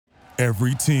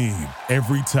Every team,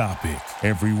 every topic,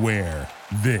 everywhere.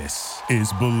 This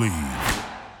is Believe.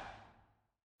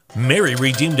 Mary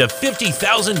redeemed a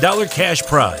 $50,000 cash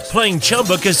prize playing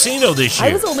Chumba Casino this year.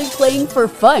 I was only playing for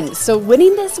fun, so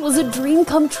winning this was a dream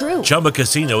come true. Chumba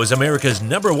Casino is America's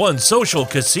 #1 social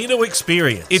casino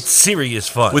experience. It's serious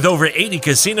fun. With over 80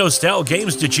 casino-style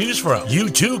games to choose from, you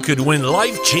too could win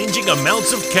life-changing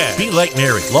amounts of cash. Be like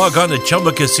Mary. Log on to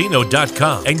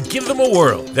ChumbaCasino.com and give them a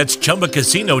whirl. That's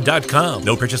ChumbaCasino.com.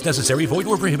 No purchase necessary. Void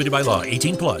where prohibited by law.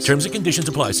 18 plus. Terms and conditions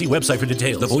apply. See website for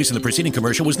details. The voice in the preceding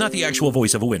commercial was not the actual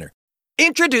voice of a winner.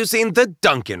 Introducing the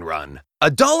Dunkin' Run. A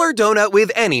 $1 donut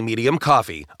with any medium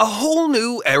coffee. A whole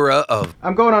new era of...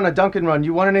 I'm going on a Dunkin' Run.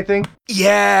 You want anything?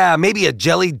 Yeah, maybe a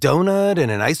jelly donut and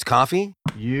an iced coffee?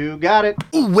 You got it.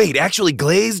 Ooh, wait, actually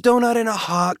glazed donut and a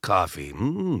hot coffee.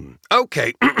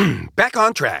 Okay, back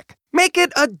on track. Make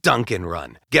it a Dunkin'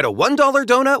 Run. Get a $1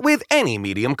 donut with any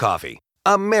medium coffee.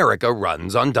 America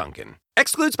runs on Dunkin'.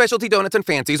 Exclude specialty donuts and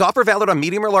fancies. Offer valid on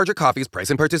medium or larger coffees.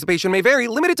 Price and participation may vary.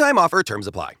 Limited time offer. Terms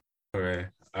apply. All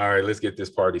right. Let's get this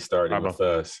party started with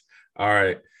us. All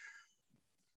right.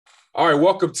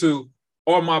 Welcome to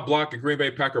On My Block, the Green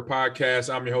Bay Packer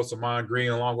podcast. I'm your host, Amon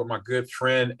Green, along with my good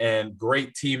friend and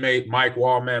great teammate, Mike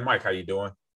Wallman. Mike, how you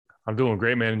doing? I'm doing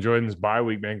great, man. Enjoying this bye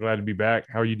week, man. Glad to be back.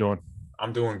 How are you doing?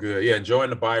 I'm doing good. Yeah, enjoying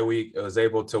the bye week. I was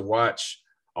able to watch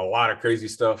a lot of crazy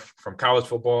stuff from college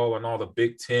football and all the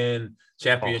Big Ten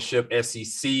championship,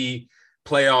 SEC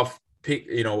playoff pick.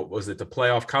 Was it the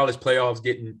college playoffs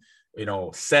getting,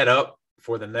 set up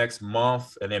for the next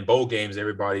month, and then bowl games,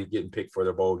 everybody getting picked for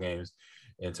their bowl games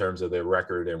in terms of their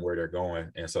record and where they're going.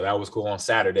 And so that was cool on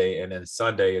Saturday. And then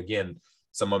Sunday, again,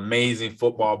 some amazing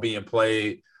football being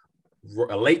played.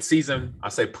 A late season, I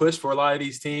say push for a lot of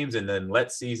these teams, and then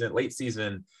late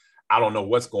season, I don't know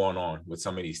what's going on with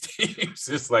some of these teams.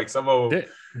 It's like some of them,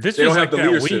 this they was don't like have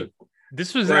the leadership. Week.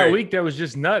 This was that week that was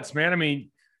just nuts, man. I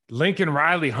mean, Lincoln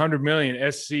Riley, $100 million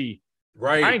SC.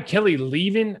 Right. Ryan Kelly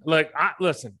leaving. Like,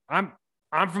 listen, I'm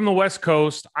from the West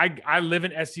Coast. I live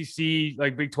in SEC,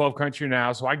 like Big 12 country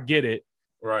now, so I get it.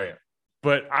 Right.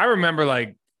 But I remember,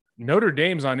 like, Notre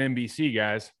Dame's on NBC,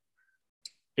 guys.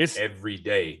 It's every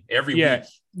day, every week.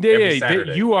 Every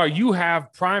Saturday. You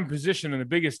have prime position in the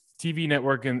biggest TV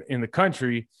network in the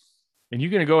country, and you're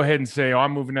going to go ahead and say, "Oh,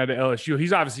 I'm moving out to LSU."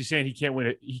 He's obviously saying he can't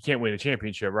win a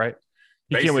championship, right?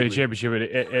 He can't win a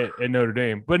championship at Notre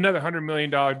Dame. But another $100 million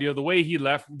deal. The way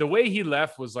he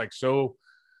left was like so.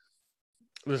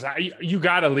 You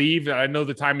got to leave. I know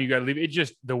the time you got to leave. It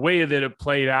just the way that it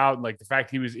played out, like the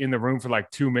fact he was in the room for like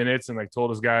 2 minutes and like told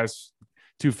his guys,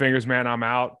 2 fingers, man, I'm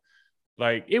out.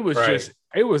 Like it was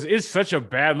it's such a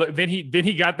bad look. Then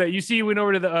he got that. You see, he went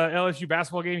over to the LSU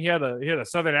basketball game. He had a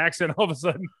Southern accent. All of a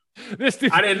sudden, this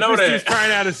dude, I didn't know that. Dude's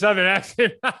trying out a Southern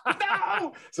accent.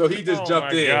 No. So he just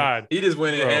jumped in. God. He just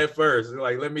went in head first.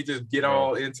 Like, let me just get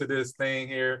all into this thing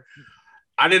here.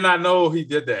 I did not know he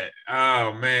did that.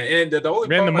 Oh man! And the only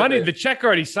the money, the check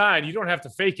already signed. You don't have to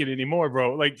fake it anymore,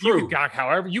 bro. Like True. You can,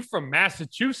 however, you from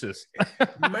Massachusetts,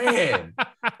 man.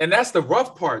 And that's the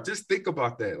rough part. Just think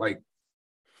about that. Like,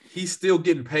 he's still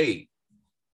getting paid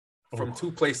from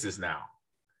 2 places now.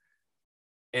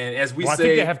 And as we say, I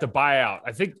think they have to buy out.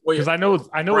 I think because I know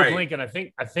right. with Lincoln. I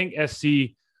think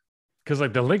SC because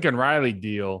like the Lincoln Riley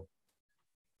deal.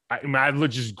 I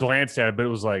just glanced at it, but it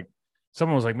was like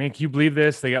someone was like, "Man, can you believe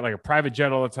this? They got like a private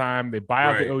jet all the time. They buy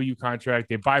out the OU contract.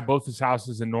 They buy both his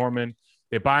houses in Norman.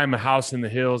 They buy him a house in the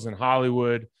hills in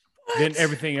Hollywood. What? Then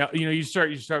everything else. You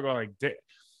start going like."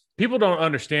 People don't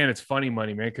understand it's funny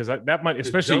money, man, because that money,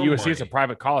 especially at USC, money. It's a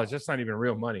private college. That's not even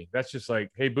real money. That's just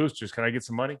like, hey, boosters, can I get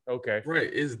some money? Okay.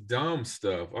 Right. It's dumb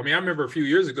stuff. I mean, I remember a few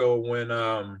years ago when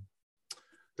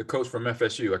the coach from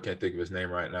FSU, I can't think of his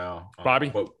name right now.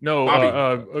 Bobby?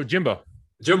 Jimbo.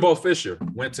 Jimbo Fisher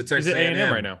went to Texas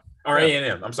A&M right now. Or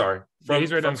A&M, I'm sorry.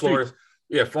 He's right down Florida.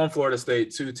 Yeah, from Florida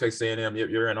State to Texas A&M.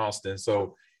 You're in Austin.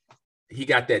 So he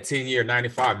got that 10-year,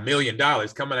 $95 million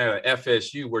coming out of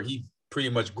FSU where he pretty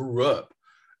much grew up.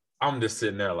 I'm just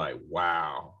sitting there like,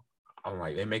 wow. I'm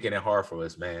like, they're making it hard for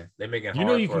us, man. They're making it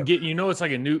hard. It's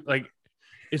like a new, like,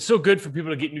 it's so good for people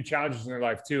to get new challenges in their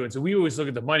life too. And so we always look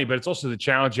at the money, but it's also the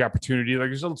challenge, the opportunity. Like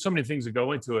there's so many things that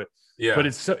go into it. Yeah. But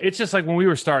it's just like when we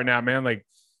were starting out, man, like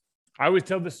I always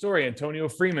tell the story. Antonio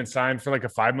Freeman signed for like a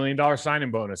 $5 million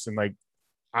signing bonus. And like,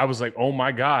 I was like, oh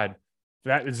my God,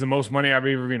 that is the most money I've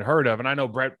ever even heard of. And I know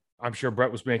I'm sure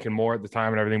Brett was making more at the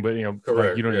time and everything, but Correct,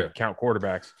 like, you don't even count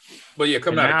quarterbacks. But yeah,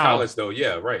 coming out of college though,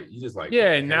 yeah, right. You just like,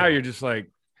 yeah, and now you're just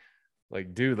like,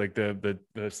 dude, like the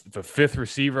fifth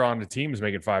receiver on the team is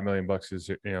making $5 million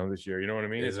this year. You know what I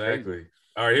mean? Exactly.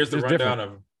 All right, here's the rundown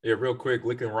of Yeah, real quick,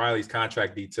 Lincoln Riley's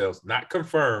contract details not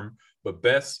confirmed, but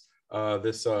best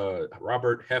this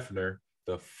Robert Hefner,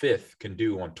 the fifth, can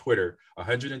do on Twitter.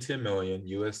 110 million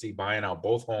USC buying out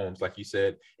both homes, like you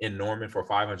said, in Norman for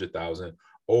 500,000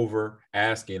 over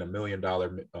asking $1 million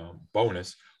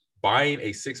bonus, buying a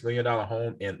 $6 million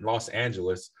home in Los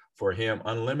Angeles for him,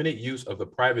 unlimited use of the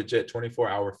private jet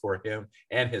 24-hour for him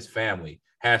and his family.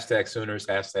 Hashtag Sooners,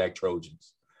 hashtag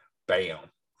Trojans. Bam.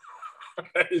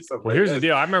 Well, here's the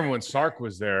deal. I remember when Sark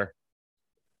was there,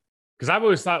 because I've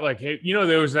always thought, like, hey,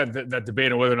 there was that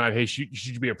debate on whether or not, hey, should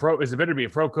you be a pro? Is it better to be a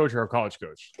pro coach or a college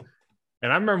coach?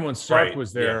 And I remember when Sark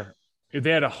was there, they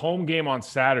had a home game on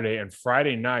Saturday, and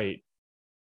Friday night,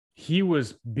 he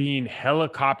was being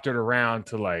helicoptered around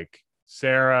to like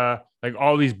Sarah, like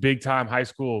all these big time high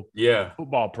school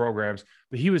football programs.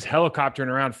 But he was helicoptering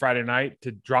around Friday night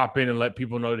to drop in and let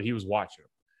people know that he was watching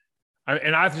them.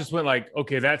 And I just went like,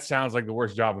 okay, that sounds like the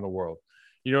worst job in the world.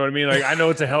 You know what I mean? Like, I know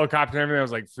it's a helicopter and everything. I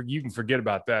was like, you can forget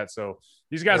about that. So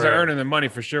these guys are earning their money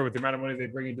for sure with the amount of money they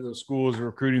bring into those schools,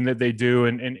 recruiting that they do.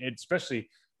 And especially,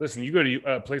 listen, you go to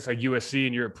a place like USC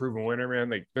and you're a proven winner, man.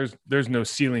 Like, there's no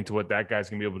ceiling to what that guy's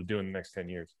going to be able to do in the next 10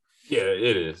 years. Yeah,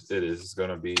 it is. It is. It's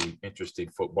going to be interesting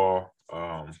football.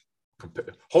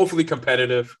 Hopefully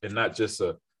competitive and not just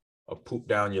a poop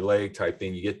down your leg type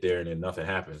thing. You get there and then nothing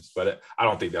happens. But I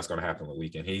don't think that's going to happen with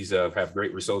Weekend. He's have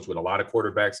great results with a lot of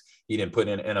quarterbacks. He didn't put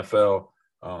in NFL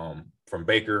from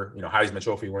Baker, Heisman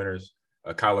Trophy winners,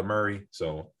 Kyler Murray.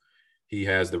 So he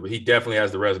definitely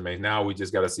has the resume. Now we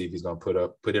just got to see if he's going to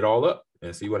put it all up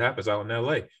and see what happens out in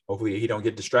LA. Hopefully he don't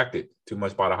get distracted too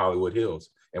much by the Hollywood Hills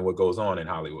and what goes on in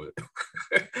Hollywood.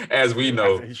 As we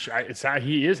know. It's how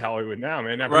he is Hollywood now,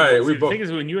 man. Right. The thing is,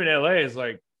 when you're in LA, is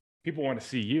like people want to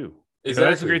see you.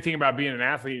 Exactly. That's the great thing about being an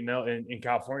athlete in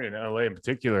California and LA in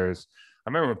particular is I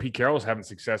remember when Pete Carroll was having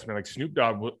success, man, like Snoop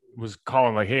Dogg was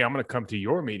calling like, hey, I'm going to come to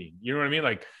your meeting. You know what I mean?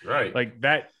 Like, right. Like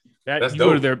that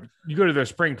you go to their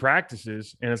spring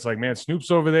practices and it's like, man,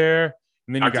 Snoop's over there.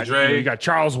 And then you got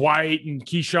Charles White and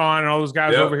Keyshawn and all those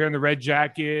guys over here in the red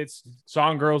jackets,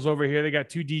 Song Girls over here. They got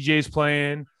two DJs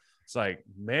playing. It's like,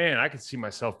 man, I could see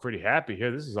myself pretty happy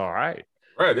here. This is all right.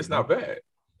 Right. It's not bad.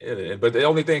 Yeah, but the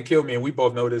only thing killed me, and we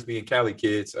both know this being Cali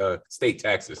kids, state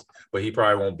taxes. But he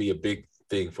probably won't be a big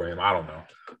thing for him. I don't know.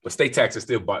 But state taxes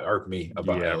still irk me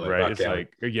about LA, right. About it's Cali.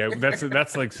 Like,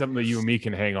 that's like something that you and me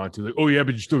can hang on to. Like, oh yeah,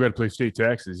 but you still got to pay state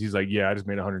taxes. He's like, yeah, I just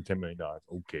made $110 million.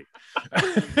 Okay.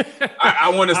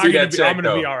 I want to see that check. I'm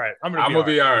gonna be all right. I'm gonna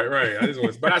be all right.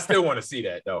 Right. But I still want to see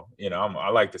that though. I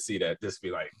like to see that. Just be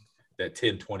like that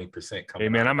 10-20% coming. Hey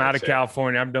man, I'm out of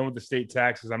California. I'm done with the state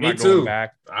taxes. I'm me not too. Going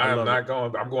back. I'm not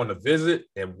going. I'm going to visit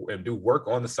and do work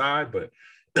on the side. But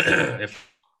if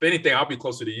anything, I'll be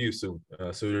closer to you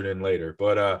sooner than later.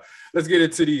 But let's get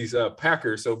into these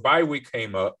Packers. So bye week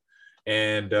came up,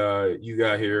 and you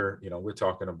got here. We're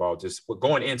talking about just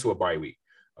going into a bye week.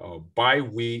 Bye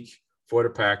week for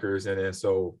the Packers, and then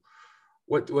so.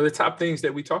 What were the top things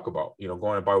that we talk about,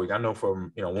 going to bye week? I know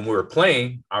from, when we were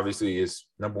playing, obviously is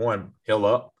number one, hill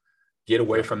up, get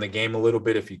away from the game a little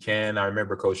bit if you can. I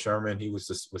remember Coach Sherman, he would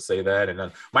say that. And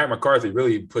then Mike McCarthy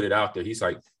really put it out there. He's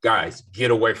like, guys,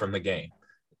 get away from the game.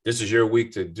 This is your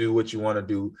week to do what you want to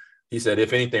do. He said,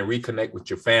 if anything, reconnect with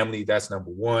your family. That's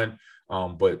number one.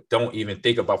 But don't even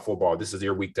think about football. This is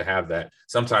your week to have that.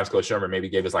 Sometimes Coach Sherman maybe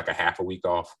gave us like a half a week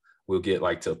off. We'll get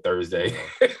like till Thursday.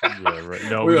 Yeah, right.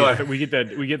 No, we get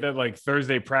that like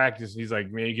Thursday practice. He's like,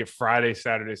 man, you get Friday,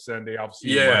 Saturday, Sunday. I'll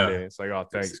see you Monday. It's like, oh,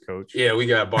 thanks, Coach. Yeah, we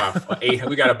got to buy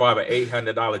an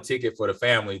 $800 ticket for the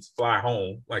family to fly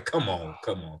home. Like, come on,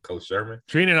 Coach Sherman.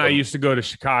 Trina and I used to go to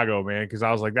Chicago, man, because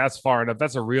I was like, that's far enough.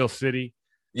 That's a real city.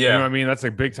 Yeah, you know what I mean. That's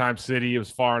a big time city. It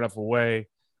was far enough away.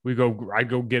 I'd always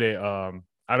go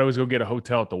get a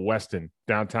hotel at the Westin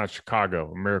downtown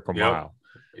Chicago, Miracle Mile.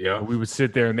 Yeah, and we would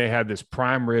sit there and they had this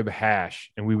prime rib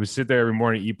hash, and we would sit there every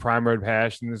morning, eat prime rib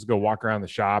hash, and just go walk around the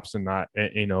shops and not,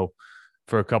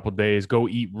 for a couple of days, go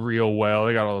eat real well.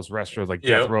 They got all those restaurants like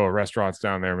Death Row restaurants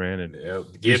down there, man,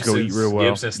 and just go eat real well.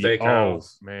 Gibson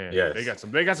Steakhouse. Oh man, yes.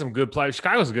 They got some good places.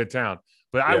 Chicago's a good town,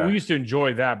 but we used to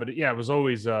enjoy that. But it was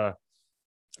always I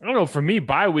don't know. For me,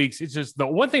 bye weeks, it's just the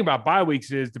one thing about bye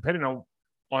weeks is depending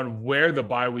on where the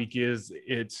bye week is,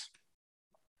 it's.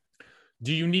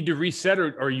 Do you need to reset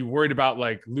or are you worried about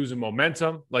like losing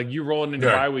momentum? Like you rolling into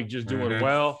bye week, just doing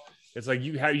well. It's like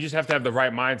you just have to have the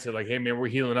right mindset. Like, hey man, we're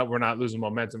healing up. We're not losing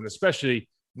momentum. And especially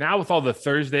now with all the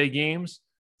Thursday games,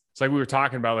 it's like we were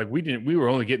talking about, like we were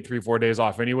only getting 3-4 days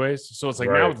off anyways. So it's like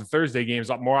now with the Thursday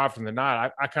games more often than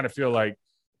not, I kind of feel like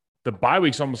the bye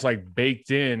week's almost like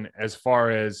baked in as far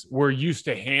as we're used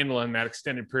to handling that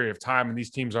extended period of time, and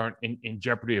these teams aren't in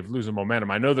jeopardy of losing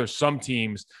momentum. I know there's some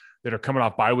teams that are coming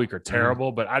off bye week are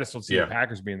terrible, but I just don't see the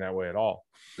Packers being that way at all.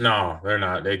 No, they're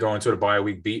not. They go into the bye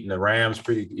week beating the Rams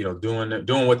pretty,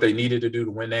 doing what they needed to do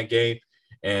to win that game,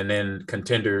 and then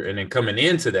contender, and then coming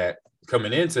into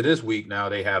this week now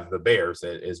they have the Bears.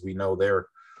 As we know, they're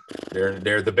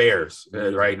the Bears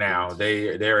right now.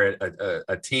 They're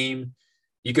a team.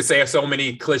 You could say so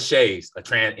many cliches: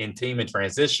 team in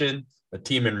transition, a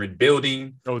team in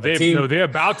rebuilding. Oh, they're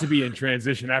about to be in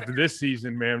transition after this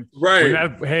season, man.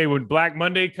 Right. When Black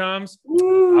Monday comes,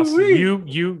 I'll see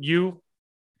you.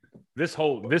 This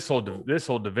whole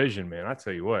division, man. I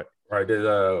tell you what. Right.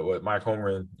 There's what Mike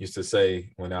Holmgren used to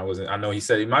say when I was in. I know he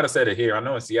might have said it here. I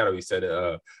know in Seattle he said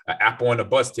an apple on the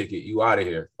bus ticket. You out of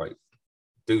here, like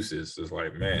deuces. It's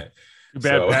like, man. Too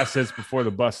bad pass sets before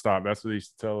the bus stop. That's what he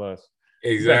used to tell us.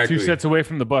 Exactly. 2 sets away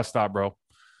from the bus stop, bro.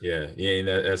 Yeah.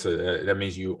 That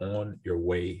means you on your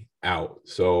way out.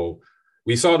 So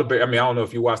we saw the Bears. I mean, I don't know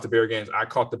if you watched the Bear games. I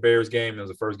caught the Bears game. It was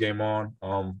the first game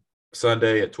on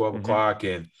Sunday at 12 o'clock.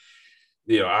 And,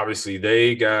 obviously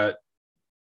they got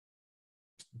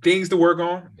things to work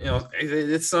on.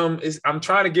 I'm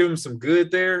trying to give them some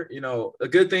good there. A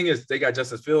good thing is they got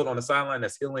Justin Field on the sideline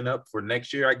that's healing up for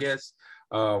next year, I guess.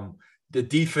 The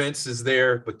defense is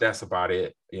there, but that's about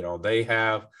it. They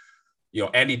have,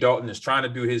 Andy Dalton is trying to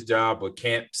do his job, but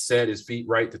can't set his feet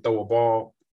right to throw a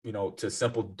ball, to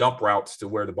simple dump routes to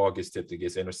where the ball gets tipped, it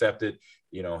gets intercepted.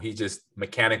 He just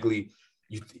mechanically,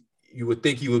 you would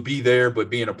think he would be there, but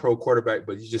being a pro quarterback,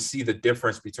 but you just see the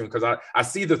difference between, because I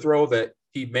see the throw that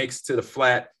he makes to the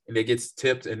flat and it gets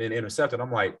tipped and then intercepted.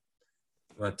 I'm like,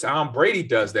 when Tom Brady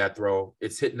does that throw,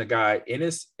 it's hitting the guy in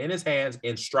his hands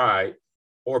in stride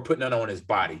or putting it on his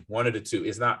body. One of the two.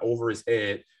 It's not over his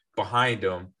head behind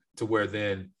him to where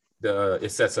then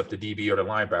it sets up the DB or the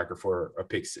linebacker for a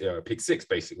pick six,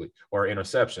 basically, or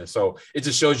interception. So it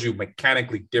just shows you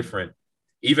mechanically different,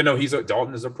 even though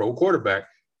Dalton is a pro quarterback,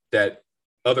 that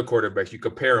other quarterbacks, you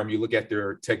compare them, you look at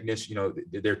their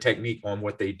their technique on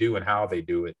what they do and how they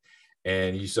do it.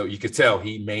 And you could tell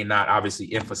he may not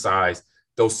obviously emphasize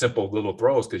those simple little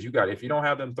throws, because if you don't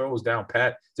have them throws down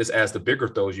pat, just as the bigger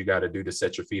throws you got to do to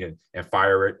set your feet and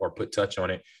fire it or put touch on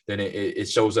it, then it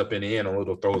shows up in the end on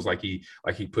little throws like he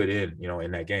put in,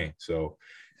 in that game. So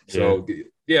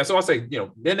I'll say,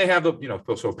 then they have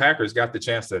so Packers got the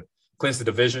chance to clinch the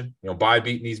division, by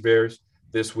beating these Bears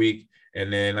this week.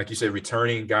 And then, like you said,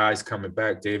 returning guys coming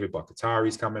back. David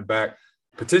Bakhtiari's coming back.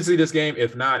 Potentially this game,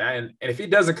 if not, and if he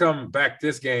doesn't come back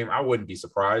this game, I wouldn't be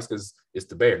surprised, because it's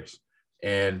the Bears.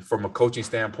 And from a coaching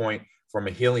standpoint, from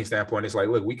a healing standpoint, it's like,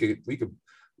 look, we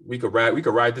could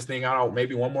ride this thing out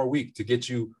maybe one more week to get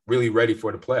you really ready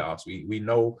for the playoffs. We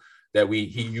know that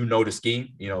the scheme,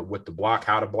 with the block,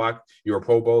 how to block. You're a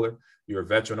Pro Bowler. You're a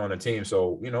veteran on the team.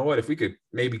 So you know what? If we could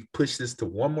maybe push this to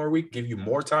one more week, give you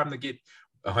more time to get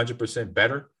 100%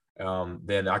 better,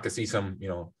 then I could see some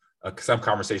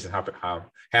conversation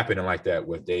happening like that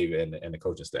with Dave and the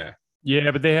coaching staff.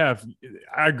 Yeah, but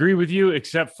I agree with you,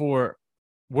 except for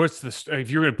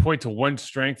if you're going to point to one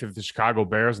strength of the Chicago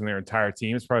Bears and their entire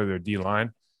team, it's probably their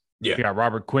D-line. Yeah. They got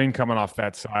Robert Quinn coming off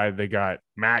that side. They got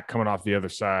Matt coming off the other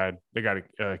side. They got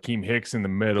Akeem Hicks in the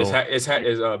middle. Is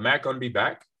Matt going to be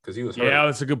back? Because he was hurt. Yeah,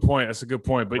 that's a good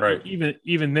point. But right.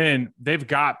 even then, they've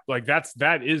got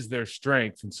that is their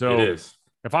strength. And so it is.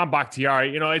 If I'm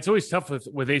Bakhtiari, it's always tough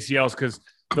with ACLs, because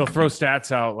they'll throw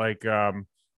stats out like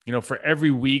for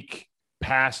every week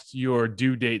past your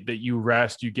due date that you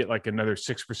rest, you get like another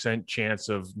 6% chance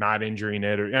of not injuring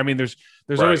it. There's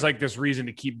right. Always like this reason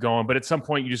to keep going, but at some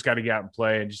point you just got to get out and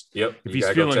play, and just if he's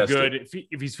feeling good,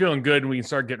 if he's feeling good, and we can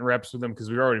start getting reps with him,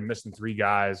 because we're already missing 3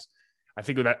 guys. I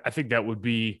think that would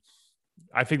be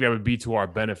to our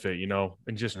benefit,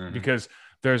 and just because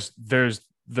there's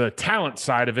the talent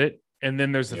side of it, and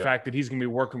then there's the fact that he's going to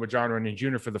be working with John Runyon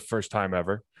Jr. for the first time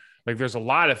ever. Like, there's a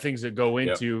lot of things that go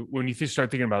into when you start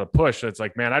thinking about a push. It's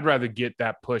like, man, I'd rather get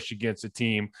that push against a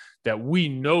team that we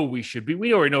know we should be.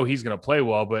 We already know he's going to play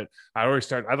well, but I'd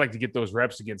like to get those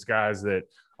reps against guys that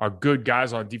are good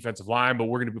guys on defensive line, but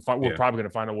we're probably going to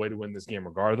find a way to win this game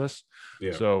regardless.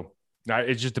 Yeah. So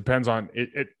it just depends on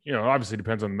it. Obviously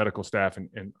depends on the medical staff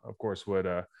and of course what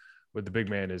the big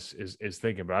man is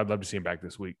thinking. But I'd love to see him back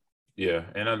this week. Yeah,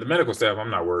 and the medical staff, I'm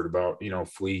not worried about.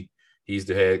 Flea. He's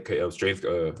the head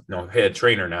head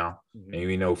trainer now, and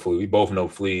we know Flea. We both know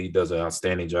Flea does an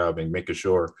outstanding job in making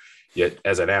sure, yet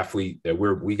as an athlete, that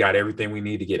we got everything we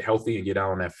need to get healthy and get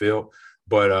out on that field.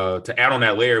 But to add on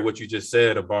that layer, what you just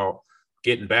said about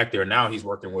getting back there, now he's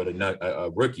working with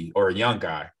a rookie or a young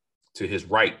guy to his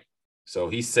right. So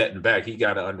he's setting back. He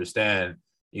got to understand,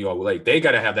 like they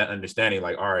got to have that understanding,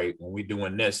 like, all right, when we're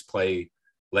doing this play,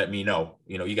 let me know.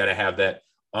 You got to have that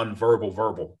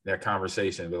verbal, that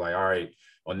conversation. Be like, all right,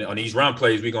 on these run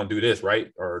plays, we're going to do this,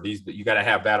 right? Or you got to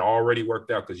have that already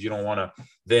worked out, because you don't want to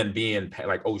then be in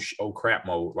like, oh crap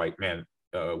mode. Like, man,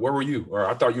 where were you? Or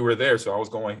I thought you were there, so I was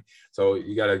going. So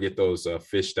you got to get those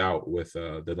fished out with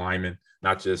the linemen,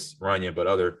 not just Runyon, but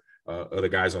other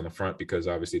guys on the front, because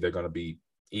obviously they're going to be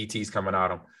ETs coming at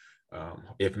them.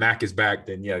 If Mac is back,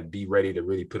 then be ready to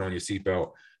really put on your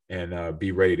seatbelt and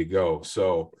be ready to go.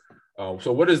 So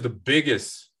what is the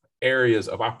biggest areas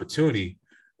of opportunity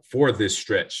for this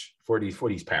stretch for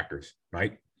these Packers,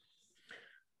 Mike?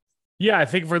 Yeah, I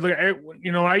think if we're looking at,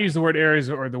 when I use the word areas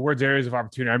or the words areas of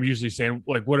opportunity, I'm usually saying,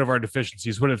 like, what are our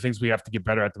deficiencies? What are the things we have to get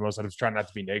better at the most? I was trying not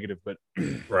to be negative, but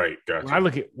right.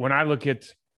 Gotcha. When I look at,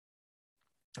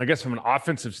 I guess from an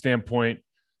offensive standpoint,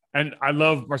 and I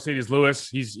love Marcedes Lewis.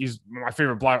 He's my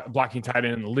favorite blocking tight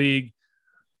end in the league.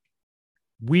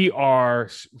 We are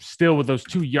still with those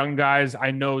two young guys. I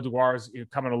know Deguara's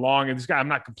coming along, and this guy, I'm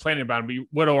not complaining about him, but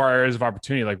what are our areas of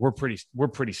opportunity? Like, we're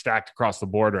pretty stacked across the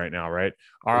board right now, right?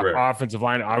 Our offensive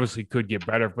line obviously could get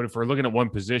better, but if we're looking at one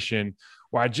position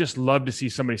where I just love to see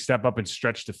somebody step up and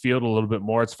stretch the field a little bit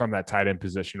more, it's from that tight end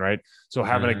position, right? So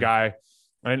having a guy,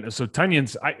 and so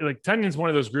Tunyon's one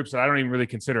of those groups that I don't even really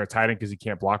consider a tight end because he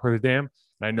can't block worth a damn,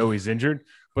 and I know he's injured.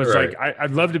 But it's like,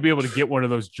 I'd love to be able to get one of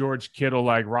those George Kittle,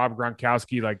 like Rob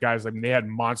Gronkowski, like guys. Like, they had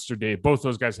monster days. Both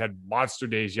those guys had monster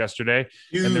days yesterday.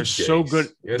 And they're so good.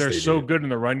 Yes, they're so good in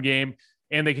the run game,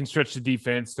 and they can stretch the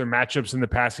defense. Their matchups in the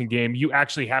passing game. You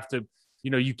actually have to,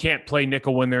 you can't play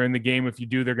nickel when they're in the game. If you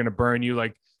do, they're going to burn you.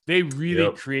 Like, they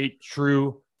really create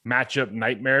true matchup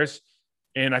nightmares.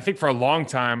 And I think for a long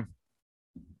time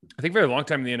in the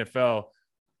NFL,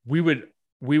 we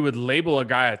would label a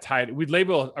guy a tight. We'd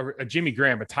label a Jimmy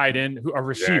Graham a tight end, a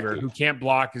receiver who can't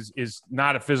block, is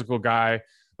not a physical guy.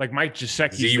 Like Mike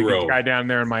Gesicki's the guy down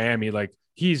there in Miami. Like,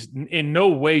 he's in no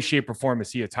way, shape, or form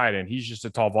is he a tight end. He's just a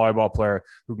tall volleyball player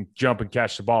who can jump and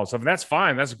catch the ball and stuff. And that's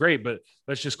fine. That's great. But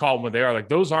let's just call them what they are. Like,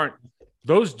 those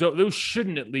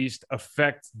shouldn't at least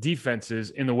affect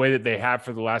defenses in the way that they have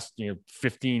for the last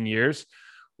 15 years.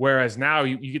 Whereas now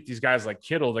you get these guys like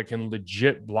Kittle that can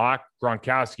legit block,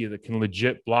 Gronkowski that can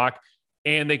legit block,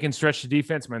 and they can stretch the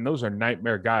defense. Man, those are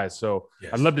nightmare guys. So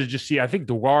I'd love to just see. I think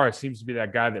Deguara seems to be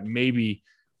that guy that maybe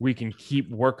we can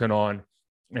keep working on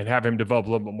and have him develop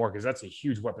a little bit more, because that's a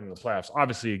huge weapon in the playoffs.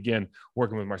 Obviously, again,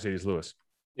 working with Marcedes Lewis.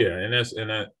 Yeah, and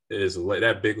that is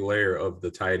that big layer of the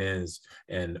tight ends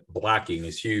and blocking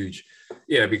is huge.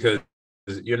 Yeah, because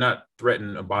you're not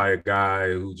threatened by a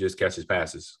guy who just catches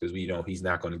passes, because we know he's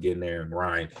not going to get in there and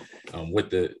grind with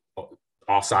the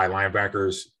offside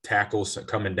linebackers, tackles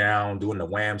coming down, doing the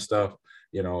wham stuff.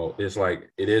 It's like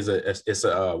it's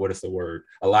a what is the word?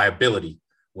 A liability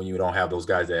when you don't have those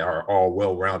guys that are all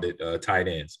well-rounded tight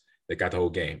ends that got the whole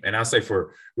game. And I'll say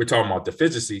we're talking about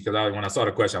deficiency, because when I saw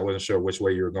the question, I wasn't sure which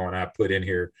way you were going. I put in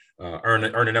here, earn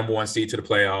the number one seed to the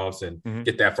playoffs and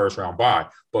get that first round bye.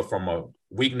 But from a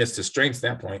weakness to strength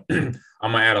standpoint, I'm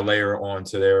going to add a layer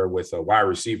onto there with wide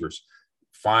receivers.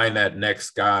 Find that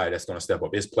next guy that's going to step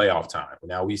up. It's playoff time.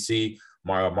 Now we see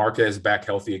Marquez back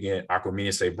healthy again.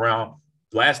 Aquemini, St. Brown.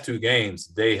 Last two games,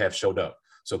 they have showed up.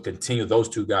 So continue those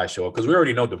two guys show up, because we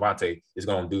already know Devontae is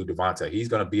going to do Devontae. He's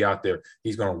going to be out there.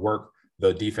 He's going to work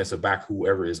the defensive back,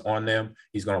 whoever is on them.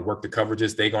 He's going to work the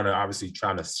coverages. They're going to obviously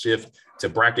try to shift to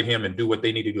bracket him and do what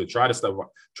they need to do to try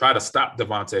to stop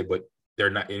Devontae, but they're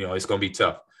not, it's going to be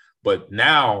tough. But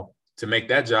now, to make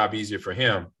that job easier for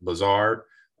him, Lazard,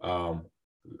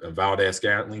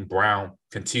 Valdez-Scantling, Brown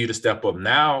continue to step up.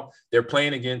 Now they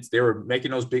were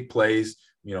making those big plays,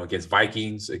 against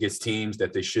Vikings, against teams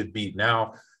that they should beat.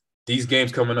 Now these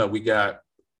games coming up, we got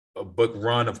a book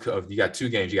run of you got two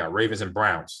games. You got Ravens and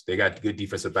Browns. They got good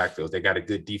defensive backfields. They got a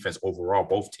good defense overall,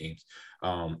 both teams.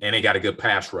 And they got a good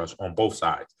pass rush on both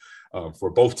sides for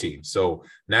both teams. So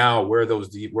now where are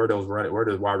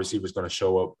the wide receivers going to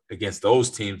show up against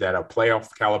those teams that are playoff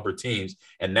caliber teams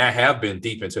and that have been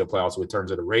deep into the playoffs in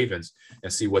terms of the Ravens,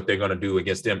 and see what they're going to do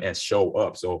against them and show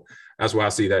up. So that's why I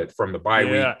see that from the bye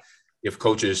week. If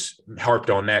coaches harped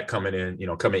on that coming in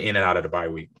and out of the bye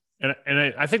week. And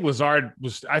I think Lazard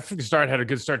had a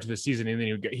good start to the season, and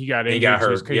then he got injured. He got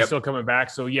hurt. So he's still coming back.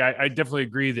 So yeah, I definitely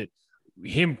agree that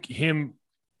him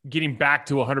getting back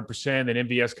to 100%, and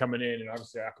MVS coming in, and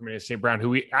obviously Aquemini and St. Brown, who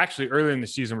we actually earlier in the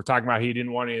season were talking about he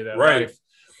didn't want any of that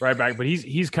right back, but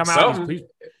he's come out.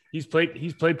 He's played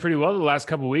pretty well the last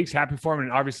couple of weeks. Happy for him,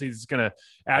 and obviously it's going to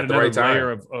add another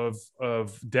layer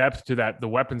of depth to the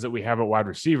weapons that we have at wide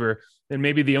receiver. And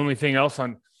maybe the only thing else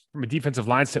from a defensive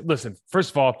line. Listen,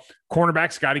 first of all,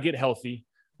 cornerbacks got to get healthy,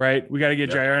 right? We got to get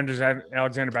Jair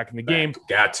Alexander back in the game.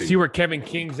 Got to see where Kevin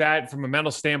King's at from a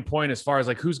mental standpoint, as far as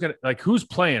who's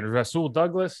playing, Rasul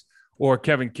Douglas or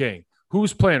Kevin King?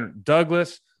 Who's playing,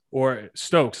 Douglas or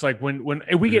Stokes? Like when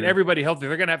we get everybody healthy,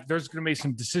 there's gonna be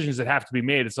some decisions that have to be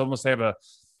made. It's almost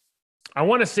I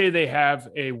want to say they have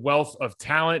a wealth of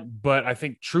talent, but I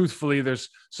think truthfully, there's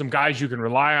some guys you can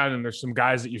rely on, and there's some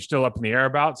guys that you're still up in the air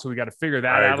about. So we got to figure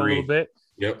that out a little bit.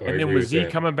 Yep. And then with Z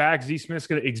coming back, Z Smith's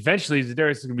eventually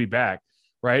Za'Darius is gonna be back,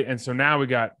 right? And so now we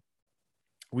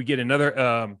get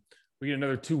another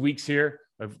 2 weeks here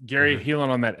of Gary healing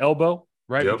on that elbow.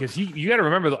 Right, because you got to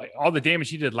remember all the damage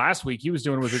he did last week. He was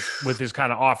doing with his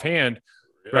kind of offhand,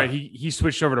 right? He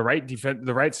switched over to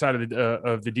the right side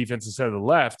of the defense instead of the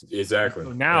left. Exactly.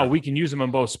 So now we can use him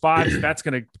on both spots. That's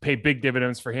going to pay big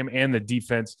dividends for him and the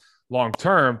defense long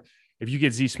term. If you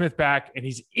get Z Smith back and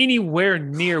he's anywhere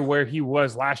near where he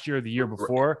was last year or the year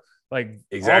before, all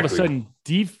of a sudden,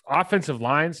 offensive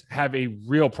lines have a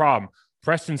real problem.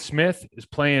 Preston Smith is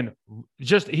playing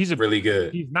he's really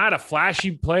good. He's not a flashy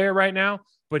player right now,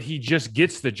 but he just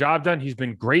gets the job done. He's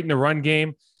been great in the run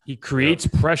game. He creates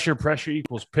pressure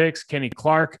equals picks. Kenny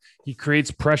Clark, he creates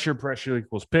pressure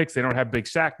equals picks. They don't have big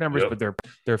sack numbers, but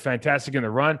they're fantastic in the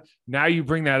run. Now you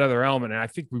bring that other element, and I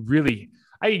think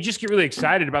I just get really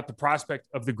excited about the prospect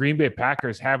of the Green Bay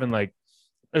Packers having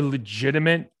a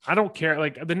legitimate, I don't care,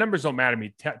 the numbers don't matter to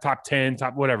me, top 10,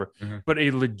 top whatever, but a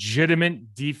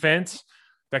legitimate defense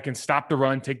that can stop the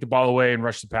run, take the ball away, and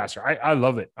rush the passer. I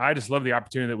love it. I just love the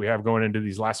opportunity that we have going into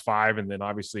these last 5, and then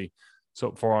obviously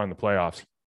so far in the playoffs.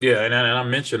 Yeah, and I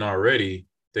mentioned already,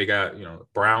 they got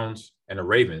Browns and the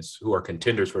Ravens, who are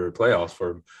contenders for the playoffs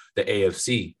for the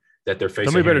AFC that they're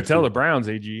facing. Somebody better tell the Browns,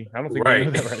 AG. I don't think they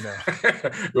know that right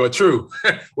now. Well, true.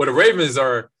 Well, the Ravens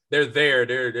they're there.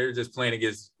 They're just playing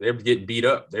against. They're getting beat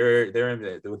up. They're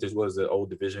in what this was the old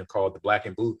division called the Black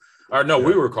and Blue. Or no,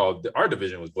 we were called. Our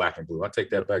division was Black and Blue. I take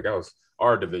that back. That was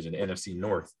our division, the NFC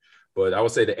North. But I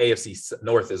would say the AFC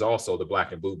North is also the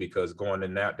Black and Blue, because going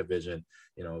in that division,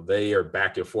 they are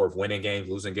back and forth, winning games,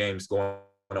 losing games, going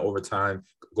to overtime,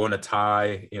 going to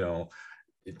tie.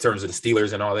 In terms of the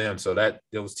Steelers and all them, so that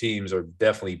those teams are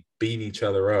definitely beating each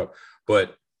other up.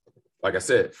 But like I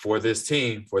said, for this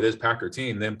Packer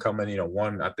team, them coming,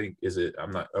 one, I think,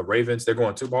 Ravens, they're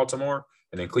going to Baltimore,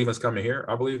 and then Cleveland's coming here,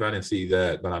 I believe. I didn't see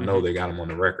that, but I know they got them on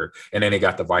the record. And then they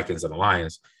got the Vikings and the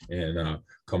Lions and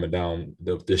coming down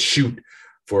the chute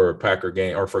for Packer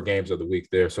game or for games of the week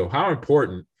there. So how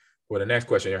important, the next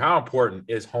question here, how important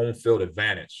is home field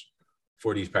advantage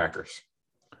for these Packers?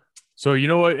 So you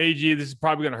know what, AG, this is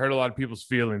probably going to hurt a lot of people's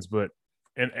feelings, but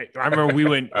I remember we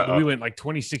went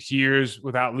 26 years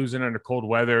without losing under cold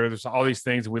weather. There's all these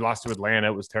things. We lost to Atlanta.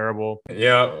 It was terrible.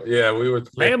 Yeah, we were.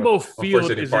 Lambeau Field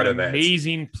is an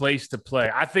amazing place to play.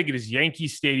 I think it is Yankee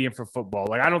Stadium for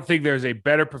football. I don't think there's a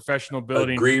better professional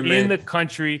building in the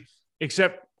country,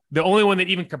 except the only one that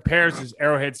even compares is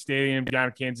Arrowhead Stadium down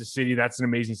in Kansas City. That's an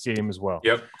amazing stadium as well.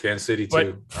 Yep, Kansas City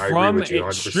too. I agree with you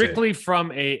 100%. Strictly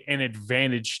from an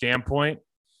advantage standpoint,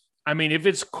 I mean, if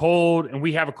it's cold and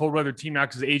we have a cold weather team now,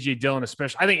 because A.J. Dillon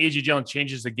especially, I think A.J. Dillon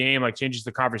changes the game, changes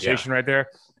the conversation right there.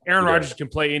 Aaron Rodgers can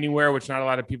play anywhere, which not a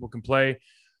lot of people can play.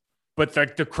 But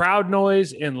the crowd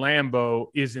noise in Lambeau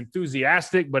is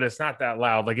enthusiastic, but it's not that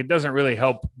loud. It doesn't really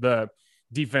help the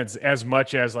defense as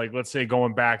much as, let's say,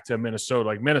 going back to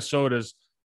Minnesota.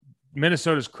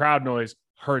 Minnesota's crowd noise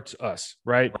hurts us,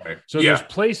 right? So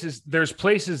there's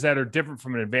places that are different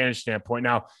from an advantage standpoint.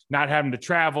 Now, not having to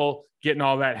travel, getting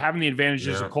all that, having the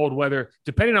advantages of cold weather,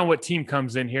 depending on what team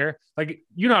comes in here.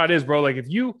 You know how it is, bro. If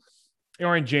you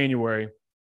are in January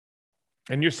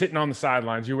and you're sitting on the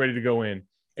sidelines, you're ready to go in,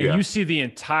 and you see the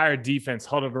entire defense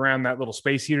huddled around that little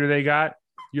space heater they got,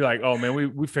 you're like, oh man,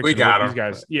 we fixed these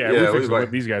guys. We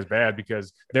fixed these guys bad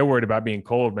because they're worried about being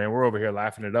cold, man. We're over here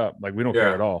laughing it up. We don't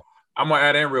care at all. I'm going to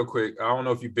add in real quick. I don't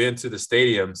know if you've been to the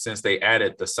stadium since they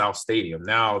added the South Stadium.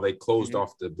 Now they closed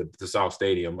off the South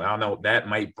Stadium. I don't know. That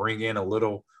might bring in a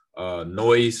little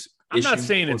noise. I'm not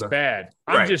saying it's bad.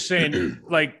 I'm just saying,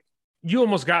 you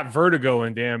almost got vertigo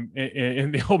in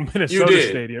the old Minnesota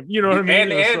Stadium. You know what I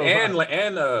mean? And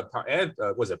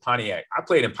was it Pontiac? I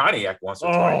played in Pontiac once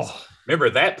or twice. Remember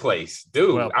that place,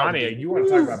 dude? Well, Pontiac. You want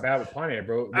to talk about bad with Pontiac,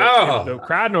 bro? The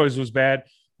crowd noise was bad,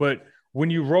 but when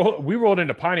we rolled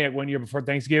into Pontiac one year before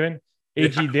Thanksgiving,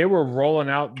 AG, they were rolling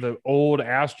out the old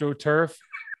AstroTurf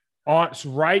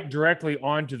right directly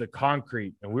onto the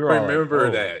concrete, and we were remember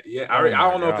like, that. Yeah, oh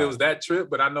I don't know God. if it was that trip,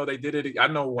 but I know they did it. I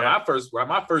know when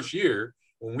my first year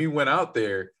when we went out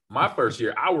there, my first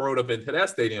year, I rode up into that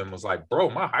stadium and was like, bro,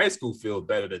 my high school feels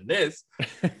better than this.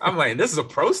 I'm like, this is a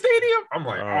pro stadium? I'm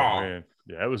like, oh man.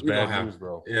 Yeah, it was bad news,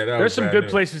 bro. Yeah, there's some good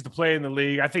places to play in the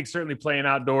league. I think certainly playing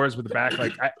outdoors with the back,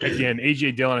 like again,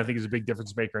 AJ Dillon, I think is a big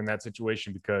difference maker in that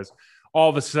situation because all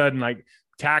of a sudden, like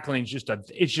tackling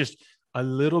it's just a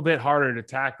little bit harder to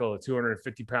tackle a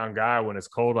 250-pound guy when it's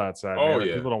cold outside. Oh, man.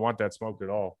 yeah. People don't want that smoked at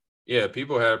all. Yeah,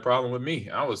 people had a problem with me.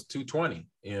 I was 220,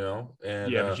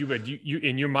 and yeah, but you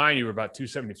in your mind you were about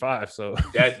 275. So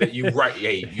that you right.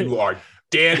 Hey, you are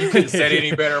damn. You couldn't say it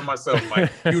any better myself,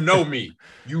 Mike. You know me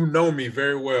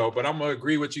very well. But I'm gonna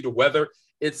agree with you. The weather,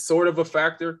 it's sort of a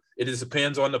factor. It just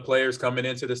depends on the players coming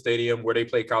into the stadium, where they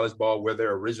play college ball, where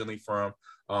they're originally from.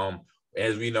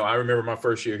 As we know, I remember my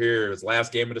first year here. It was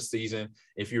last game of the season.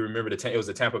 If you remember it was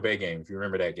a Tampa Bay game. If you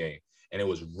remember that game, and it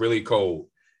was really cold.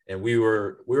 And we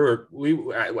had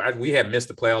missed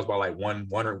the playoffs by like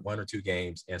one or two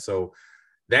games. And so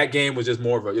that game was just it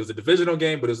was a divisional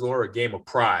game, but it was more a game of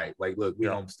pride. Like, look, we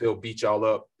don't still beat y'all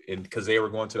up because they were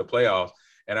going to the playoffs.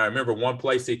 And I remember one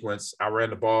play sequence, I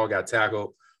ran the ball, got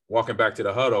tackled, walking back to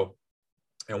the huddle.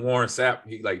 And Warren Sapp,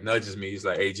 he like nudges me. He's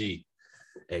like, hey, G,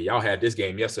 hey, y'all had this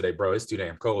game yesterday, bro. It's too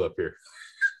damn cold up here.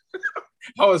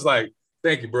 I was like,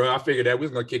 thank you, bro. I figured that we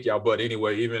was going to kick y'all butt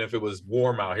anyway, even if it was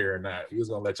warm out here or not. He was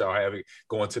going to let y'all have it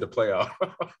going to the playoff.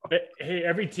 Hey,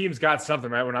 every team's got something,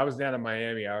 right? When I was down in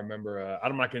Miami, I remember,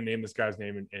 I'm not going to name this guy's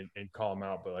name and call him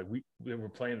out, but like we were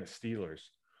playing the Steelers.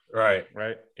 Right.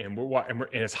 And and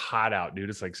it's hot out,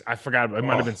 dude. It's like, I forgot, it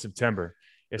might have been September.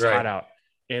 It's hot out.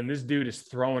 And this dude is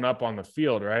throwing up on the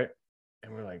field, right?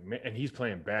 And we're like, man, and he's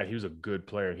playing bad. He was a good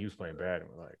player and he was playing bad. And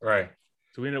we're like, right.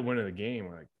 So we ended up winning the game.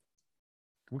 We're like,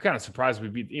 we're kind of surprised we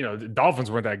beat, the Dolphins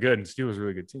weren't that good and Steelers was a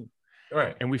really good team.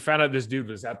 Right. And we found out this dude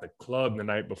was at the club the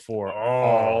night before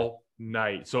all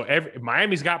night. So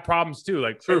Miami's got problems too.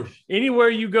 Like anywhere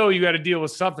you go, you got to deal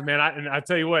with something, man. I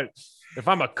tell you what, if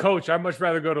I'm a coach, I'd much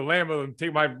rather go to Lambeau than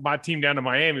take my team down to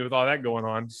Miami with all that going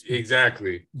on.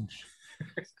 Exactly.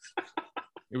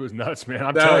 It was nuts, man.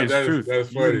 I'm telling you the truth.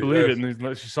 That's funny. You wouldn't believe it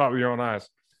unless you saw it with your own eyes.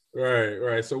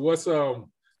 Right. So what's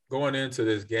going into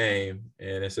this game,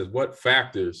 and it says what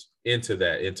factors into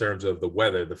that in terms of the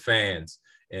weather, the fans,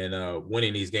 and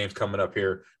winning these games coming up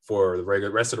here for the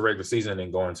rest of the regular season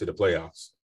and going to the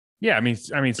playoffs? Yeah, I mean,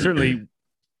 certainly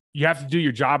you have to do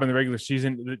your job in the regular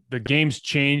season. The games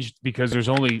changed because there's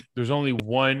only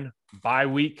one bye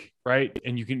week, right?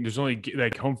 And there's only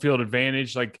like home field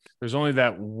advantage. Like there's only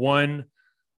that one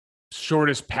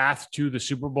shortest path to the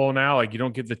Super Bowl now. Like you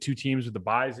don't get the two teams with the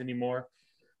byes anymore.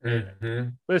 Mm-hmm.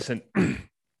 Listen,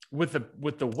 with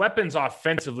the weapons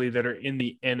offensively that are in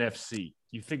the NFC,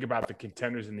 you think about the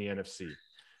contenders in the NFC.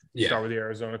 Start with the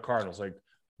Arizona Cardinals. Like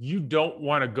you don't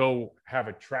want to go have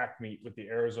a track meet with the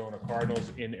Arizona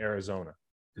Cardinals in Arizona.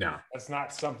 No, that's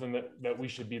not something that we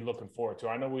should be looking forward to.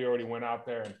 I know we already went out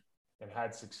there and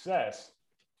had success,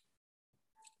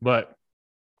 but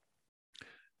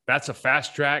that's a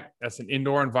fast track. That's an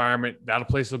indoor environment. That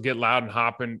place will get loud and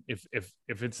hopping. If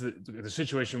it's the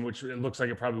situation, which it looks like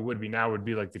it probably would be now, would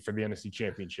be like for the NFC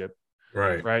Championship.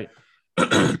 Right.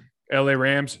 LA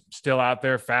Rams still out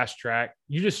there, fast track.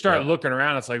 You just start looking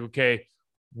around. It's like, okay,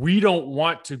 we don't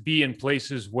want to be in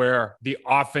places where the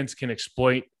offense can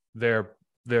exploit their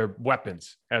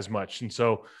weapons as much. And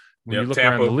so when you look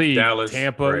around the league,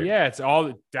 Tampa, it's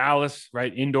all Dallas,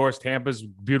 right? Indoors, Tampa's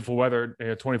beautiful weather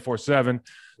 24/7.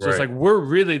 So it's like we're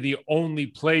really the only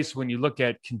place when you look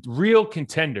at real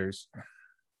contenders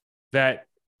that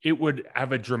it would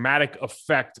have a dramatic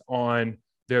effect on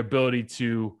their ability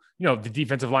to, the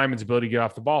defensive lineman's ability to get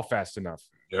off the ball fast enough,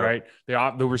 right?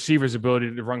 The receiver's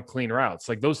ability to run clean routes.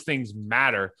 Like those things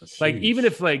matter. That's like huge. even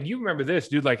if like you remember this,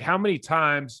 dude, like how many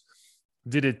times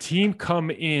did a team come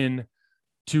in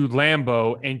to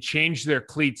Lambeau and change their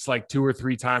cleats like 2 or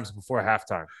 3 times before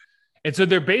halftime? And so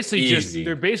they're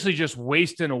basically just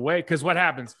wasting away. Because what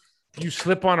happens? You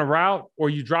slip on a route or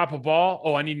you drop a ball.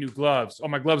 Oh, I need new gloves. Oh,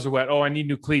 my gloves are wet. Oh, I need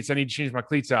new cleats. I need to change my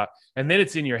cleats out. And then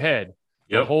it's in your head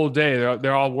the whole day.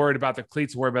 They're all worried about the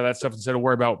cleats, worried about that stuff instead of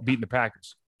worried about beating the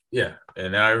Packers. Yeah,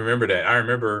 and I remember that. I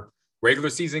remember regular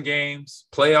season games,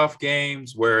 playoff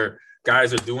games where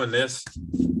guys are doing this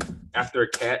after a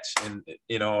catch, and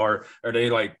or they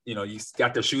like, you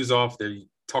got their shoes off, they're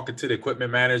talking to the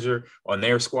equipment manager on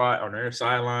their squad, on their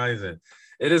sidelines, and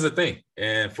it is a thing.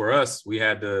 And for us, we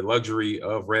had the luxury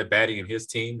of Red Batty and his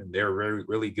team, and they're really,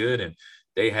 really good. And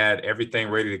they had everything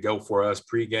ready to go for us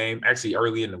pregame. Actually,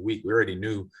 early in the week, we already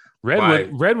knew. Red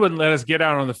wouldn't let us get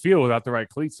out on the field without the right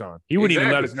cleats on. He wouldn't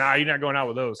even let us. Nah, you're not going out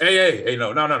with those. Hey,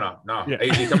 no. Yeah.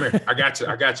 AG, come here. I got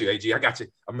you, AG. I got you.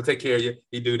 I'm gonna take care of you.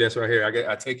 He do this right here.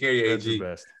 I take care of you, AG.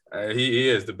 That's the He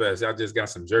best. is the best. I just got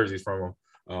some jerseys from him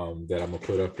that I'm gonna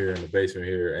put up here in the basement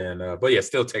here. And but yeah,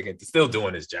 still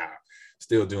doing his job.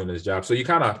 So you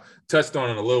kind of touched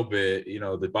on it a little bit,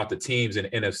 about the teams in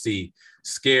the NFC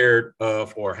scared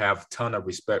of or have a ton of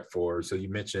respect for. So you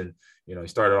mentioned, you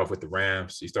started off with the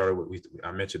Rams. You started with,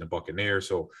 I mentioned the Buccaneers.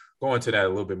 So go into that a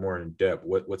little bit more in depth.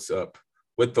 What's up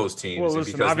with those teams? Well,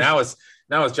 listen, because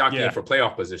now it's jockeying for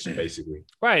playoff position, basically.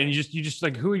 Right. And you just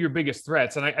like, who are your biggest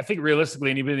threats? And I think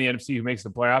realistically, anybody in the NFC who makes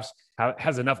the playoffs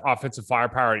has enough offensive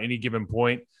firepower at any given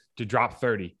point to drop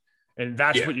 30. And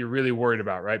that's what you're really worried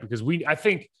about, right? Because I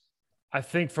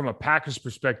think from a Packers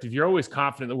perspective, you're always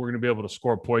confident that we're going to be able to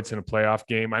score points in a playoff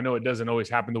game. I know it doesn't always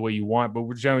happen the way you want, but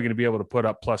we're generally going to be able to put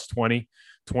up plus 20,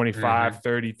 25,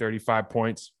 30, 35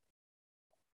 points.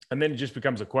 And then it just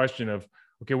becomes a question of,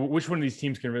 okay, well, which one of these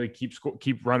teams can really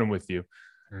keep running with you?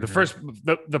 The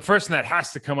person that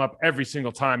has to come up every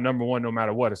single time, number one, no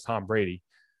matter what, is Tom Brady.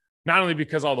 Not only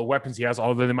because all the weapons he has,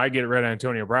 although they might get rid of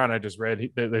Antonio Brown. I just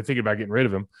read they're thinking about getting rid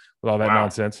of him with all that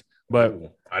nonsense. But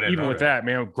even with that,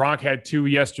 man, Gronk had 2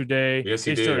 yesterday. Yes,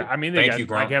 he did. They got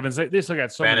Mike Evans. They still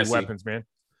got so many weapons, man.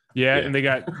 Yeah, and they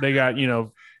got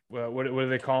what do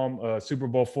they call him? Super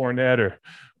Bowl Fournette or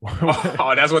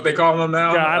that's what they call him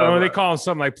now. Yeah, I don't know. They call him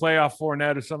something like playoff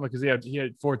Fournette or something because he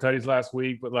had 4 tutties last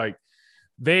week. But like,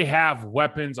 they have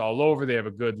weapons all over. They have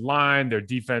a good line. Their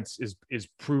defense is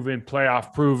proven,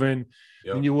 playoff proven.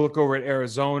 Yep. When you look over at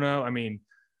Arizona, I mean,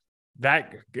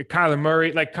 that Kyler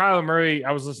Murray,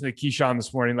 I was listening to Keyshawn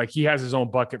this morning. Like, he has his own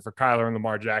bucket for Kyler and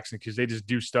Lamar Jackson because they just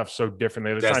do stuff so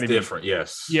differently. That's not different,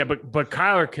 yes. Yeah, but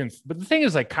Kyler can. But the thing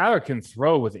is, like, Kyler can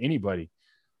throw with anybody.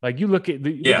 Like, you look at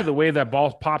the way that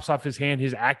ball pops off his hand,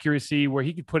 his accuracy, where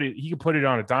he could put it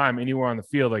on a dime anywhere on the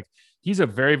field. Like, he's a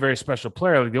very, very special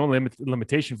player. Like, the only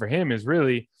limitation for him is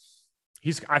really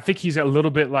I think he's a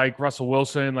little bit like Russell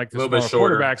Wilson, like the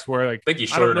smaller quarterbacks where, like, I think he's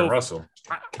shorter than Russell.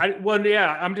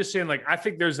 I'm just saying, like, I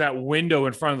think there's that window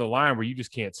in front of the line where you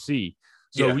just can't see.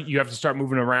 So you have to start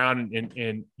moving around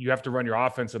and you have to run your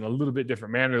offense in a little bit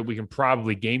different manner that we can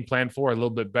probably game plan for a little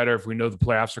bit better if we know the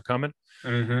playoffs are coming.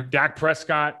 Mm-hmm. Dak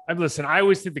Prescott. I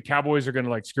always think the Cowboys are going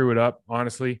to, like, screw it up.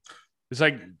 Honestly, it's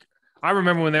like, I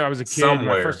remember when I was a kid, when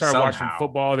I first started watching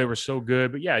football, they were so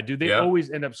good. But yeah, dude, they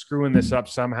always end up screwing this up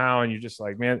somehow. And you're just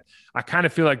like, man, I kind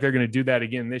of feel like they're going to do that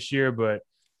again this year. But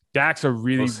Dak's a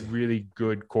really, really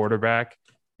good quarterback,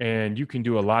 and you can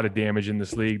do a lot of damage in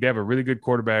this league. They have a really good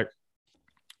quarterback.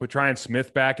 With Tryon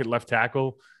Smith back at left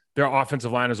tackle, their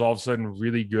offensive line is all of a sudden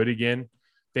really good again.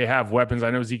 They have weapons. I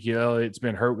know Ezekiel Elliott's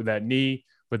been hurt with that knee,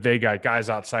 but they got guys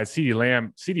outside. CeeDee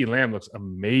Lamb looks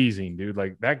amazing, dude.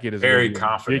 Like, that kid is very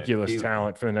confident. Ridiculous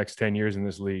talent for the next 10 years in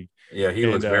this league. Yeah, he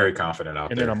looks very confident out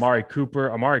there. And then Amari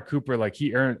Cooper, like,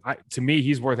 he earned, to me,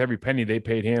 he's worth every penny they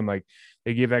paid him. Like,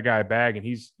 they give that guy a bag, and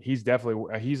he's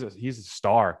definitely he's a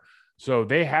star. So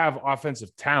they have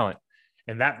offensive talent.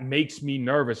 And that makes me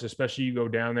nervous, especially you go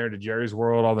down there to Jerry's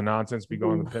World, all the nonsense be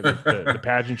going, the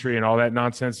pageantry and all that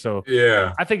nonsense. So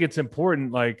yeah, I think it's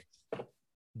important, like,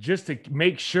 just to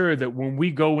make sure that when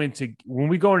we go into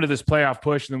this playoff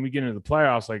push and then we get into the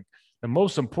playoffs, like, the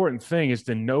most important thing is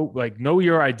to know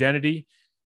your identity,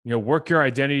 work your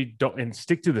identity, and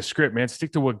stick to the script, man.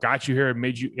 Stick to what got you here and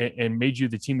made you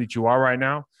the team that you are right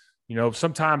now.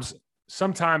 Sometimes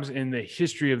in the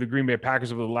history of the Green Bay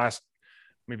Packers over the last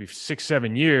maybe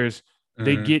 6-7 years,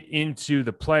 they get into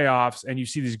the playoffs and you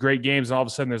see these great games, and all of a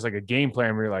sudden there's like a game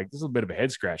plan where you're like, this is a bit of a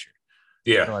head scratcher.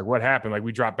 Yeah. Like, what happened? Like,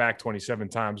 we dropped back 27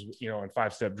 times, in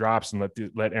 5-step drops and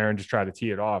let Aaron just try to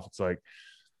tee it off. It's like,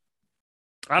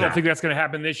 I don't think that's going to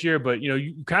happen this year, but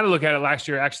you kind of look at it last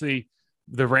year, actually,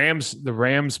 the Rams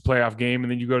playoff game,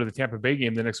 and then you go to the Tampa Bay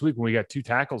game the next week when we got 2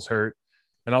 tackles hurt.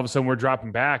 And all of a sudden we're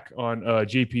dropping back on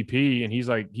JPP, and he's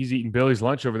eating Billy's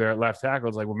lunch over there at left tackle.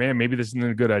 It's like, well, man, maybe this isn't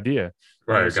a good idea.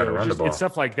 Right. Got to run the ball. It's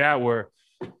stuff like that where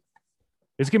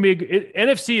it's going to be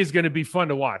NFC is going to be fun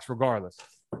to watch regardless.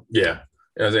 Yeah.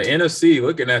 As an NFC,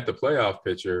 looking at the playoff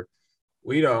picture,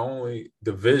 we the only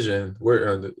division,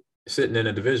 we're sitting in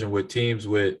a division with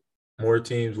more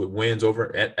teams with wins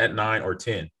over at 9 or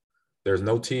 10. There's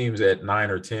no teams at 9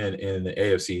 or 10 in the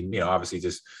AFC. Obviously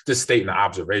just stating the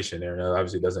observation there. Now,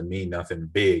 obviously, it doesn't mean nothing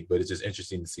big, but it's just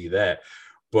interesting to see that.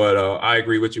 But I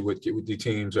agree with you with the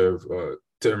teams of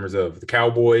terms of the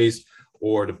Cowboys.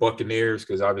 or the Buccaneers,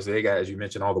 because obviously they got, as you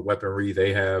mentioned, all the weaponry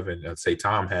they have, and I'd say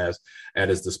Tom has at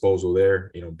his disposal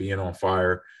there, being on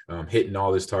fire, hitting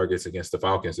all his targets against the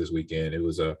Falcons this weekend. It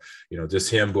was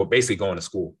just him basically going to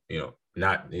school,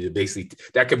 not basically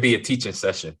that could be a teaching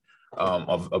session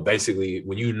of basically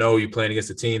when you're playing against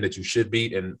a team that you should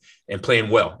beat and playing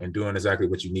well and doing exactly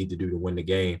what you need to do to win the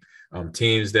game.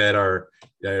 Teams that are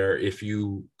if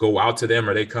you go out to them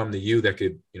or they come to you that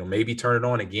could maybe turn it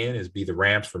on again is be the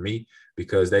Rams for me,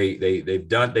 because they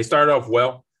started off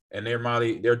well and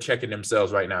they're checking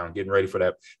themselves right now and getting ready for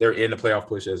that. They're in the playoff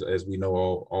push as we know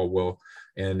all well,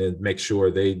 and then make sure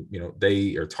they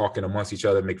are talking amongst each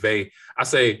other. McVay, I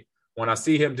say, when I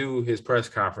see him do his press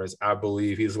conference, I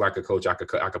believe he's like a coach I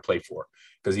could play for,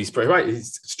 because he's right.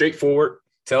 He's straightforward.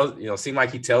 Seem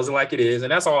like he tells it like it is,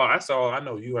 and that's all I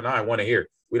know. You and I want to hear.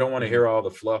 We don't want to hear all the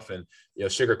fluff and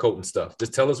sugarcoating stuff.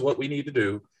 Just tell us what we need to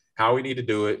do, how we need to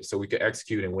do it, so we can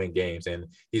execute and win games. And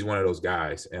he's one of those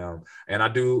guys. And I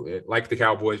do like the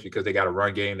Cowboys because they got a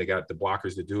run game, they got the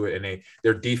blockers to do it, and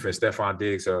their defense. Stephon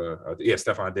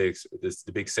Diggs, this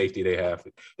the big safety they have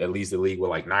that leads the league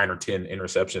with like 9 or 10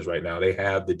 interceptions right now. They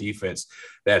have the defense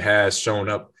that has shown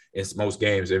up in most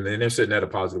games, and then they're sitting at a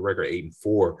positive record,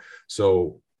 8-4.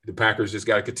 So the Packers just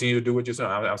got to continue to do what you're saying.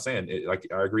 I'm saying,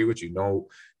 I agree with you.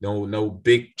 No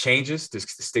big changes.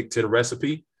 Just stick to the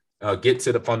recipe. Get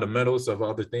to the fundamentals of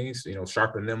other things.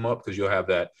 Sharpen them up, because you'll have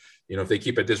that. If they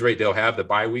keep at this rate, they'll have the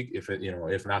bye week.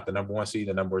 If not the number 1 seed,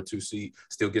 the number 2 seed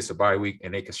still gets the bye week,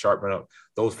 and they can sharpen up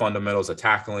those fundamentals of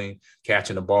tackling,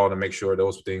 catching the ball, to make sure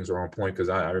those things are on point. Because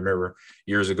I remember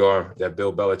years ago that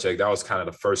Bill Belichick, that was kind of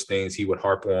the first things he would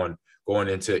harp on going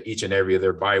into each and every of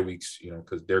their bye weeks,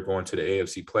 because they're going to the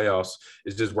AFC playoffs,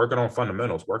 is just working on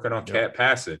fundamentals, working on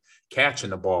passing, catching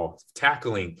the ball,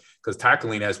 tackling, because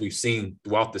tackling, as we've seen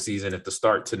throughout the season at the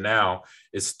start to now,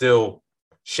 is still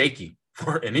shaky.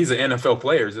 And these are NFL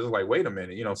players. It's like, wait a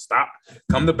minute, stop,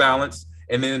 come to balance,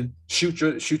 and then shoot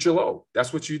your low.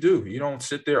 That's what you do. You don't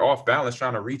sit there off balance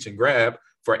trying to reach and grab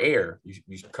for air.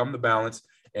 You come to balance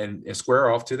and square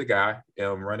off to the guy,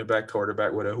 running back,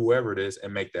 quarterback, whatever, whoever it is,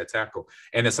 and make that tackle.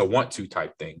 And it's a want-to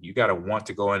type thing. You got to want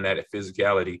to go in that at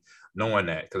physicality, knowing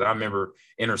that. Because I remember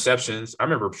interceptions. I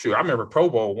remember Pro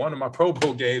Bowl, one of my Pro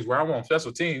Bowl games where I'm on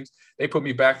special teams. They put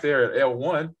me back there at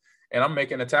L1, and I'm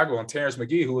making a tackle on Terrence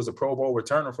McGee, who was a Pro Bowl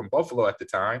returner from Buffalo at the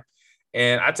time.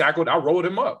 And I rolled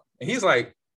him up. And he's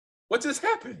like, what just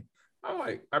happened? I'm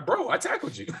like, bro, I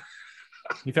tackled you.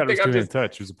 He thought it was in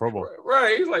touch. It was a Pro Bowl.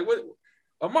 Right. He's like, what?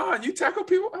 Amon, you tackle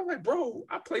people? I'm like, bro,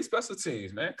 I play special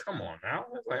teams, man. Come on now.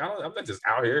 I'm not just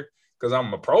out here because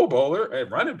I'm a Pro Bowler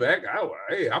and running back.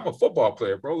 I'm a football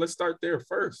player, bro. Let's start there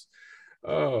first.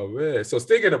 Oh, man. So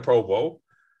speaking of Pro Bowl,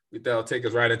 that'll take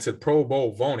us right into Pro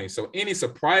Bowl voting. So any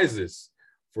surprises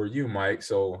for you, Mike?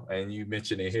 So, and you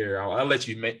mentioned it here. I'll let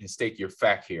you mistake your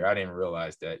fact here. I didn't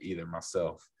realize that either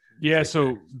myself. Yeah,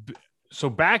 so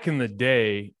back in the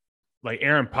day, like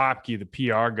Aaron Popke, the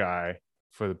PR guy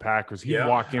for the Packers, he'd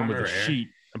walk in with a sheet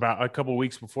about a couple of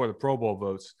weeks before the Pro Bowl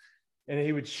votes, and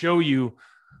he would show you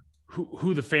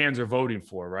who the fans are voting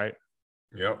for, right?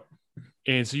 Yep.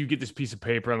 And so you get this piece of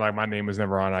paper, and like my name was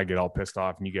never on. I get all pissed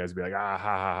off, and you guys be like, ha ha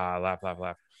ha, laugh, laugh,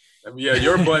 laugh. Yeah,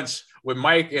 your bunch with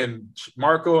Mike and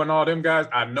Marco and all them guys.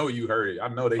 I know you heard it. I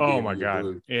know they. Oh my god!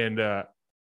 Blue.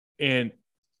 And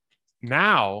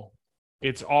now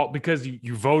it's all because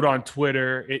you vote on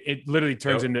Twitter. It literally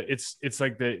turns into it's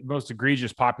like the most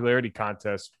egregious popularity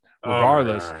contest,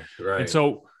 regardless. Oh, right. And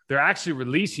so they're actually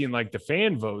releasing like the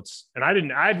fan votes, and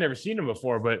I'd never seen them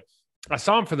before, but I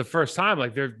saw them for the first time.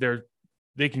 Like they'll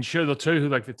tell you who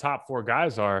like the top 4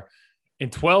 guys are,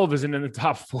 and 12 isn't in the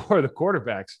top 4 of the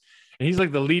quarterbacks. And he's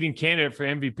like the leading candidate for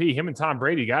MVP. Him and Tom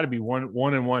Brady got to be 1 and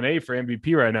 1A for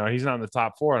MVP right now. And he's not in the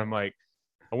top 4. And I'm like,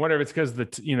 I wonder if it's because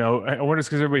I wonder if it's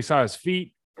because everybody saw his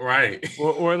feet, right?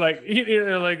 Or like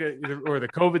or the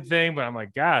COVID thing. But I'm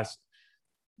like, gosh,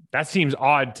 that seems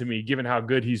odd to me given how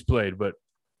good he's played. But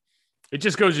it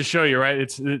just goes to show you, right?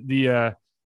 It's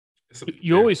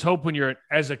you always hope when you're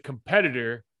as a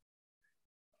competitor.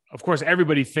 Of course,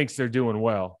 everybody thinks they're doing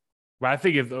well. But I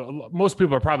think most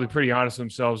people are probably pretty honest with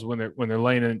themselves when they're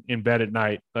laying in bed at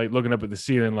night, like looking up at the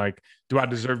ceiling, like, do I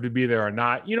deserve to be there or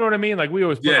not? You know what I mean? Like we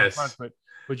always put up front,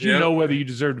 but you know whether you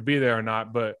deserve to be there or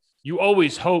not. But you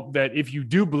always hope that if you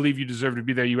do believe you deserve to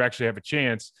be there, you actually have a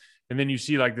chance. And then you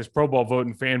see like this Pro Bowl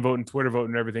voting, fan voting, Twitter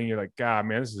voting, and everything. You're like, God,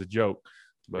 man, this is a joke.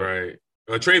 But, right.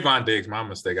 Trayvon Diggs, my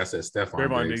mistake. I said Stephon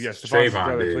Trayvon Diggs. Diggs. Yes,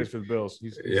 Trayvon Diggs plays for the Bills.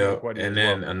 He's and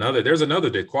then there's another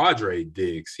Quadre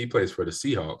Diggs. He plays for the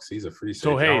Seahawks. He's a free safety.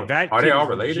 So hey, are they all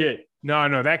related? Legit.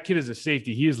 No, that kid is a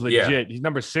safety. He is legit. Yeah. He's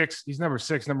number 6. He's number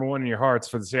 6, number 1 in your hearts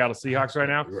for the Seattle Seahawks right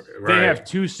now. Right. They have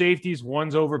 2 safeties.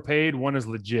 One's overpaid. One is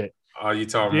legit. Oh, you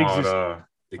talking about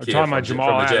the kid from Jamal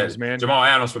the Adams, Jets, man. Jamal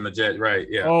Adams from the Jets, right?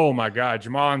 Yeah. Oh my God,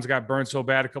 Jamal Adams got burned so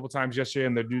bad a couple times yesterday,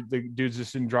 and the dudes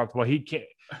just didn't drop the ball. He can't.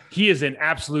 He is an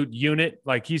absolute unit.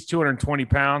 Like he's 220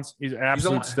 pounds. He's an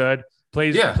absolute stud.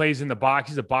 Plays in the box.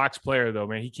 He's a box player though,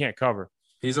 man. He can't cover.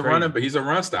 He's a runner, but he's a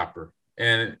run stopper.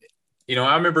 And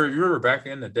I remember back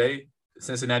in the day,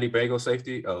 Cincinnati Bengals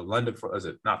safety, London. Was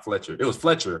it not Fletcher? It was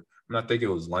Fletcher. I'm not thinking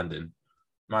it was London.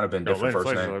 Might have been different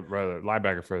first name. Rather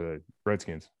linebacker for the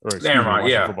Redskins or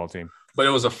football team. But it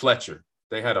was a Fletcher.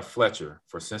 They had a Fletcher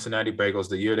for Cincinnati Bengals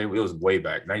the year it was way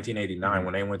back, 1989,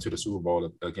 when they went to the Super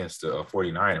Bowl against the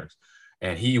 49ers.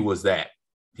 And he was that.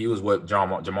 He was what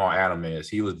Jamal Adams is.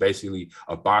 He was basically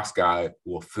a box guy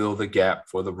who will fill the gap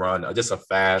for the run. Just a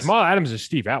fast. Jamal Adams is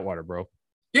Steve Atwater, bro.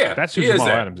 Yeah, that's who Jamal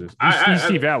Adams is. He's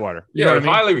Steve Atwater. You know what I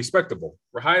mean? Highly respectable.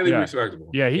 Highly respectable.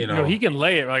 Yeah, he can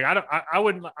lay it. Like I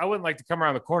wouldn't like to come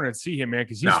around the corner and see him, man,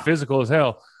 because he's physical as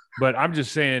hell. But I'm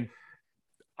just saying,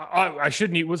 I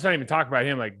shouldn't. Let's not even talk about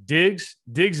him. Like Diggs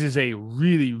is a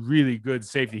really, really good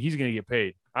safety. He's going to get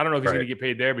paid. I don't know if he's going to get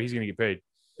paid there, but he's going to get paid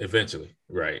eventually.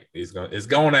 Right? It's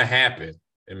going to happen.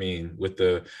 I mean, with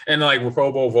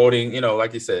Pro Bowl voting,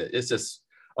 like you said, it's just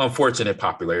unfortunate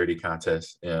popularity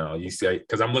contest. You see,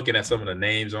 because I'm looking at some of the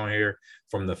names on here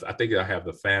from I think I have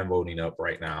the fan voting up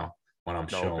right now when I'm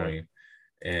showing,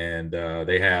 and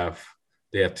they have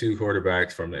 2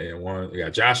 quarterbacks from one. We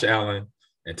got Josh Allen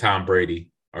and Tom Brady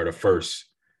are the first,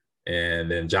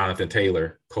 and then Jonathan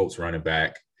Taylor, Colts running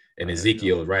back, and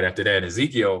Ezekiel right after that. And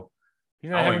Ezekiel,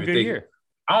 he's not having a good year.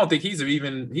 I don't think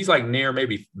he's like near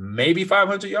maybe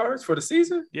 500 yards for the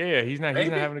season. Yeah, he's not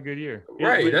having a good year.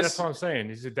 Right. That's what I'm saying.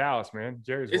 He's at Dallas, man.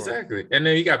 Jerry's exactly. And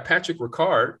then you got Patrick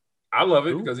Ricard. I love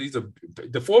it because he's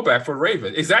the fullback for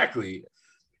Ravens. Exactly.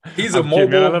 He's a mobile.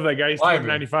 Man, I love that guy. He's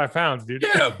 295 pounds, dude.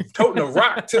 Yeah, toting a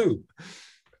rock too.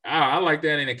 I like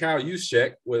that. And then Kyle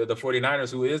Juszczyk with the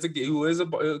 49ers, who is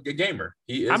a gamer.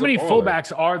 He is. How many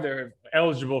fullbacks are there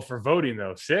eligible for voting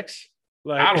though? 6?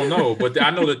 I don't know, but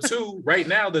I know the 2 right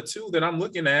now. The 2 that I'm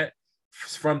looking at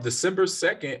from December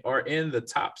 2nd are in the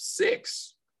top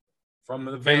 6 from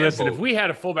the van. Hey, listen, vote. if we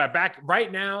had a fullback back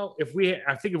right now,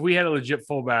 I think if we had a legit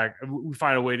fullback, we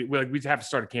find a way to we'd have to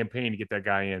start a campaign to get that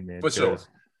guy in, man. For sure.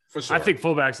 I think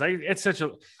fullbacks it's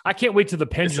I can't wait till the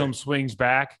pendulum swings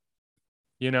back,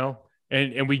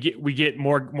 and we get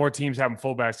more teams having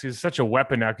fullbacks because it's such a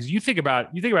weapon now. Because you think about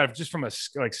it just from a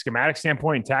schematic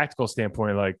standpoint and tactical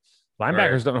standpoint, like.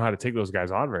 Linebackers don't know how to take those guys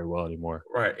on very well anymore.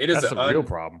 Right. That's a real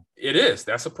problem. It is.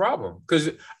 That's a problem. Because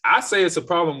I say it's a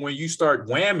problem when you start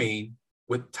whamming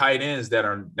with tight ends that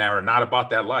are not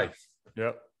about that life.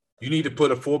 Yep. You need to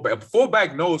put a fullback. A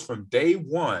fullback knows from day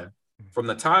one, from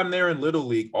the time they're in Little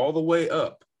League all the way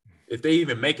up, if they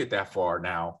even make it that far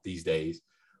now these days.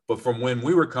 But from when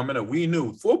we were coming up, we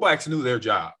knew fullbacks knew their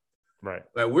job. Right.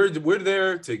 Like we're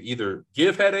there to either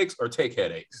give headaches or take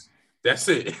headaches. That's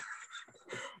it.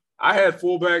 I had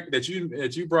fullback that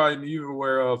you probably were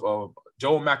aware of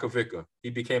Joel Makovicka. He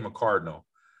became a Cardinal.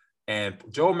 And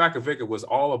Joel Makovicka was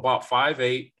all about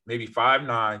 5'8", maybe 5'9",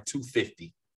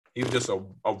 250. He was just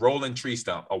a rolling tree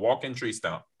stump, a walking tree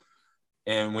stump.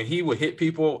 And when he would hit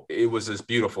people, it was just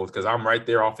beautiful because I'm right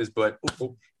there off his butt.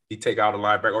 He'd take out a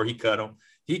linebacker or he cut him.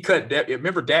 He cut that.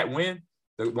 Remember Dat Wynn,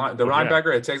 the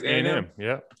linebacker at Texas A&M?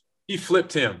 Yeah. He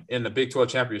flipped him in the Big 12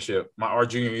 championship our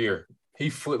junior year. He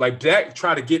flipped like Dak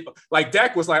tried to get like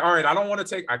Dak was like, all right,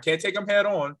 I can't take him head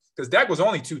on because Dak was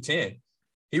only 210.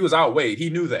 He was outweighed.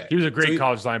 He knew that. He was a great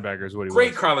college linebacker, is what he was.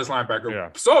 Great college linebacker. Yeah.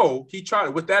 So he tried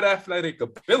with that athletic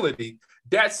ability.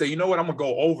 Dak said, you know what? I'm gonna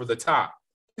go over the top.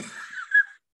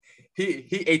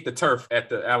 He ate the turf at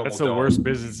the Alamo That's the Dome. worst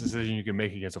business decision you can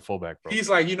make against a fullback, bro. He's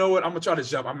like, you know what? I'm gonna try to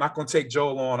jump. I'm not gonna take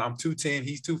Joel on. I'm 210.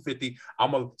 He's 250.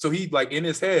 So he like in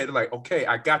his head, like, okay,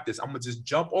 I got this. I'm gonna just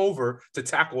jump over to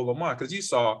tackle Lamont. Because you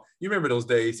remember those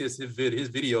days, his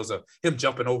videos of him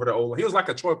jumping over the O-line. He was like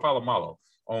a Troy Polamalu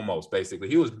almost, basically.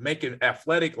 He was making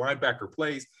athletic linebacker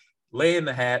plays, laying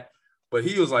the hat. But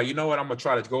he was like, you know what? I'm gonna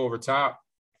try to go over top.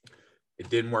 It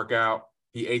didn't work out.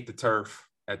 He ate the turf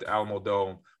at the Alamo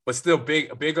Dome. But still,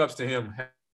 big ups to him.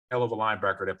 Hell of a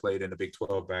linebacker that played in the Big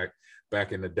 12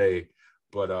 back in the day.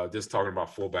 But just talking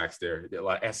about fullbacks there,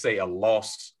 like I say, a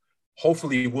lost.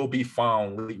 Hopefully, will be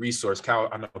found resource.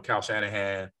 I know Kyle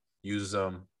Shanahan uses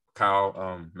them.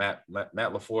 Matt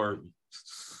LaFleur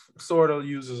sort of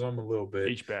uses them a little bit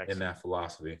H-backs. in that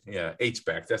philosophy. Yeah,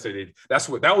 H-backs.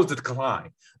 That was the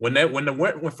decline. When they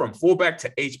went from fullback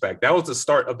to H-back, that was the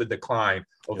start of the decline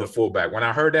of the fullback. When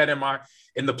I heard that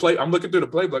in the play, I'm looking through the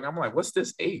playbook. I'm like, what's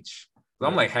this H?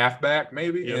 I'm like halfback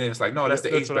maybe, and it's like, no, that's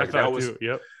the H-back. That was.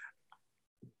 Yep.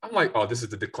 I'm like, oh, this is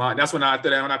the decline. That's when after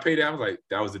that, when I paid it, I was like,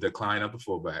 that was the decline of the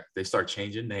fullback. They start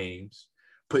changing names,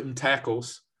 putting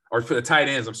tackles, or for the tight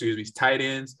ends, tight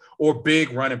ends or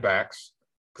big running backs.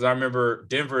 Because I remember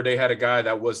Denver, they had a guy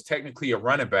that was technically a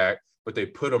running back, but they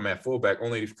put him at fullback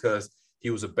only because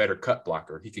he was a better cut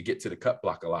blocker. He could get to the cut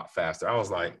block a lot faster. I was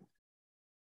like,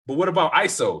 but what about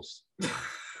ISOs?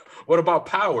 What about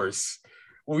powers?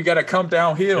 Well, we got to come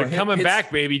downhill. They're coming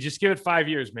back, baby. Just give it 5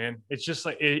 years, man. It's just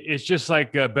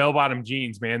like bell-bottom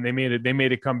jeans, man. They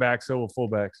made it come back. So will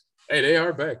fullbacks. Hey, they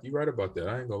are back. You're right about that.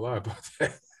 I ain't gonna lie about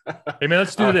that. Hey, man,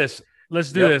 let's do this.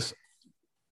 Let's do this.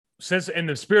 Since in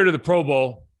the spirit of the Pro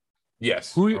Bowl,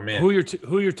 yes. Who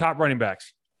are your top running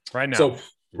backs right now? So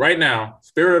right now,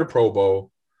 spirit of the Pro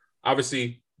Bowl,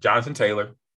 obviously Jonathan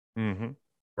Taylor,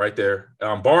 right there.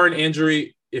 Barring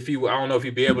injury, I don't know if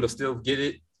he'd be able to still get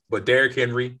it. But Derrick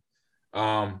Henry,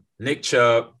 Nick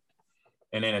Chubb,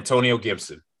 and then Antonio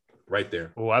Gibson right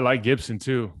there. Oh, I like Gibson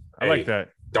too. I like that.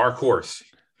 Dark horse.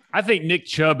 I think Nick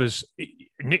Chubb is –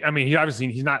 I mean,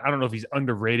 he's not – I don't know if he's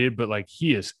underrated, but, like,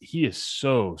 he is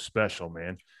so special,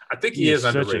 man. I think he is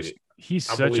underrated. He's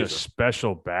such a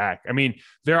special back. I mean,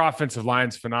 their offensive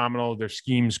line's phenomenal. Their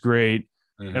scheme's great.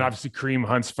 And obviously Kareem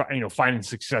Hunt's, finding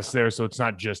success there, so it's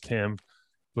not just him.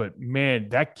 But, man,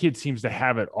 that kid seems to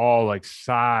have it all, like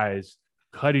size,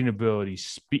 cutting ability,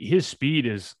 speed. His speed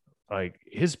is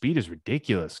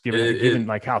ridiculous given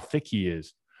like how thick he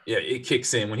is. Yeah, it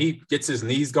kicks in. When he gets his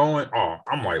knees going,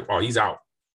 I'm like, he's out.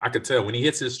 I could tell. When he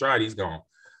hits his stride, he's gone.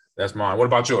 That's mine. What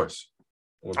about yours?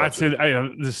 I'd say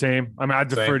the same. I mean, I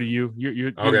defer to you.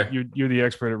 You're the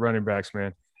expert at running backs,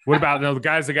 man. What about the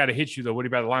guys that got to hit you, though? What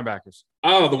about the linebackers?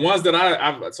 Oh, the ones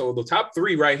that so the top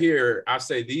three right here, I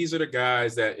say these are the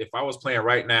guys that if I was playing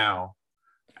right now,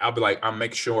 I'll be like, I'll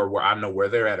make sure where I know where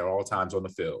they're at all times on the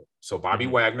field. So Bobby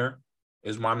Wagner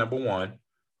is my number one.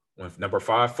 With number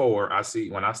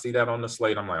 5-4, when I see that on the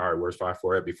slate, I'm like, all right, where's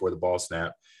 5-4 at before the ball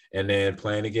snap? And then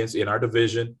playing against in our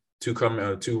division, two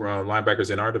linebackers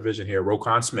in our division here,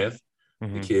 Roquan Smith,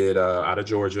 the kid out of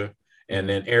Georgia, and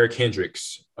then Eric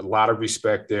Hendricks. A lot of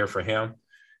respect there for him.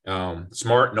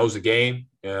 Smart, knows the game,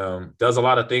 does a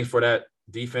lot of things for that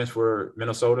defense for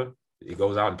Minnesota. He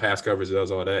goes out and pass coverage, does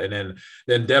all that, and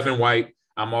then Devin White.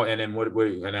 I'm kind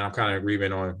of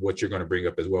agreeing on what you're going to bring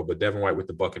up as well. But Devin White with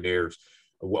the Buccaneers,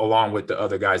 along with the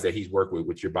other guys that he's worked with,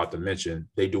 which you're about to mention,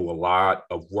 they do a lot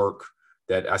of work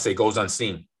that I say goes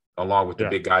unseen, along with the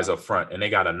big guys up front, and they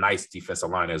got a nice defensive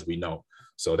line, as we know.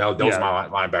 So those are my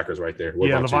linebackers right there.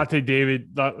 Levante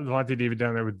David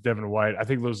down there with Devin White. I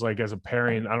think those, like, as a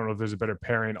pairing, I don't know if there's a better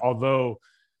pairing. Although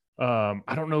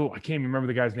I don't know, I can't even remember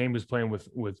the guy's name who's playing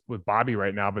with Bobby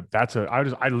right now. But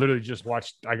I literally just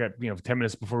watched. I got 10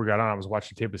 minutes before we got on, I was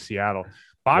watching tape of Seattle.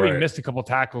 Bobby missed a couple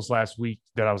tackles last week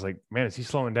that I was like, man, is he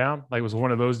slowing down? Like, it was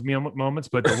one of those moments.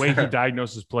 But the way he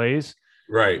diagnoses plays,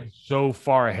 so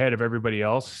far ahead of everybody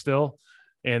else still.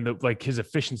 And his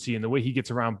efficiency and the way he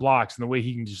gets around blocks and the way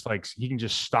he can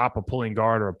just stop a pulling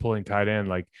guard or a pulling tight end.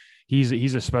 Like, he's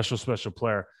a special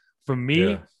player. For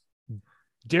me,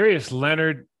 Darius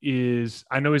Leonard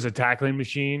I know he's a tackling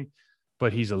machine,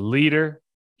 but he's a leader.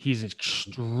 He's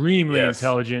extremely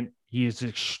intelligent. He is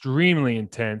extremely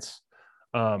intense.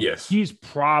 He's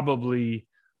probably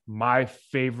my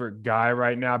favorite guy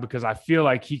right now because I feel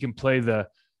like he can play the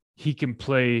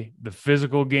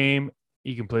physical game.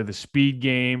 He can play the speed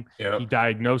game. Yep. He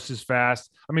diagnoses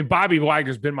fast. I mean, Bobby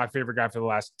Wagner's been my favorite guy for the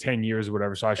last 10 years or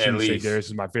whatever. So I shouldn't say Darius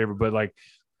is my favorite,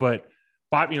 but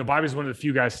Bobby's one of the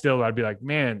few guys still that I'd be like,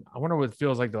 man, I wonder what it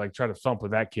feels like to try to thump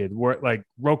with that kid. Like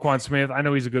Roquan Smith, I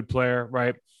know he's a good player,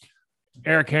 right?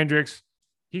 Eric Hendricks,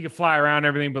 he could fly around and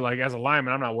everything, but as a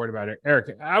lineman, I'm not worried about it.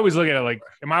 Eric, I always look at it like,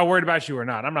 am I worried about you or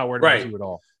not? I'm not worried about you at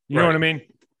all. You know what I mean?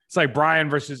 It's like Brian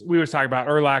we were talking about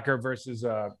Urlacher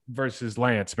versus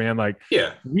Lance, man.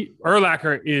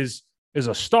 Urlacher is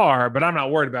a star, but I'm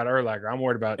not worried about Urlacher. I'm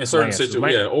worried about in certain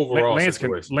situations. Overall,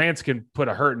 Lance can put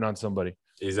a hurting on somebody.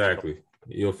 Exactly.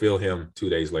 You'll feel him 2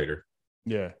 days later.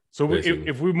 Yeah. So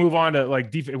if we move on to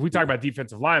if we talk about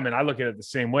defensive linemen, I look at it the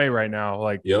same way right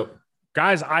now.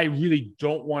 Guys, I really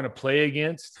don't want to play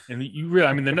against, and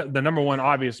the number one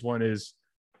obvious one is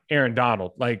Aaron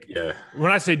Donald.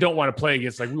 When I say don't want to play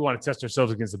against, we want to test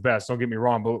ourselves against the best. Don't get me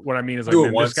wrong, but what I mean is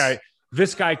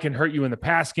this guy can hurt you in the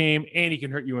pass game and he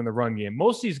can hurt you in the run game.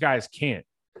 Most of these guys can't,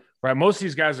 right? Most of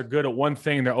these guys are good at one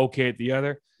thing and they're okay at the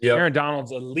other. Yep. Aaron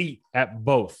Donald's elite at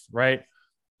both, right?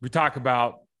 We talk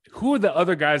about who are the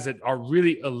other guys that are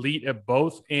really elite at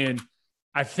both. And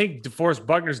I think DeForest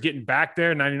Buckner's getting back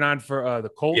there, 99 for the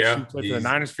Colts. Yeah, He played for the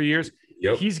Niners for years.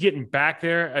 Yep. He's getting back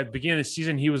there. At the beginning of the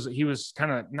season, he was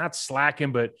kind of not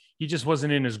slacking, but he just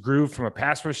wasn't in his groove from a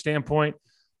pass rush standpoint.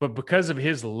 But because of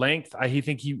his length, he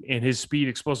think he and his speed,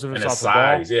 explosiveness off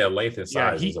size, the ball, length and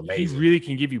size is amazing. He really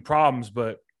can give you problems.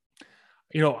 But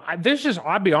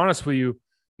I'll be honest with you,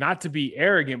 not to be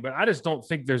arrogant, but I just don't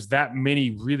think there's that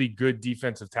many really good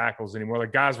defensive tackles anymore.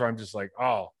 Like guys where I'm just like,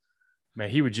 oh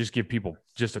man, he would just give people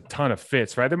just a ton of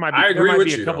fits, right? There might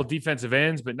be a couple defensive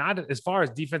ends, but not as far as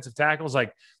defensive tackles.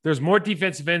 Like there's more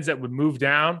defensive ends that would move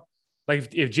down.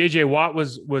 Like if JJ Watt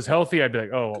was healthy, I'd be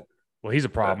like, oh, well, he's a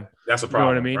problem. That's a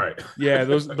problem. You know what I mean? Right. Yeah,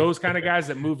 those kind of guys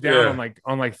that move down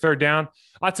on like third down.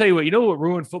 I'll tell you what. You know what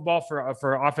ruined football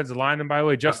for offensive linemen? By the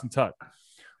way, Justin Tuck.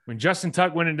 When Justin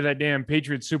Tuck went into that damn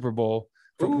Patriots Super Bowl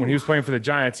when he was playing for the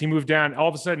Giants, he moved down. All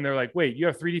of a sudden, they're like, "Wait, you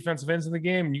have 3 defensive ends in the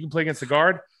game, and you can play against the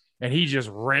guard." And he just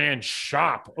ran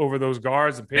shop over those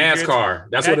guards. And Patriots. NASCAR.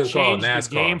 That's what it's called. NASCAR.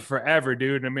 The game forever,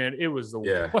 dude. And man, it was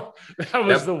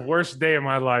the worst day of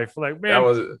my life. Like,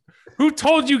 man, who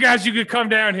told you guys you could come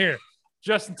down here?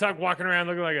 Justin Tuck walking around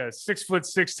looking like a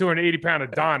 6'6", 280-pound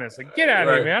Adonis. Like, get out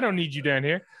of here, man! I don't need you down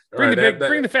here. Bring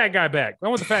the fat guy back. I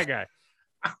want the fat guy.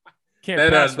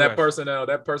 That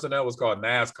personnel was called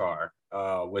NASCAR.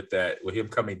 With him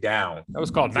coming down, that was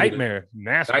called Nightmare.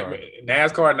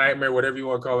 NASCAR Nightmare, whatever you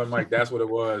want to call it, Mike. That's what it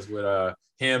was with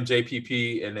him,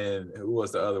 JPP, and then who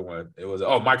was the other one? It was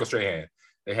Michael Strahan.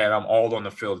 They had them all on the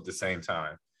field at the same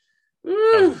time.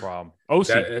 That was a problem.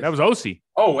 That was OC.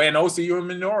 Oh, and OC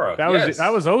Umenyiora.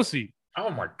 That was OC. Oh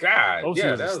my God. OC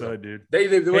was a stud, dude. They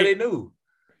knew.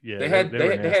 Yeah, they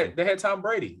had Tom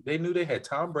Brady. They knew they had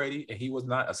Tom Brady, and he was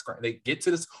not a scrum. They get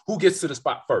to this. Who gets to the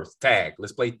spot first? Tag.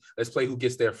 Let's play who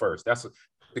gets there first. That's what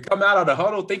to come out of the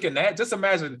huddle thinking that. Just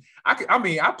imagine.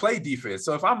 I play defense,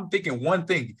 so if I'm thinking one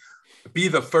thing, be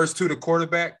the first to the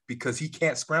quarterback because he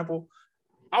can't scramble.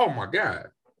 Oh my God.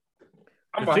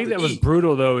 The thing that was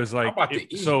brutal though is like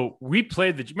so we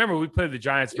played the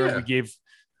Giants where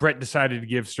Brett decided to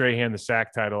give Strahan the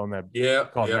sack title on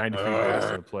that called 93 minutes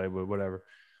to play, but whatever.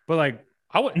 But like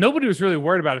nobody was really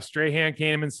worried about if Strahan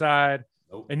came inside.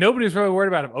 Nope. And nobody was really worried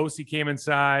about if OC came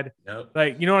inside. Nope.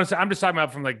 Like, you know what I'm saying? I'm just talking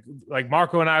about from like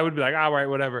Marco and I would be like, all right,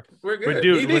 whatever. We're good. But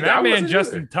dude, when that man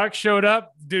Justin Tuck showed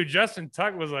up, dude, Justin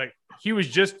Tuck was like, he was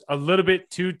just a little bit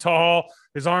too tall.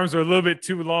 His arms are a little bit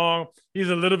too long. He's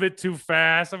a little bit too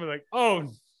fast. I'm like, oh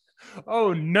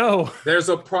no. There's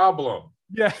a problem.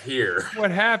 Yeah. Here.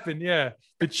 What happened? Yeah.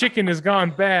 The chicken has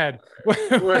gone bad.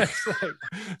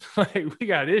 like we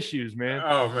got issues, man.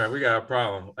 Oh man, we got a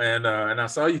problem. And I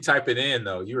saw you type it in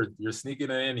though. You're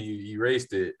sneaking it in and you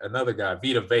erased it. Another guy,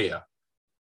 Vita Vea.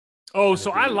 Oh,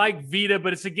 so I like Vita,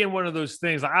 but it's again one of those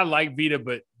things. I like Vita,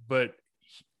 but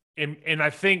I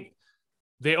think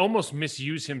they almost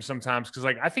misuse him sometimes because,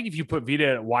 like, I think if you put Vita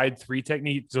at wide 3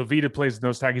 technique, so Vita plays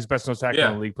nose tackle, he's best nose tackle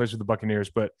in the league, plays with the Buccaneers.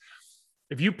 But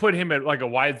if you put him at like a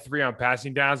wide 3 on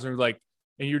passing downs and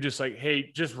you're just like,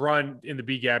 hey, just run in the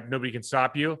B gap, nobody can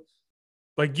stop you.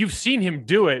 Like you've seen him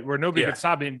do it where nobody can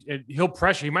stop him, and he'll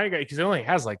pressure. He might because he only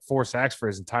has like 4 sacks for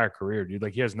his entire career, dude.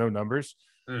 Like he has no numbers.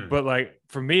 But like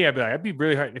for me, I'd be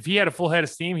really hard if he had a full head of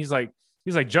steam. He's like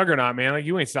Juggernaut, man. Like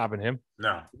you ain't stopping him.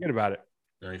 No, forget about it.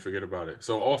 No, you forget about it.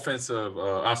 So offensive,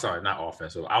 I'm sorry, not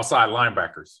offensive, outside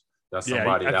linebackers. That's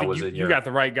somebody that was in your. You got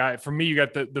the right guy. For me, you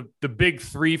got the big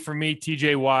 3 for me: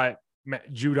 TJ Watt,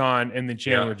 Judon, and then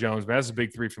Chandler Jones. Man, that's a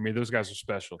big 3 for me. Those guys are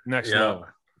special. Next level.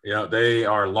 Yeah, they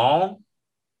are long.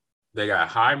 They got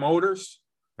high motors.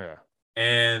 Yeah,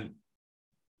 and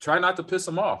try not to piss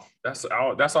them off. That's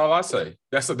all I say.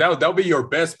 That'll be your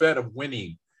best bet of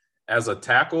winning as a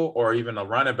tackle or even a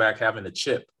running back having a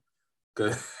chip.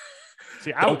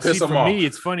 See, for me,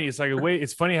 it's funny. It's like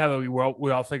it's funny how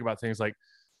we all think about things. Like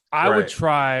I would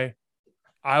try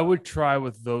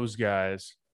with those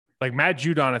guys. Like Matt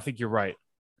Judon, I think you're right.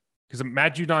 Because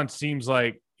Matt Judon seems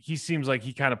like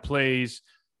he kind of plays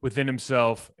within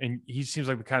himself, and he seems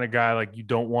like the kind of guy like you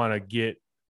don't want to get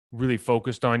really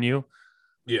focused on you.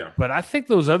 Yeah. But I think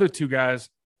those other 2 guys,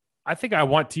 I think I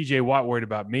want TJ Watt worried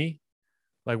about me,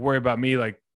 like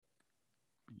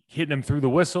hitting him through the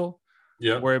whistle.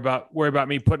 Yeah. Worry about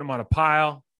me putting him on a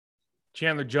pile.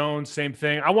 Chandler Jones, same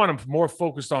thing. I want him more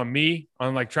focused on me,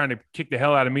 on like trying to kick the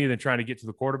hell out of me than trying to get to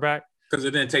the quarterback. Because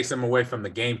it then takes him away from the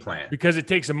game plan. Because it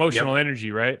takes emotional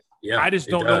energy, right? Yeah. I just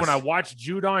don't know when I watch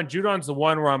Judon. Judon's the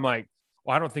one where I'm like,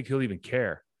 well, I don't think he'll even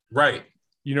care. Right.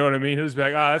 You know what I mean? He'll just be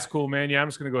like, "Oh, that's cool, man. Yeah, I'm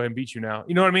just gonna go ahead and beat you now."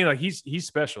 You know what I mean? Like he's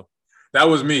special. That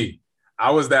was me.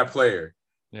 I was that player.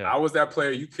 Yeah. I was that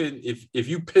player. You couldn't if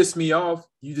you pissed me off,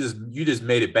 you just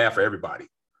made it bad for everybody.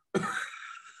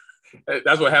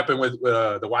 That's what happened with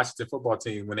the Washington football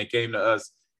team when they came to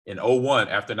us in 2001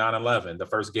 after 9/11, the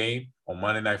first game on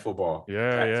Monday Night Football.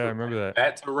 Yeah, I remember that.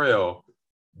 Pat Terrell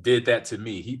did that to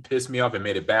me. He pissed me off and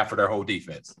made it bad for their whole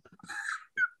defense.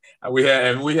 We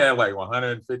had like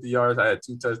 150 yards. I had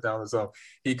 2 touchdowns or so.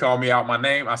 He called me out my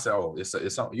name. I said, "Oh, it's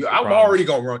something. I'm already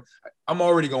gonna run. I'm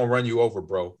already gonna run you over,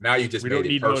 bro. Now you just we made don't it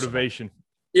need personal." motivation.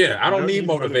 Yeah, I don't need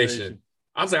motivation.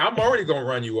 I was like, I'm already gonna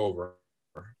run you over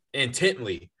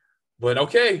intently, but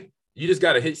okay, you just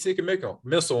got to hit stick and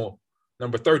missile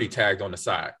number 30 tagged on the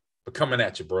side, but coming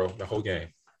at you, bro, the whole game.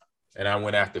 And I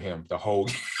went after him the whole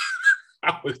game.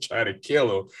 I was trying to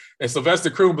kill him, and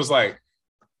Sylvester Croom was like,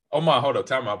 "Oh my, hold up,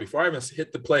 time out." Before I even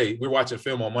hit the play, we're watching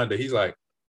film on Monday. He's like,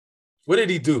 "What did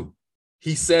he do?"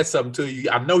 He said something to you.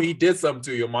 I know he did something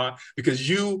to you, man, because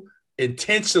you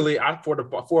intentionally,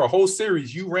 for a whole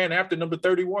series, you ran after number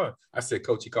 31. I said,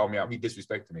 "Coach, he called me out. He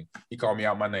disrespected me. He called me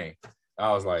out my name."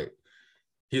 I was like,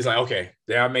 he's like, "Okay,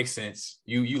 that makes sense.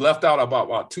 You left out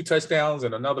about 2 touchdowns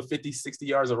and another 50, 60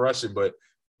 yards of rushing, but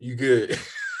you good."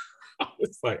 I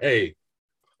was like, "Hey,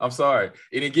 I'm sorry."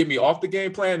 It didn't get me off the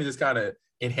game plan. It just kind of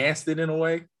enhanced it in a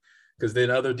way, because then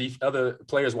other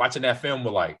players watching that film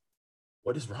were like,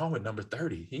 "What is wrong with number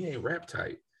 30? He ain't rap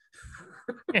tight."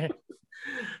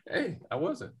 Hey, I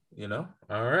wasn't,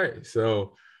 All right.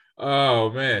 So, oh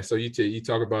man. So you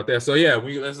talk about that. So yeah,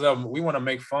 we want to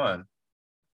make fun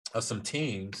of some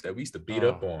teams that we used to beat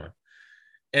up on.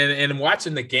 And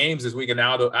watching the games this week, and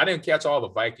now I didn't catch all the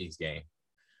Vikings game,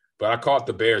 but I caught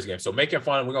the Bears game. So we're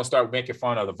gonna start making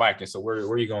fun of the Vikings. So where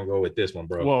are you gonna go with this one,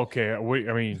 bro? Well, okay.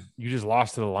 I mean, you just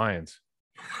lost to the Lions.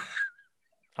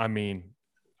 I mean,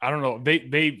 I don't know.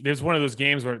 There's one of those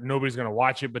games where nobody's gonna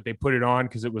watch it, but they put it on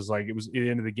because it was the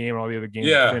end of the game and all the other games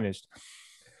were finished.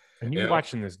 And you're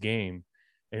watching this game,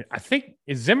 and I think,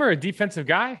 is Zimmer a defensive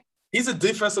guy? He's a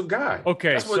defensive guy.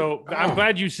 Okay, I'm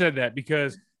glad you said that,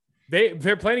 because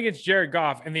they're playing against Jared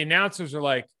Goff, and the announcers are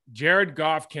like, "Jared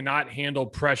Goff cannot handle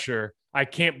pressure. I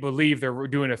can't believe they're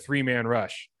doing a 3-man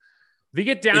rush." They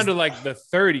get down to like the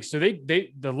 30. So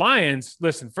the Lions,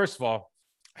 listen, first of all,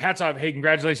 hats off. Hey,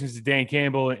 congratulations to Dan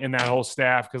Campbell and that whole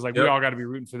staff, because we all got to be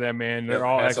rooting for them, man. They're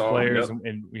all ex-players,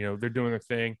 and they're doing their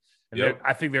thing. And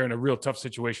I think they're in a real tough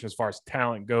situation as far as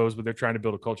talent goes, but they're trying to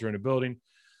build a culture in the building.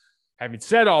 Having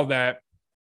said all that,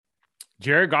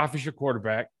 Jared Goff is your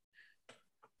quarterback.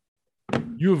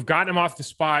 You have gotten him off the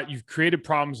spot. You've created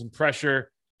problems and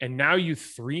pressure, and now you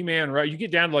 3-man rush. You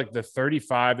get down to like the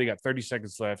 35. They got 30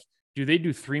 seconds left. Do they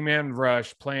do 3-man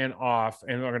rush, playing off,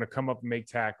 and they're going to come up and make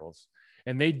tackles?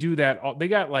 And they do that. They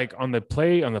got like on the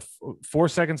play, on the 4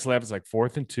 seconds left, it's like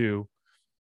 4th and 2,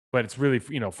 but it's really,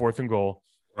 4th and goal.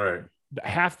 Right.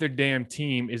 Half their damn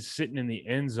team is sitting in the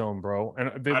end zone, bro.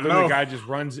 And the guy just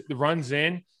runs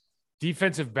in,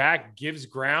 defensive back gives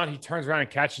ground. He turns around and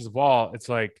catches the ball. It's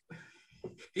like,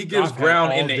 he gives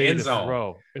ground in the end zone,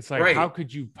 bro. It's like, how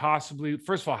could you possibly,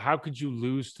 first of all, how could you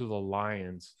lose to the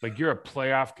Lions? Like, you're a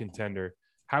playoff contender.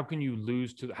 How can you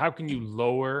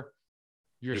lower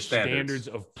your standards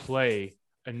of play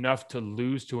enough to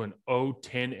lose to an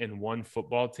 0-10-1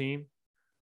 football team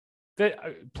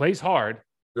that plays hard?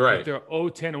 Right. But they're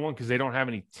 0-10-1 because they don't have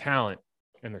any talent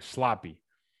and they're sloppy.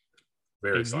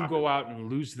 Very sloppy. You go out and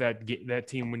lose that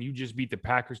team when you just beat the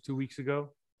Packers 2 weeks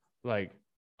ago. Like,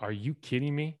 are you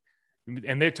kidding me?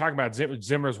 And they're talking about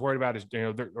Zimmer's worried about his,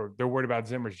 they're worried about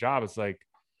Zimmer's job. It's like,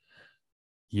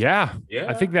 yeah,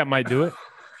 I think that might do it.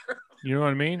 You know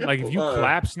what I mean? Like, if you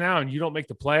collapse now and you don't make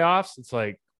the playoffs, it's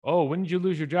like, oh, when did you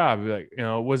lose your job? Like,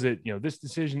 was it, this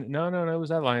decision? No, it was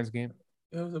that Lions game.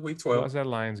 It was week 12. It was that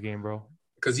Lions game, bro.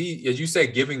 Because he, as you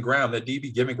said, giving ground, that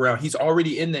DB giving ground, he's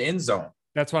already in the end zone.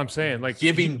 That's what I'm saying. Like,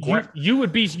 giving ground.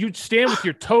 You'd stand with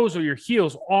your toes or your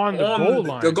heels on the goal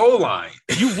line. The goal line.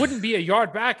 You wouldn't be a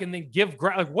yard back and then give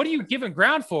ground. Like, what are you giving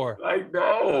ground for? I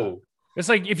know. It's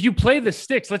like, if you play the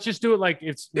sticks, let's just do it like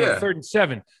it's 3rd and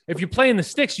 7. If you play in the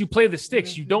sticks, you play the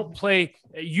sticks. You don't play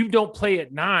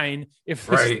at 9 if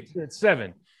it's at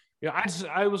 7. Yeah,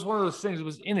 I was one of those things. It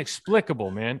was inexplicable,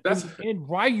 man. And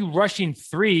why are you rushing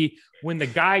 3 when the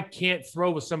guy can't throw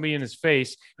with somebody in his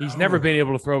face? He's never been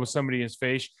able to throw with somebody in his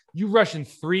face. You rushing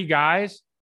 3 guys?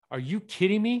 Are you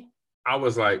kidding me? I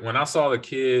was like, when I saw the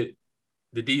kid,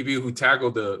 the DB who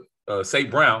tackled the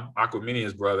St. Brown,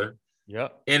 Aquaminia's brother,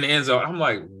 in the end zone, I'm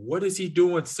like, what is he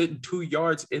doing sitting 2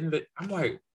 yards in the? I'm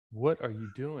like, what are you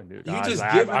doing, dude?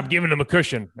 I'm giving him a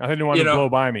cushion. I didn't want him to blow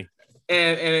by me.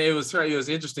 And it was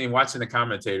interesting watching the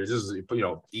commentators. This is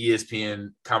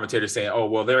ESPN commentators saying, "Oh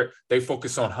well, they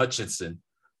focus on Hutchinson,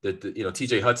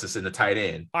 TJ Hutchinson, the tight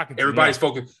end. Everybody's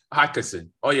focused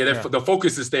Hutchinson. Oh yeah, the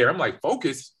focus is there. I'm like,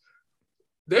 focus.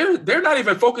 They're not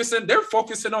even focusing. They're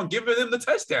focusing on giving them the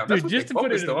touchdown. That's just to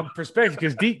put it in perspective,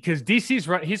 because DC's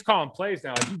he's calling plays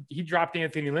now. He dropped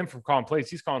Anthony Lynn from calling plays.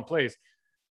 He's calling plays.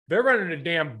 They're running a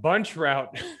damn bunch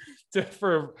route they're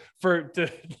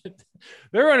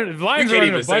running the Lions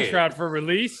running a bunch route for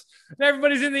release, and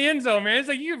everybody's in the end zone, man. It's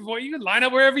like you can line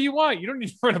up wherever you want. You don't need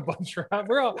to run a bunch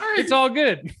route. It's all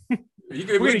good.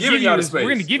 We're going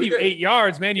to give you 8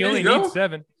 yards, man. You only need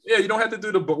 7. Yeah, you don't have to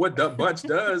do what the bunch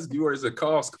does. Yours is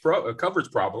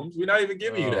coverage problems. We're not even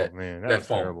giving you that. Man, that was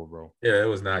terrible, bro. Yeah, it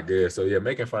was not good. So yeah,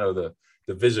 making fun of the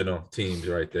divisional teams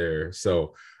right there.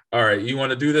 So all right, you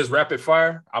want to do this rapid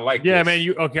fire? I like. Yeah, this.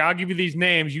 man. Okay, I'll give you these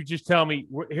names. You just tell me.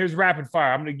 Here's rapid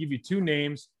fire. I'm going to give you 2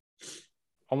 names.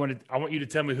 I want you to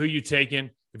tell me who you taking.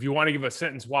 If you want to give a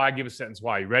sentence why, give a sentence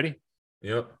why. You ready?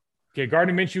 Yep. Okay,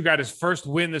 Gardner Minshew got his first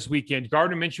win this weekend.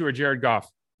 Gardner Minshew or Jared Goff?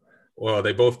 Well,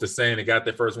 they both the same. They got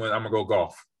their first win. I'm going to go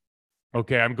Goff.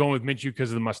 Okay, I'm going with Minshew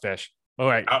because of the mustache. All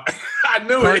right. I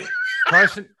knew it.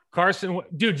 Carson,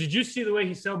 dude, did you see the way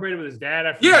he celebrated with his dad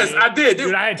after? Yes, I did.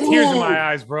 Dude, I had tears in my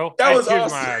eyes, bro. That was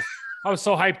awesome. I was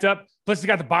so hyped up. Plus, he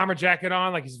got the bomber jacket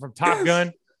on, like he's from Top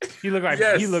Gun. He looked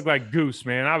like Goose,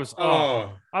 man. I was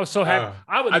so happy.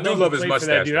 I do love his mustache,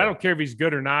 for that dude. I don't care if he's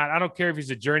good or not. I don't care if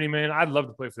he's a journeyman. I'd love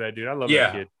to play for that dude. I love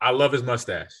that kid. I love his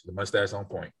mustache. The mustache on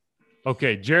point.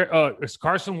 Okay, is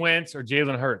Carson Wentz or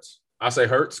Jalen Hurts? I'll say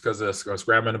Hurts because of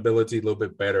scrapping ability a little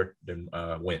bit better than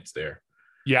Wentz there.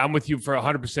 Yeah, I'm with you for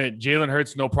 100%. Jalen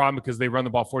Hurts, no problem because they run the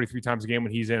ball 43 times a game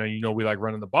when he's in, and we like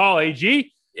running the ball,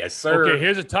 AG. Yes, sir. Okay,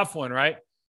 here's a tough one, right?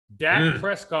 Dak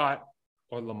Prescott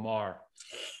or Lamar?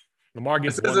 Lamar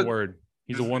gets one word.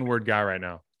 He's a one-word guy right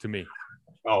now to me.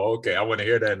 Oh, okay. I want to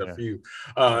hear that in a few.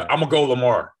 I'm going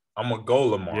to go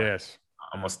Lamar. Yes.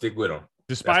 I'm going to stick with him.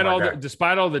 Despite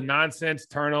all the nonsense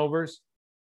turnovers,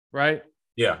 right?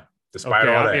 Yeah. Despite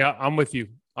all that. Yeah, I'm with you.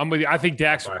 I think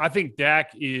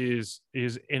Dak is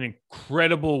an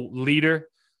incredible leader,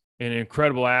 an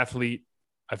incredible athlete.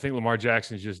 I think Lamar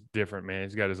Jackson is just different, man.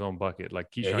 He's got his own bucket. Like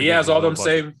he has all them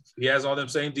same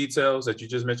details that you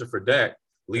just mentioned for Dak,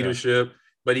 leadership,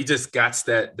 but he just got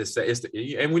that.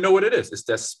 And we know what it is. It's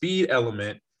that speed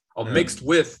element mixed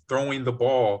with throwing the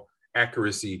ball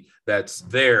accuracy that's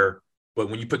there. But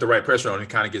when you put the right pressure on, it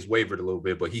kind of gets wavered a little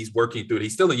bit. But he's working through it.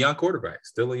 He's still a young quarterback.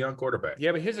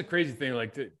 Yeah, but here's the crazy thing.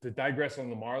 Like to digress on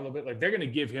Lamar a little bit. Like they're going to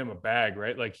give him a bag,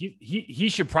 right? Like he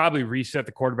should probably reset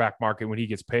the quarterback market when he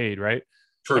gets paid, right?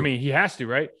 True. I mean, he has to,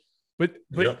 right? But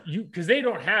because they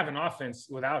don't have an offense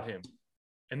without him.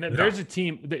 And then there's a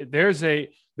team. There's a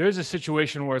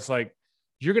situation where it's like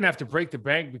you're going to have to break the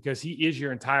bank because he is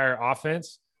your entire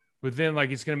offense. But then, like,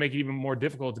 it's going to make it even more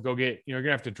difficult to go get. You're going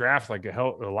to have to draft like a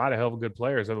lot of good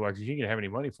players. Otherwise, you ain't going to have any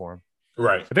money for him.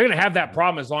 Right. But they're going to have that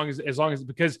problem as long as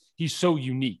because he's so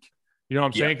unique. You know what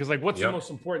I'm saying? Because like, what's the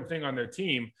most important thing on their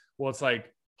team? Well, it's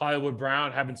like Hollywood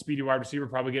Brown having speedy wide receiver,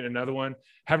 probably getting another one,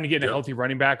 having to get a healthy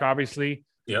running back, obviously.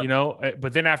 Yep. You know,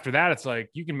 but then after that, it's like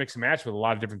you can mix and match with a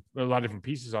lot of different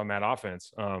pieces on that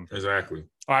offense. Exactly.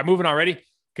 All right, moving on. Ready?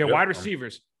 Okay, wide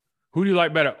receivers. Who do you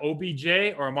like better,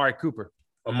 OBJ or Amari Cooper?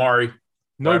 Amari.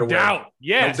 No doubt.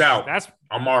 Yes. No doubt. That's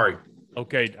Amari.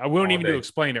 Okay. We don't even need to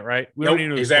explain it, right? We don't need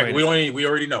to explain it. We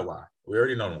already know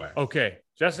why. Okay.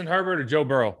 Justin Herbert or Joe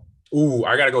Burrow? Ooh,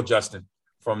 I got to go Justin.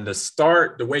 From the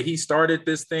start, the way he started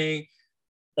this thing,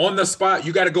 on the spot,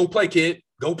 you got to go play, kid.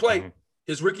 Go play. Mm-hmm.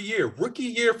 His rookie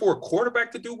year for a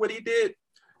quarterback to do what he did,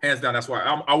 hands down. That's why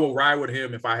I will ride with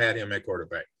him if I had him at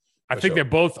quarterback. I think they're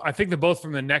both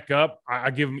from the neck up.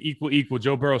 I give them equal.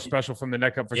 Joe Burrow's special from the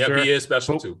neck up for sure. Yeah, he is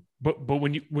special too. But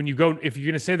when you go, if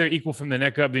you're gonna say they're equal from the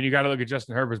neck up, then you got to look at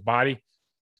Justin Herbert's body.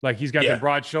 Like he's got the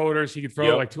broad shoulders. He can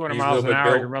throw like 200 miles an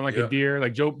hour. He can run like a deer.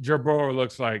 Like Joe Burrow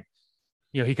looks like,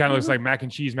 he kind of looks like mac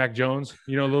and cheese Mac Jones.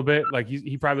 A little bit. Like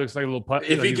he probably looks like a little putt.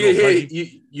 If he get hit,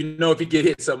 if he get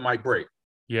hit, something might break.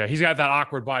 Yeah, he's got that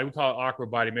awkward body. We call it awkward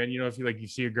body, man. If you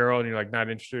see a girl and you're like not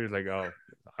interested, it's like, oh,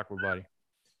 awkward body.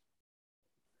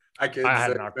 I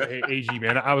had an awkward. Hey, AG,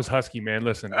 man. I was husky, man.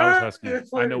 Listen, I was husky.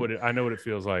 I know what it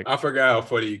feels like. I forgot how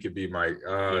funny you could be, Mike.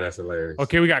 Oh, that's hilarious.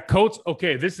 Okay, we got Colts.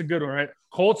 Okay, this is a good one, right?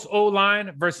 Colts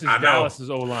O-line versus Dallas's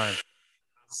O-line.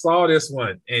 Saw this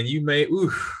one, and you may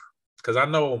because I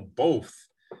know them both.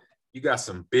 You got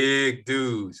some big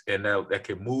dudes and that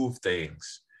can move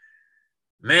things,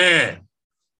 man.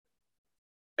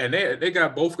 And they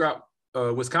both got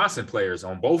Wisconsin players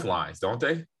on both lines, don't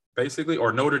they? Basically,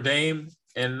 or Notre Dame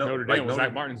And Notre Dame was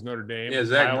Zach Martin's Notre Dame. Yeah,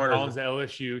 Zach Lyle Martin. Collins at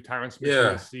LSU. Tyron Smith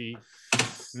at USC.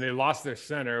 And they lost their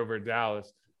center over at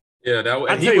Dallas. Yeah, I'll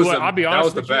tell you what. I'll be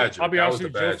honest with you. I'll be honest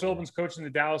with you. Joe Philbin's coaching the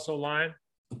Dallas O-line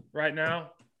right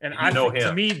now, and I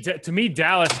think to me,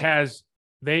 Dallas has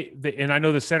they and I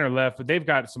know the center left, but they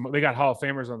got Hall of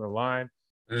Famers on the line.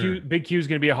 Big Q's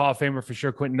going to be a Hall of Famer for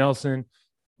sure. Quentin Nelson.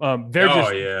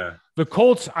 The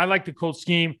Colts. I like the Colts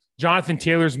scheme. Jonathan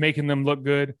Taylor's making them look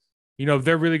good. You know,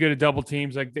 they're really good at double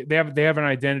teams. Like they have an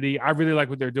identity. I really like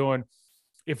what they're doing.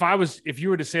 If you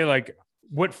were to say like,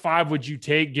 what 5 would you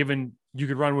take given you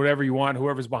could run whatever you want,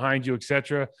 whoever's behind you,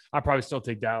 etc. I'd probably still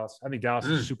take Dallas. I think Dallas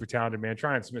is super talented, man.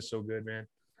 Tryon Smith's so good, man.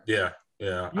 Yeah. You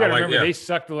got to remember they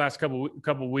sucked the last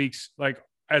couple weeks, like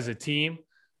as a team,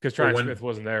 because Tryon Smith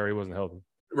wasn't there. He wasn't healthy.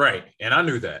 Right, and I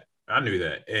knew that.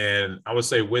 And I would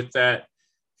say with that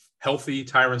healthy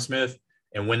Tyron Smith,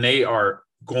 and when they are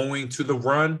going to the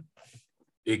run,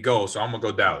 it goes. So I'm gonna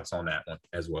go Dallas on that one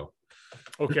as well.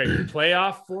 Okay,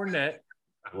 playoff Fournette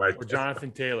or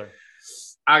Jonathan Taylor.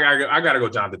 I gotta go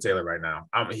Jonathan Taylor right now.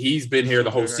 He's been here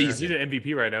the whole season. He's an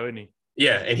MVP right now, isn't he?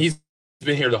 Yeah, and he's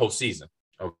been here the whole season.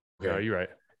 Okay, no, you're right.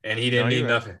 And he didn't need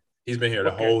nothing. He's been here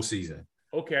the whole season.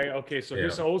 Okay. So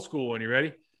here's an old school one. You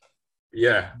ready?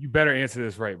 Yeah. You better answer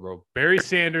this right, bro. Barry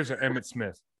Sanders or Emmitt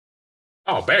Smith?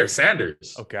 Oh, Barry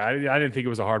Sanders. Okay, I didn't think it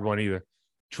was a hard one either.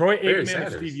 Troy Aikman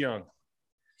or Steve Young?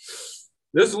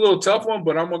 This is a little tough one,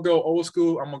 but I'm gonna go old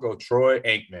school. I'm gonna go Troy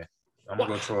Aikman. How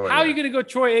are you gonna go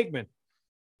Troy Aikman?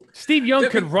 Steve Young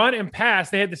could run and pass.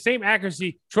 They had the same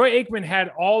accuracy. Troy Aikman had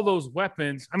all those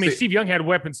weapons. I mean, Steve Young had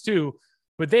weapons too,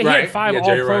 but they had 5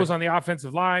 All-Pros on the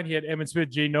offensive line. He had Emmitt Smith,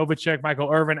 Jay Novacek,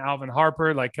 Michael Irvin, Alvin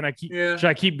Harper. Like, should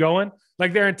I keep going?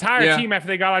 Like their entire team, after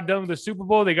they got done with the Super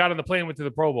Bowl, they got on the plane and went to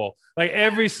the Pro Bowl. Like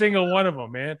every single one of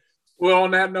them, man. Well,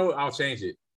 on that note, I'll change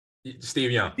it. Steve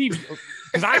Young.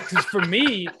 Because for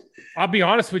me, I'll be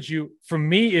honest with you. For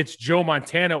me, it's Joe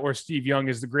Montana or Steve Young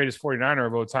is the greatest 49er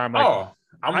of all time. Like,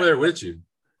 I'm there with you.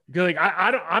 Like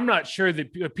I'm not sure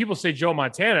that people say Joe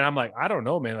Montana. And I'm like, I don't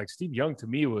know, man. Like Steve Young to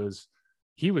me was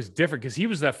different because he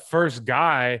was the first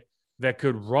guy that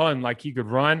could run like he could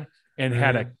run and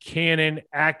had a cannon,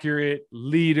 accurate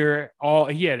leader.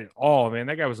 He had it all, man.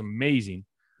 That guy was amazing.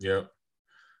 Yep.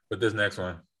 But this next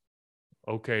one.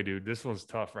 Okay, dude, this one's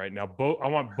tough right now. I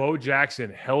want Bo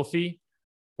Jackson healthy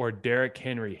or Derrick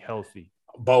Henry healthy.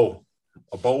 Bo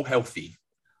healthy.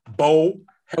 Bo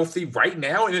healthy right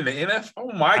now in the NFL.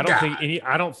 Oh my God!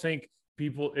 I don't think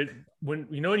people. When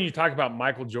you talk about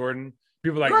Michael Jordan,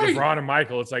 people are like LeBron and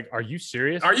Michael. It's like, are you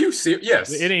serious? Are you serious?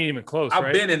 Yes. It ain't even close.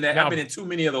 I've been in that. I've been in too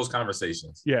many of those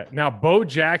conversations. Yeah. Now, Bo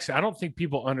Jackson. I don't think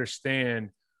people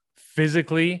understand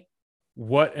physically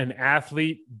what an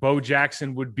athlete Bo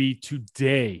Jackson would be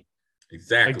today.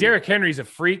 Exactly. Like Derrick Henry's a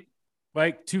freak,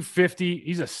 like 250.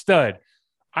 He's a stud.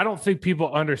 I don't think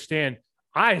people understand.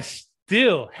 I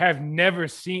still have never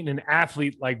seen an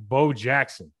athlete like Bo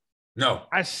Jackson. No.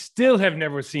 I still have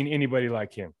never seen anybody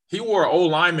like him. He wore an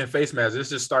old lineman face mask. Let's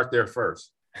just start there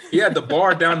first. He had the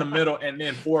bar down the middle and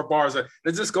then 4 bars.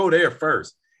 Let's just go there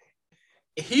first.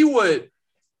 He would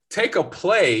take a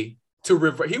play to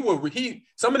reverse.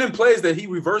 Some of them plays that he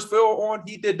reverse fill on,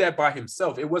 he did that by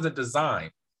himself. It wasn't designed.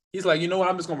 He's like, you know what?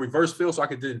 I'm just going to reverse fill so I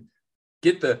could then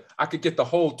get the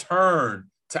whole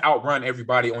turn to outrun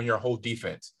everybody on your whole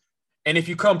defense. And if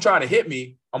you come try to hit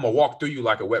me, I'm going to walk through you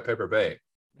like a wet paper bag.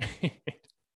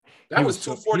 That was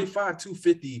 245,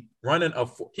 250 running a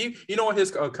you know what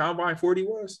his combine 40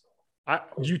 was?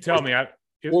 You tell me.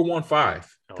 415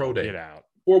 pro day. Get out.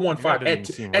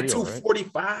 415 at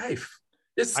 245. Right?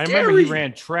 It's scary. I remember he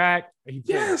ran track. He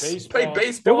played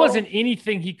baseball. There wasn't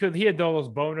anything he could. He had all those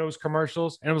Bonos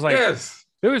commercials, and it was like,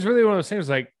 there was really one of those things.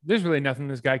 Like, there's really nothing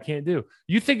this guy can't do.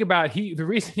 You think about the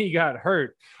reason he got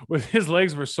hurt was his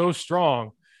legs were so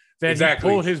strong that he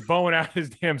pulled his bone out of his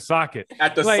damn socket.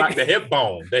 At the the hip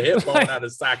bone, out of the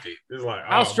socket. It's like,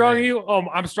 how strong are you? Oh,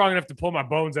 I'm strong enough to pull my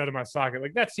bones out of my socket.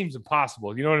 Like that seems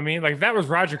impossible. You know what I mean? Like if that was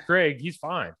Roger Craig, he's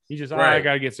fine. He just, I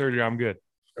got to get surgery. I'm good.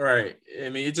 Right. I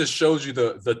mean, it just shows you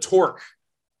the torque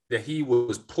that he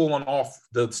was pulling off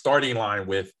the starting line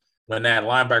with when that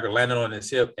linebacker landed on his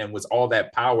hip and was all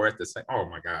that power at the same. Oh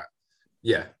my God.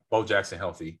 Yeah. Bo Jackson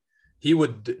healthy. He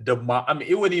would, it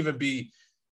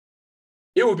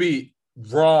would be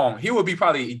wrong. He would be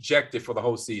probably ejected for the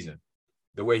whole season.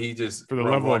 The way he just. For the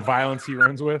level of violence he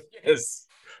runs with?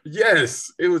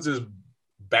 Yes. It was just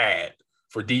bad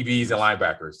for DBs and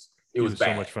linebackers. It was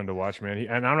bad. So much fun to watch, man.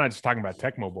 And I'm not just talking about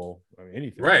Tecmo Bowl. I mean,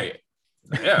 anything. Right.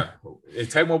 Yeah. In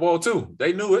Tecmo Bowl, too.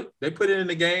 They knew it. They put it in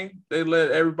the game. They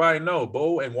let everybody know.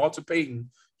 Bo and Walter Payton,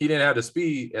 he didn't have the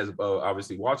speed as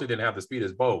obviously Walter didn't have the speed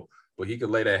as Bo, but he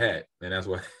could lay that hat, and that's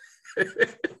what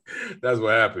that's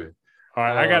what happened. All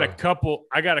right, I got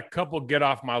a couple get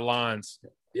off my lawns.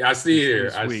 Yeah, I see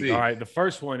here. I see. All right, the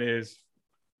first one is,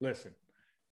 listen,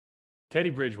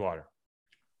 Teddy Bridgewater.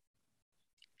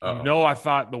 I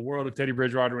thought the world of Teddy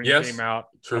Bridgewater when he came out.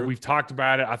 True. We've talked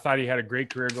about it. I thought he had a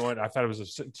great career going. I thought it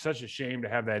was such a shame to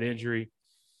have that injury.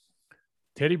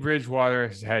 Teddy Bridgewater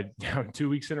has had 2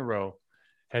 weeks in a row,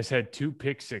 has had 2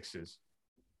 pick sixes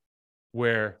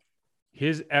where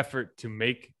his effort to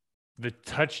make the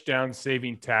touchdown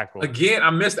saving tackle. Again,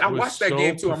 I watched that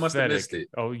game too. I must have missed it.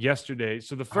 Oh, yesterday.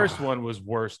 So the first one was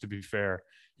worse, to be fair.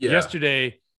 Yeah.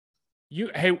 Yesterday, you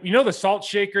know the salt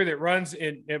shaker that runs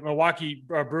in at Milwaukee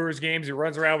Brewers games? He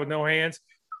runs around with no hands.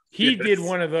 He did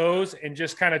one of those and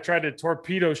just kind of tried to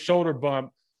torpedo shoulder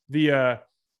bump the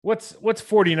what's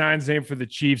 49's name for the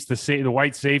Chiefs, the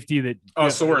white safety that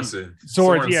Sorensen.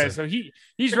 Yeah. So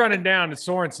he's running down to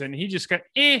Sorensen. He just got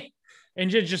and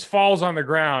just falls on the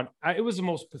ground. It was the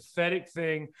most pathetic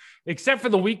thing, except for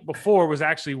the week before was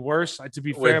actually worse. To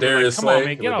be fair, but come on,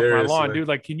 man, get off my lawn, dude.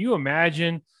 Like, can you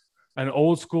imagine an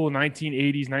old school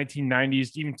 1980s,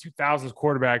 1990s, even 2000s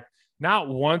quarterback, not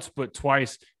once but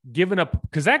twice, giving up,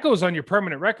 because that goes on your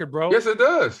permanent record, bro. Yes, it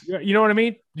does. You know what I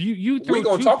mean? You threw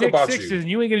 2 pick sixes and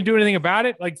you ain't gonna do anything about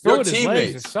it. Like, throw it his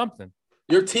legs or something.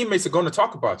 Your teammates are going to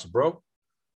talk about you, bro.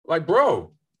 Like,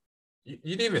 bro, you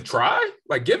didn't even try.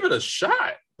 Like, give it a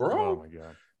shot, bro. Oh my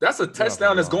god, that's a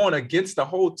touchdown that's going against the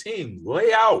whole team.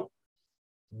 Lay out.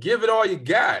 Give it all you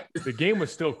got. The game was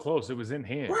still close. It was in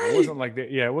hand. Right. It wasn't like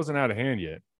that. Yeah, it wasn't out of hand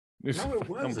yet. No, it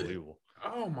wasn't. Unbelievable.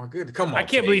 Oh my goodness! Come on, I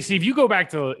can't believe. See, if you go back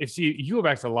to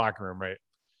the locker room, right?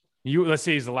 Let's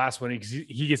say he's the last one because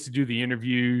he gets to do the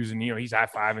interviews and he's high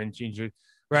fiving, changing,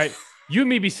 right? You and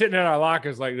me be sitting at our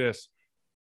lockers like this,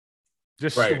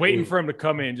 just waiting for him to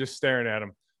come in, just staring at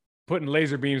him, putting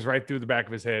laser beams right through the back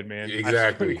of his head, man.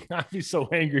 Exactly. I'd be so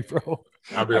angry, bro.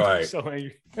 I'd be so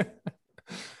angry.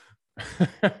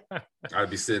 I'd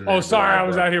be sitting. Oh, sorry, I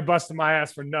was out here busting my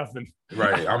ass for nothing.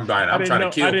 Right, I'm dying. I'm trying to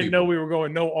kill people. I didn't know we were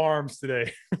going no arms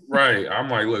today. Right, I'm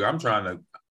like, look, I'm trying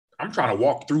to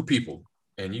walk through people,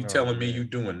 and you telling me you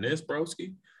doing this,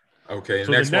 broski? Okay,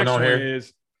 so next the next one on here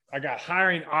is I got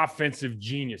hiring offensive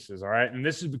geniuses. All right, and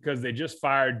this is because they just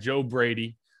fired Joe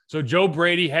Brady. So Joe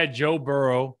Brady had Joe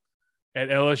Burrow at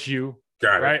LSU.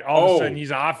 Got it. Right, all of a sudden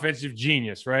he's an offensive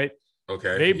genius, right?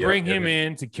 Okay. They bring him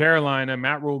in to Carolina.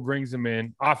 Matt Rule brings him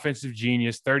in. Offensive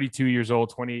genius, 32 years old,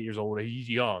 28 years old. He's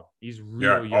young. He's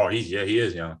real young. Oh, he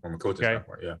is young from a coach's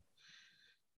standpoint. Yeah.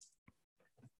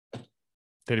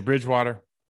 Teddy Bridgewater,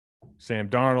 Sam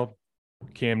Darnold,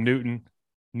 Cam Newton.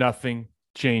 Nothing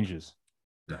changes.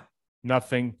 No.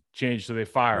 Nothing changed. So they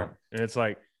fire him. And it's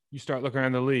like you start looking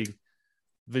around the league.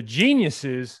 The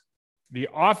geniuses, the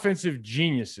offensive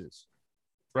geniuses,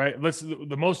 right? There's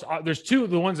 2 of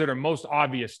the ones that are most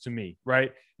obvious to me,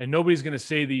 right? And nobody's going to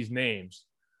say these names,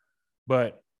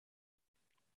 but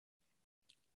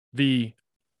the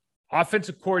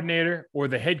offensive coordinator or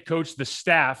the head coach, the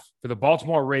staff for the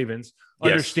Baltimore Ravens,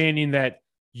 understanding that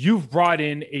you've brought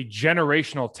in a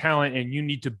generational talent and you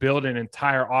need to build an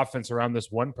entire offense around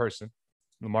this one person,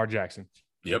 Lamar Jackson.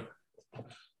 Yep.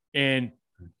 And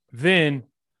then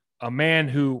a man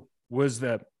who was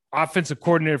the offensive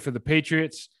coordinator for the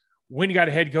Patriots, when he got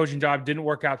a head coaching job, didn't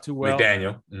work out too well.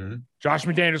 McDaniel. Mm-hmm. Josh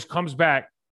McDaniels comes back.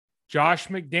 Josh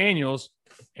McDaniels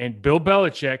and Bill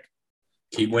Belichick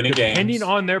keep winning games. Depending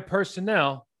on their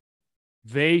personnel,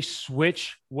 they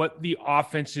switch what the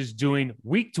offense is doing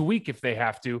week to week if they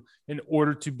have to in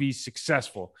order to be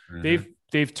successful. Mm-hmm.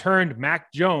 They've turned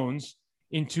Mac Jones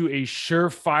into a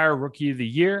surefire rookie of the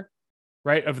year.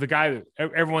 Right, of the guy that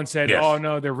everyone said, oh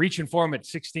no, they're reaching for him at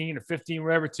 16 or 15,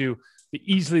 whatever, to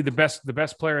easily the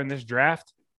best player in this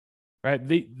draft. Right,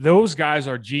 those guys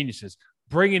are geniuses.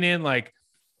 Bringing in like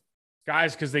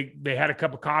guys because they had a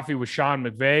cup of coffee with Sean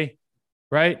McVay,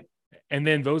 right, and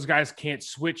then those guys can't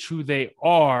switch who they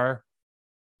are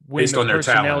when the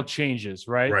personnel changes.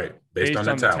 Right, based on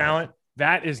the talent.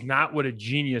 That is not what a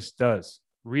genius does.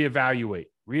 Reevaluate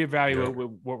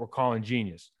what we're calling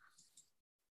genius.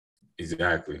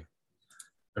 Exactly.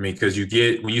 I mean, because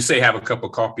when you say have a cup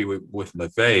of coffee with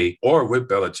McVay or with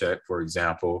Belichick, for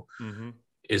example,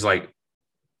 it's like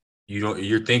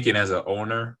you're thinking as an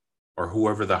owner or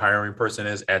whoever the hiring person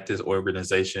is at this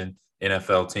organization,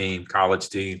 NFL team, college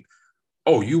team.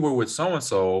 Oh, you were with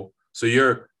so-and-so. So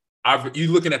you're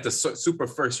looking at the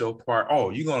superficial part. Oh,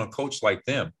 you're going to coach like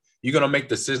them. You're going to make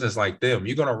decisions like them.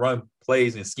 You're going to run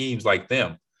plays and schemes like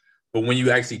them. But when you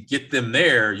actually get them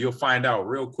there, you'll find out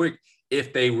real quick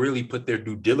if they really put their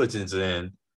due diligence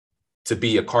in to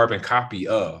be a carbon copy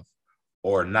of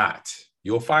or not.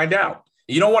 You'll find out.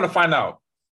 You don't want to find out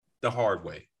the hard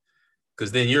way,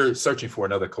 because then you're searching for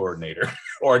another coordinator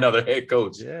or another head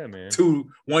coach. Yeah, man.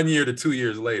 1 year to 2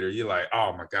 years later, you're like,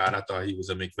 oh my God, I thought he was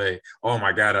a McVay. Oh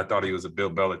my God, I thought he was a Bill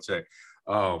Belichick.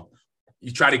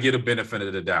 You try to get a benefit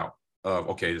of the doubt of,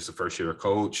 okay, this is a first-year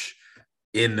coach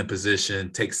in the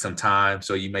position, takes some time.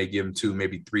 So you may give him 2,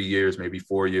 maybe 3 years, maybe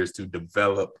 4 years to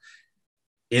develop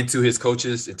into his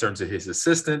coaches in terms of his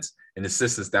assistants and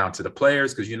assistants down to the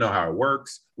players, because you know how it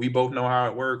works. We both know how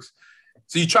it works.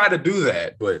 So you try to do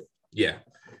that, but yeah.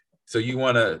 So you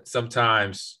want to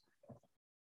sometimes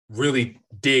really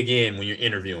dig in when you're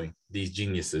interviewing these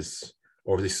geniuses,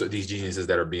 or these geniuses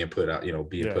that are being put out, put out.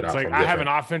 It's like, I have an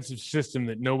offensive system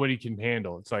that nobody can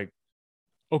handle. It's like,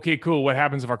 okay, cool. What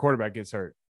happens if our quarterback gets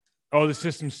hurt? Oh, the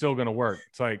system's still going to work.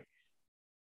 It's like,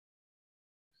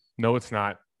 no, it's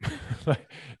not.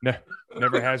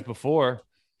 Never has before.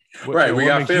 Right. We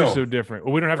got film. So different.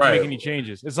 Well, we don't have to make any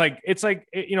changes. It's like,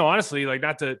 honestly, like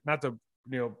not to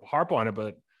harp on it,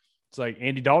 but it's like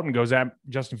Andy Dalton goes at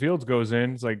Justin Fields goes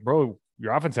in. It's like, bro,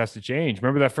 your offense has to change.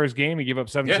 Remember that first game? He gave up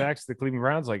 7 sacks to the Cleveland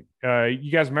Browns. Like,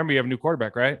 you guys remember you have a new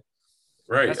quarterback, right?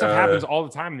 Right. That stuff happens all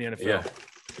the time in the NFL. Yeah.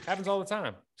 Happens all the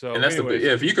time. So, and that's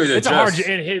if you could adjust. It's a hard.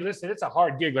 And hey, listen, it's a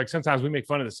hard gig. Like sometimes we make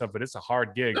fun of this stuff, but it's a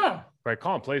hard gig. No. Right?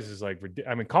 Calling plays is like,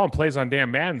 calling plays on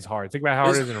damn Madden's hard. Think about how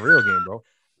hard it is in a real game, bro.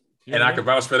 And I can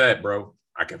vouch for that, bro.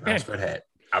 I can vouch for that.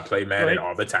 I play Madden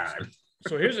all the time.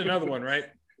 So here's another one, right?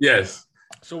 Yes.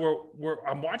 So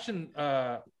I'm watching.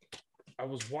 I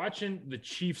was watching the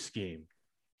Chiefs game,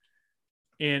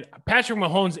 and Patrick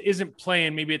Mahomes isn't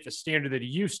playing maybe at the standard that he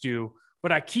used to,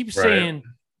 but I keep saying.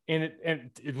 And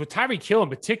with Tyreek Hill in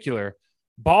particular,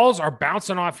 balls are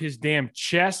bouncing off his damn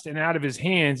chest and out of his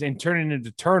hands and turning into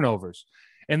turnovers.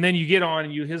 And then you get on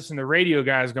and you listen to the radio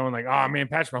guys going like, oh, man,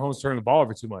 Patrick Mahomes turning the ball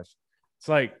over too much. It's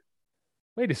like,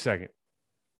 wait a second.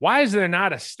 Why is there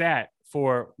not a stat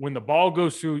for when the ball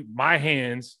goes through my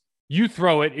hands, you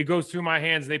throw it, it goes through my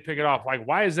hands, they pick it off? Like,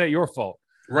 why is that your fault?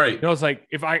 Right. It's like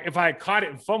if I caught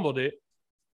it and fumbled it,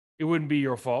 it wouldn't be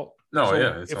your fault. No, so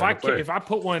yeah. If I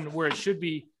put one where it should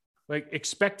be like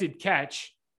expected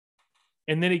catch,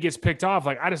 and then it gets picked off,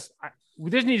 like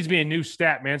there needs to be a new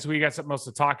stat, man. So we got something else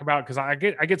to talk about, because I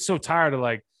get so tired of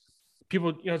like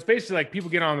people. It's basically like people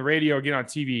get on the radio or get on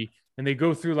TV and they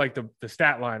go through like the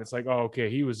stat line. It's like, oh, okay,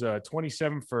 he was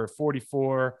 27 for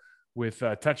 44 with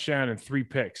a touchdown and 3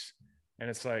 picks, and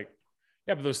it's like,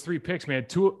 yeah, but those 3 picks, man,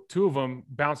 two of them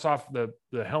bounce off the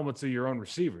helmets of your own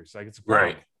receivers. Like, it's a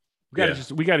problem. Right.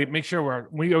 We got to make sure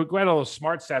we got all those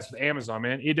smart stats with Amazon,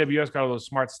 man. AWS got all those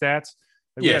smart stats.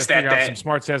 Stat that. Some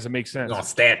smart stats that make sense. You're gonna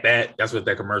stat that. That's what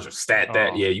that commercial. Stat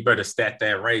that. Yeah, you better stat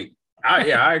that right.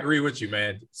 I agree with you,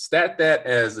 man. Stat that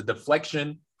as a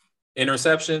deflection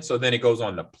interception, so then it goes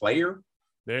on the player.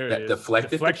 There that it is.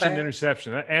 Deflected deflection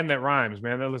interception, and that rhymes,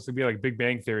 man. That looks to be like Big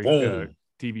Bang Theory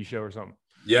TV show or something.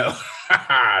 Yeah,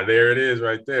 there it is,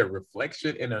 right there.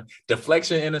 Deflection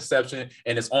interception,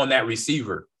 and it's on that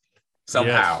receiver.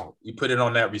 Somehow you put it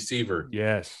on that receiver.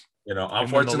 Yes.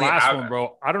 Unfortunately, the last one,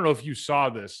 bro, I don't know if you saw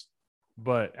this,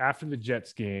 but after the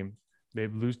Jets game, they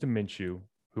lose to Minshew,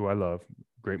 who I love.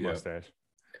 Great mustache.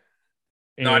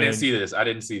 And, no, I didn't see this.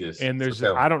 And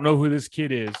I don't know who this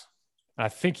kid is. I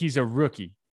think he's a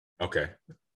rookie. Okay.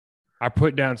 I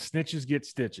put down snitches get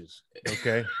stitches.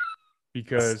 Okay.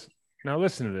 Because now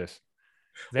listen to this.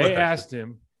 They asked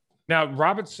him. Now,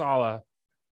 Robert Saleh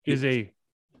is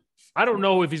I don't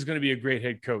know if he's going to be a great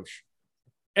head coach.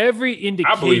 Every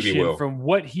indication from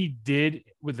what he did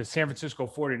with the San Francisco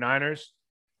 49ers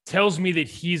tells me that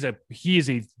he is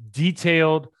a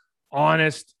detailed,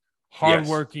 honest,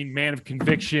 hardworking man of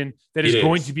conviction that is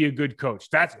going to be a good coach.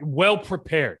 That's well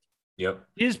prepared. Yep.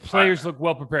 His players look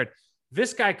well prepared.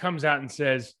 This guy comes out and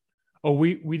says, oh,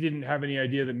 we didn't have any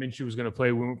idea that Minshew was going to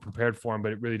play. We weren't prepared for him,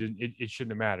 but it really didn't. It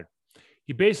shouldn't have mattered.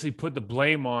 He basically put the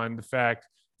blame on the fact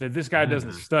that this guy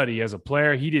doesn't study as a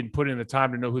player. He didn't put in the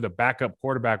time to know who the backup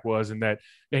quarterback was, and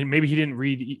maybe he didn't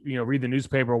read the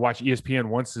newspaper or watch ESPN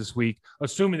once this week,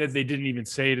 assuming that they didn't even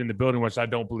say it in the building, which I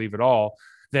don't believe at all,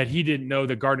 that he didn't know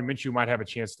that Gardner Minshew might have a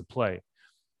chance to play.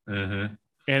 Mm-hmm.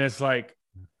 And it's like,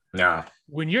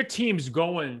 when your team's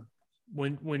going,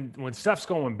 when stuff's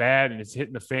going bad and it's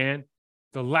hitting the fan,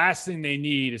 the last thing they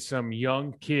need is some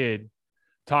young kid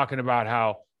talking about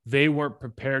how they weren't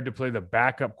prepared to play the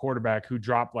backup quarterback who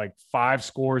dropped like 5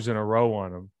 scores in a row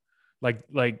on them. Like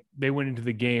they went into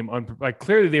the game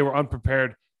clearly they were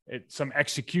unprepared at some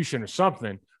execution or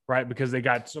something, right? Because they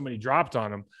got so many dropped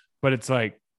on them. But it's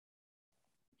like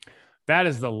that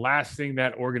is the last thing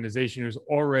that organization is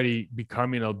already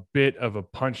becoming a bit of a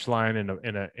punchline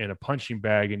and a punching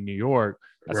bag in New York.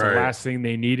 That's the last thing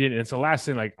they needed. And it's the last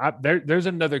thing, like there's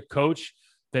another coach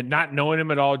that, not knowing him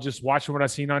at all, just watching what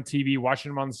I've seen on TV,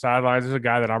 watching him on the sidelines, there's a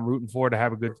guy that I'm rooting for to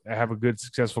have a good,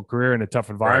 successful career in a tough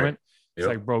environment. Right. It's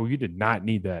like, bro, you did not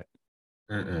need that.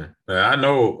 I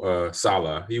know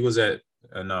Salah. He was in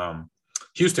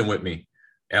Houston with me,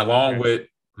 along with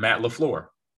Matt LaFleur.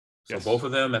 So both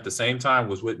of them at the same time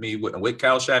was with me with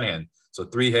Kyle Shanahan. So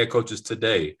 3 head coaches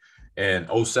today. And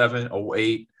 07,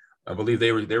 08, I believe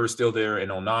they were still there in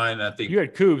 09. I think you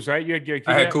had Coobs, right? You had Kubiak.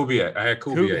 I had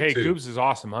Kubiak. Hey, too. Coobs is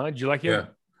awesome, huh? Did you like him?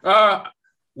 Yeah.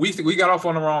 We got off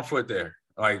on the wrong foot there.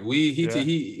 Like he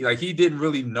didn't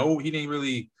really know. He didn't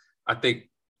really, I think,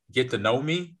 get to know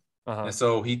me. And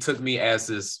so he took me as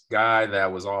this guy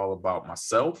that was all about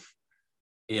myself,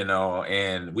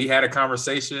 and we had a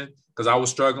conversation because I was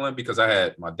struggling because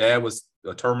my dad was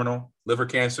a terminal liver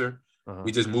cancer.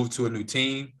 We just moved to a new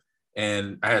team,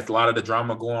 and I had a lot of the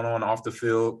drama going on off the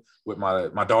field with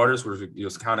my daughters, which it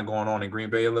was kind of going on in Green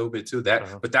Bay a little bit too.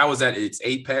 But that was at its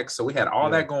apex. So we had all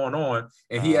that going on,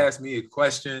 and he asked me a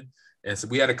question, and so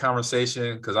we had a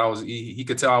conversation because he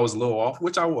could tell I was a little off,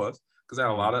 which I was. Because I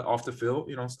had a lot of off the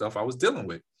field, stuff I was dealing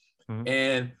with.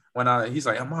 And when he's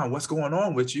like, Mom, what's going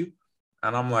on with you?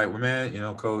 And I'm like, well,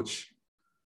 man, Coach,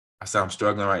 I said, I'm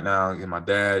struggling right now. And my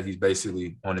dad, he's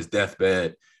basically on his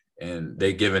deathbed, and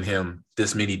they giving him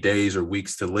this many days or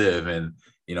weeks to live. And,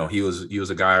 he was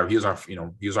a guy, he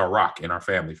was our rock in our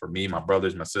family for me, my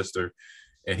brothers, my sister.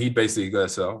 And he basically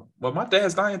goes, well, my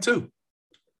dad's dying too.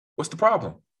 What's the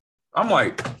problem? I'm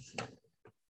like,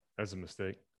 that's a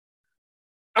mistake.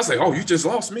 I was like, oh, you just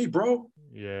lost me, bro.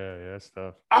 Yeah, that's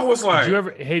tough. I was like,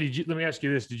 let me ask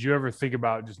you this. Did you ever think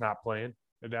about just not playing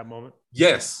at that moment?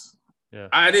 Yes. Yeah.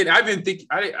 I didn't think,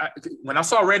 when I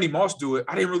saw Randy Moss do it,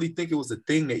 I didn't really think it was a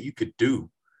thing that you could do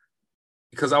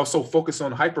because I was so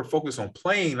hyper focused on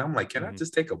playing. I'm like, can I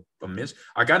just take a mental?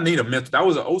 I need a mental. That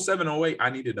was an 07, 08. I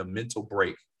needed a mental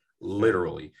break,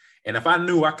 literally. And if I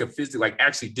knew I could physically,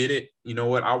 actually did it, you know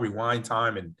what? I'll rewind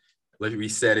time and let's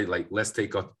reset it. Like, let's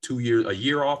take a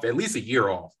year off, at least a year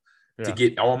off to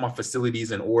get all my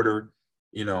facilities in order.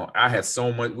 I had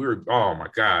so much, oh my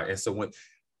God. And so when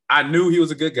I knew he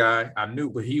was a good guy,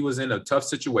 but he was in a tough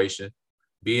situation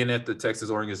being at the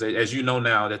Texas organization. As you know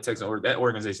now, that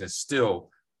organization is still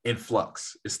in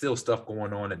flux. It's still stuff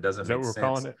going on that doesn't make sense. Is that what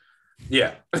we're calling it?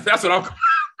 Yeah, that's what I'm calling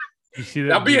it. You see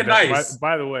that? I'm being nice.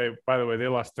 By the way, they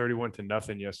lost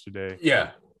 31-0 yesterday.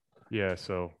 Yeah. Yeah.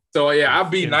 So I'll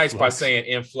be nice by saying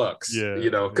influx,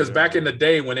 because back in the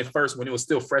day when it was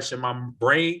still fresh in my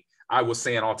brain, I was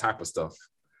saying all type of stuff,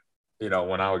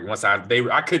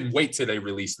 I couldn't wait till they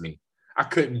released me. I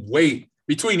couldn't wait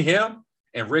between him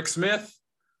and Rick Smith.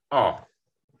 Oh,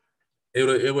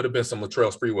 it would have been some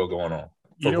Latrell Sprewell going on.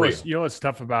 What's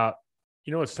tough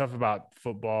about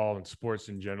football and sports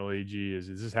in general, AG,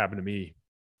 is this happened to me.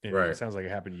 And it sounds like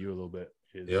it happened to you a little bit.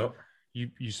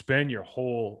 You spend your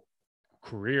whole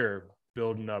career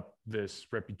building up this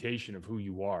reputation of who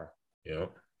you are.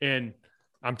 And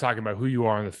I'm talking about who you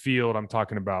are on the field. I'm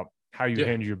talking about how you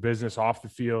handle your business off the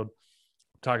field.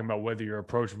 I'm talking about whether you're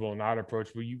approachable or not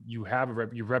approachable. You have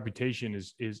your reputation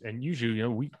is and usually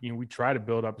we try to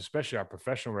build up, especially our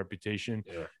professional reputation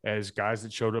as guys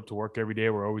that showed up to work every day,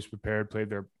 were always prepared,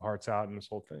 played their hearts out in this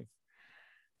whole thing.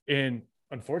 And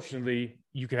unfortunately,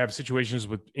 you can have situations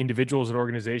with individuals and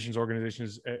organizations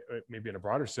maybe in a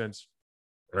broader sense,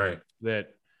 that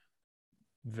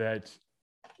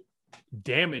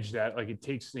damage that. Like it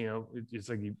takes, it's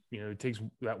like it takes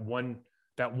that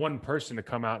one person to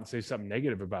come out and say something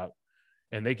negative about,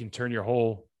 and they can turn your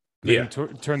whole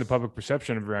turn the public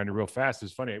perception around you real fast.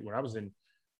 It's funny, when I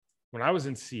was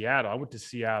in Seattle, I went to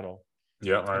Seattle.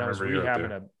 Yeah, I was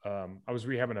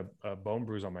rehabbing a bone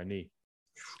bruise on my knee.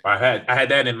 I had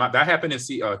that that happened in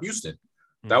Houston.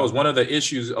 That was one of the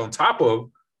issues on top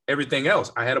of everything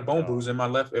else. I had a bone bruise in my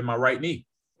right knee.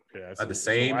 Yeah, I had the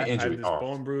same injury. I had this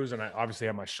bone bruise, and I obviously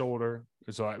had my shoulder.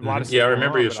 So a lot of I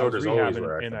remember your shoulders always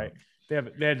were. And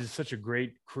they had such a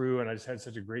great crew, and I just had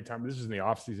such a great time. This was in the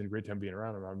off season, great time being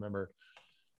around them. I remember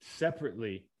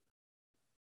separately,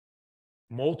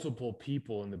 multiple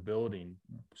people in the building,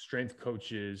 strength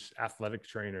coaches, athletic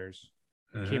trainers,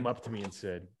 came up to me and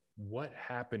said, "What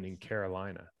happened in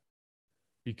Carolina?"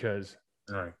 Because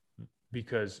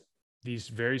these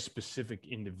very specific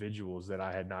individuals that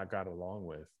I had not got along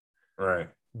with,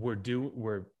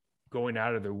 were going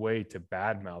out of their way to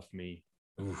badmouth me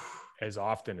as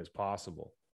often as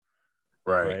possible.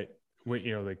 Right.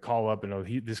 when, they call up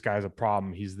and this guy's a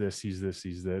problem. He's this,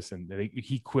 and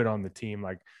he quit on the team.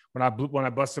 Like when I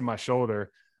busted my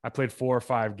shoulder, I played 4 or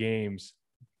 5 games,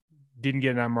 didn't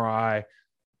get an MRI,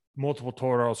 multiple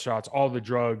Toradol shots, all the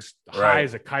drugs, high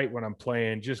as a kite when I'm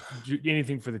playing, just do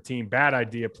anything for the team. Bad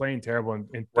idea, playing terrible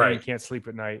and can't sleep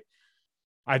at night.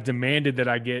 I demanded that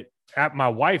I get at my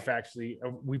wife. Actually,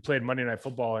 we played Monday Night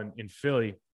Football in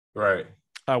Philly. Right.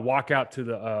 I walk out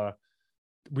to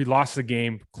we lost the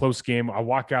game, close game. I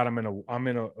walk out. I'm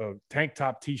in a tank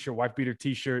top t-shirt, white beater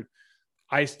t-shirt,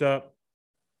 iced up.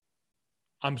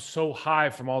 I'm so high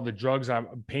from all the drugs,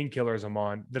 painkillers I'm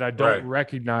on, that I don't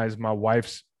recognize my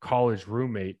wife's college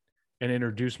roommate and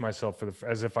introduce myself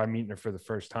as if I'm meeting her for the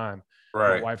first time.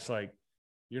 Right. My wife's like,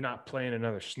 "You're not playing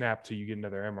another snap till you get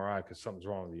another MRI because something's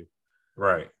wrong with you."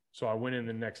 Right. So I went in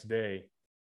the next day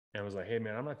and was like, "Hey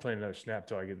man, I'm not playing another snap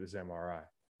till I get this MRI."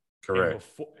 Correct.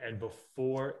 And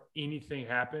before anything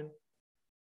happened,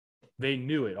 they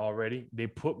knew it already. They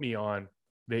put me on.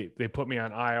 They put me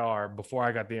on IR before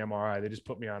I got the MRI. They just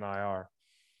put me on IR.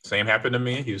 Same happened to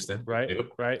me in Houston. Right.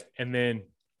 Yep. Right. And then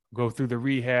go through the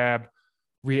rehab.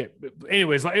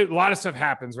 Anyways, like, a lot of stuff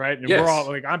happens, right? And we're all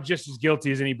like, I'm just as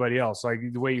guilty as anybody else. Like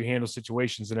the way you handle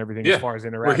situations and everything, as far as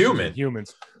interactions with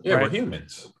humans. Yeah, right? we're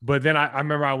humans. But then I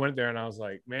remember I went there and I was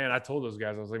like, man, I told those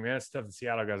guys, I was like, man, it's tough to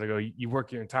Seattle guys. I go, you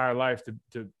work your entire life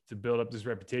to build up this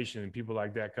reputation, and people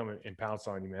like that come and pounce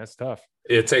on you, man. That's tough.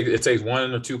 It takes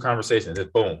 1 or 2 conversations. It's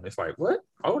boom. It's like, what?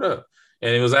 Hold up.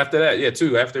 And it was after that,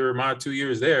 too. After my 2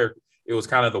 years there, it was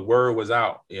kind of the word was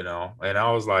out, and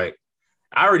I was like,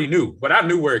 I already knew, but I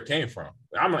knew where it came from.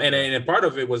 And part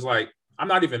of it was like, I'm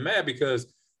not even mad because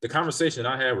the conversation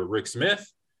I had with Rick Smith,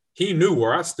 he knew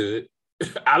where I stood.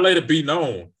 I let it be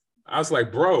known. I was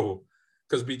like, bro,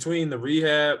 because between the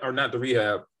rehab, or not the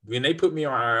rehab, when they put me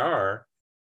on IR,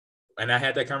 and I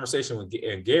had that conversation with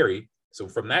Gary. So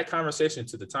from that conversation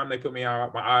to the time they put me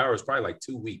on my IR was probably like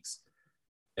 2 weeks.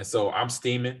 And so I'm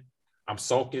steaming, I'm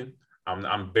sulking,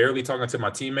 I'm barely talking to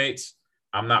my teammates.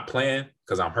 I'm not playing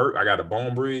because I'm hurt. I got a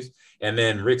bone bruise. And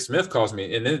then Rick Smith calls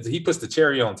me, and then he puts the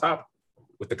cherry on top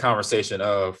with the conversation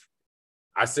of,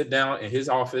 I sit down in his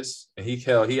office and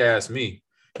he asked me,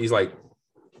 he's like,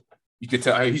 you could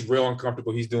tell he's real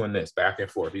uncomfortable. He's doing this back and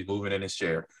forth. He's moving in his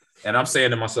chair. And I'm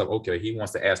saying to myself, okay, he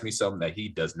wants to ask me something that he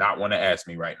does not want to ask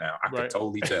me right now. I can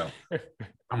totally tell.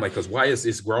 I'm like, because why is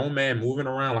this grown man moving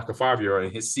around like a 5-year-old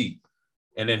in his seat?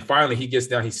 And then finally he gets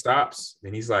down, he stops,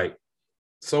 and he's like,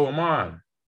 so Aman,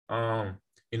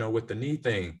 with the knee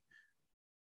thing,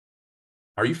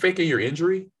 are you faking your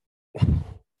injury?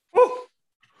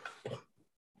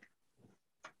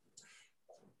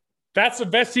 That's the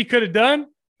best he could have done.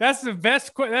 That's the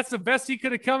best he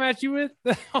could have come at you with.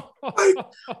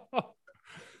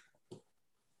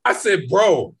 I said,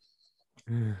 bro,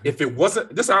 if it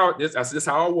wasn't this how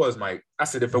I was, Mike. I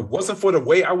said, if it wasn't for the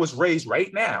way I was raised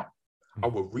right now, I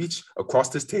would reach across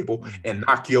this table and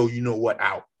knock you-know-what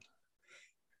out.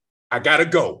 I gotta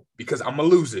go because I'm gonna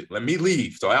lose it. Let me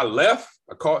leave. So I left.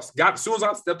 As soon as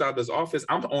I stepped out of his office,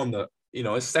 I'm on the,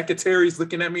 his secretary's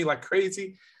looking at me like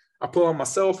crazy. I pull on my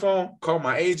cell phone, call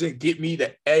my agent, get me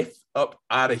the F up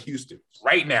out of Houston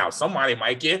right now. Somebody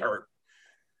might get hurt.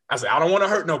 I said, I don't want to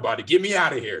hurt nobody. Get me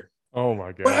out of here. Oh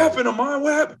my God. What happened, Aman?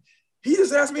 What happened? He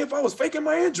just asked me if I was faking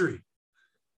my injury.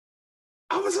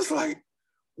 I was just like,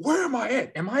 where am I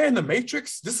at? Am I in the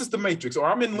Matrix? This is the Matrix, or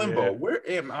I'm in limbo. Yeah. Where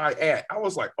am I at? I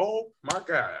was like, oh my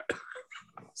God.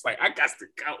 I was like, I got to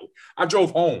go. I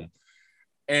drove home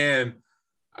and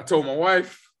I told my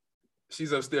wife,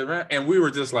 she's upstairs, man. And we were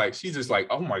just like, she's just like,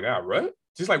 oh my God, what?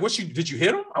 She's like, did you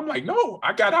hit him? I'm like, no,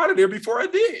 I got out of there before I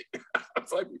did. I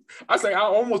was like, I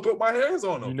almost put my hands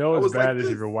on him. As bad as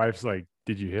if your wife's like,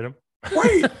 did you hit him?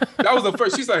 Wait, that was the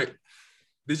first. She's like,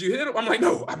 did you hit him? I'm like,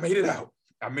 no, I made it out.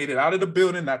 I made it out of the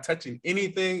building, not touching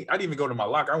anything. I didn't even go to my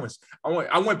locker.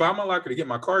 I went by my locker to get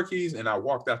my car keys, and I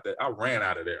walked out there. I ran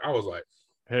out of there. I was like,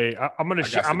 "Hey, I'm gonna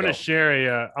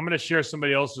share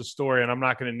somebody else's story, and I'm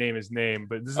not gonna name his name,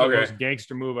 but this is the most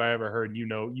gangster move I ever heard. You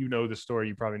know the story.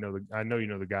 You probably know I know you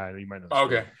know the guy. You might know.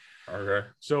 Okay.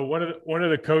 So one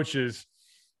of the coaches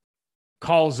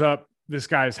calls up this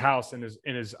guy's house, and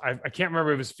I can't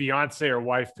remember if his fiance or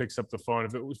wife picks up the phone.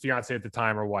 If it was fiance at the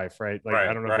time or wife, right? Like,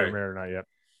 I don't know if they're married or not yet.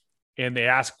 And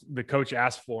the coach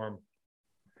asked for him.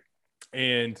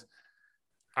 And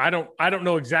I don't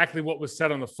know exactly what was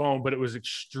said on the phone, but it was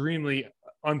extremely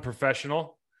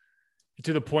unprofessional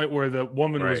to the point where the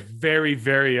woman was very,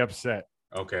 very upset.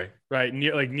 Okay. Right.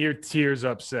 Near tears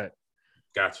upset.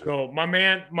 Gotcha. So my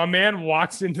man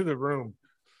walks into the room.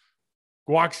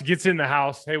 Gets in the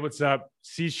house. Hey, what's up?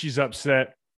 Sees she's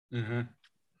upset. Mm-hmm.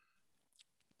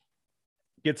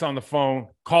 gets on the phone,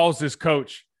 calls his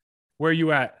coach. Where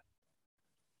you at?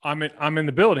 I'm in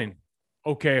the building.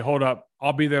 Okay, hold up.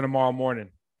 I'll be there tomorrow morning.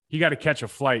 He got to catch a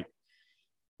flight.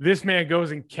 This man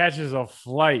goes and catches a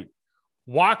flight,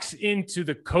 walks into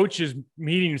the coach's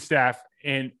meeting staff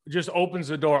and just opens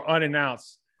the door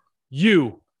unannounced.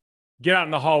 You get out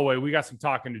in the hallway. We got some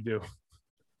talking to do.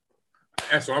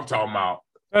 That's what I'm talking about.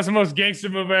 That's the most gangster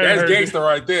move I've ever heard. That's gangster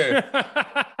right there.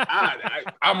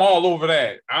 I'm all over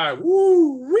that.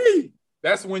 Woo-wee.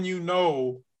 That's when you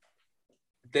know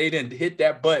they didn't hit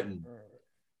that button.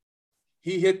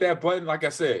 He hit that button. Like I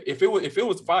said, if it was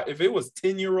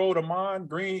 10-year-old Ahman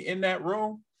Green in that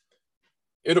room,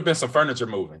 it'd have been some furniture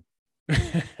moving.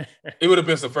 It would have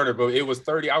been some furniture, but it was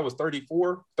 30. I was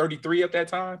 34, 33 at that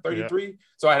time, 33. Yeah.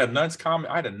 So I had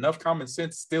enough common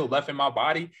sense still left in my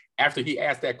body after he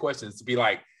asked that question to be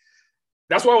like,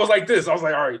 that's why I was like this. I was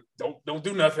like, all right, don't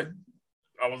do nothing.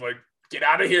 I was like, get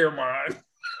out of here, man.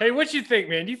 Hey, what you think,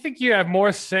 man? Do you think you have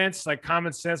more sense, like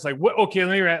common sense? Like what? Okay,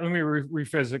 let me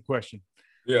rephrase the question.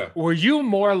 Yeah. Were you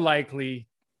more likely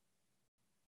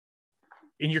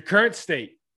in your current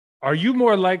state? Are you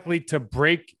more likely to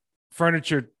break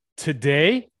furniture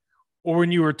today or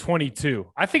when you were 22?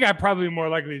 I think I'm probably more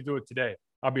likely to do it today.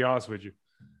 I'll be honest with you.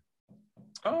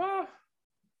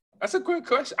 That's a good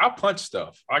question. I'll punch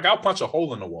stuff. Like I'll punch a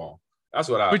hole in the wall. That's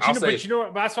what I'll say. But you know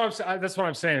what? That's what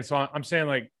I'm saying. So I'm saying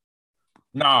like,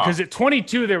 nah, because at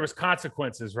 22 there was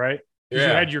consequences, right? Yeah.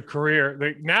 You had your career.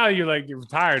 Like now you're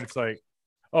retired. It's like,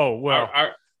 oh well.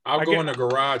 I'll go in the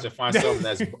garage and find something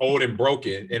that's old and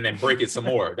broken and then break it some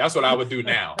more. That's what I would do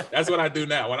now. That's what I do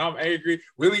now. When I'm angry,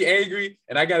 really angry,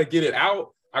 and I got to get it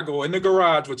out, I go in the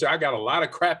garage, which I got a lot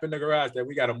of crap in the garage that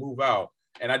we got to move out.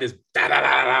 And I just, all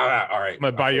right. I'm going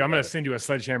to buy you. I'm going to send you a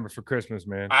sledgehammer for Christmas,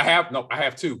 man. I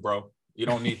have two, bro. You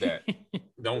don't need that.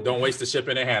 Don't waste the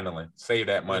shipping and handling. Save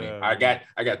that money. Yeah,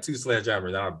 I got two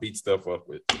sledgehammers that I'll beat stuff up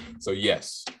with. So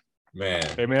yes. Man,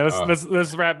 hey man,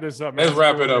 let's wrap this up. Man. Let's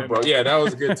wrap it up, bro. Yeah, that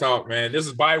was a good talk, man. This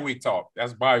is bi-week talk.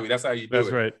 That's bi-week. That's how you do it.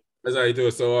 That's right. That's how you do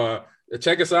it. So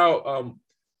check us out.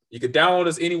 You can download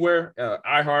us anywhere,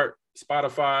 iHeart,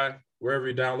 Spotify, wherever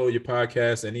you download your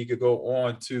podcast, and you could go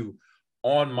on to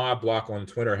On My Block on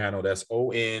Twitter handle. That's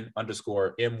ON_MY_block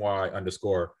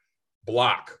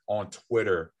on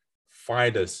Twitter.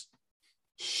 Find us,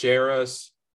 share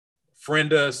us,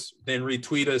 friend us, then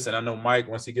retweet us. And I know Mike,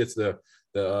 once he gets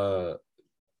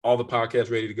all the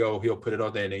podcasts ready to go, he'll put it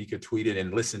out there and then you can tweet it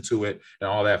and listen to it and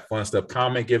all that fun stuff.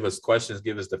 Comment, give us questions,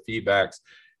 give us the feedbacks,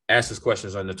 ask us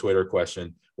questions on the Twitter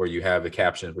question where you have the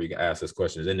captions where you can ask us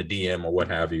questions in the DM or what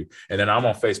have you. And then I'm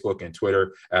on Facebook and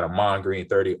Twitter at Ahman Green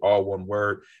 30, all one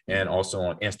word, and also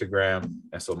on Instagram.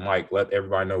 And so Mike, let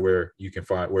everybody know where they can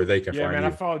find you. Yeah, man,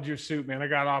 I followed your suit, man. I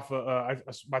got off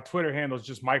my Twitter handle is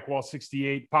just Mike Wall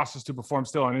 68, Postas to Perform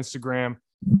still on Instagram.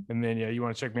 And then, yeah, you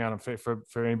want to check me out on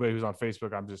for anybody who's on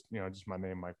Facebook. I'm just my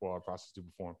name, Mike Wall, Process to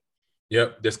Perform.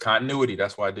 Yep. This continuity.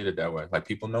 That's why I did it that way. Like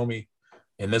people know me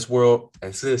in this world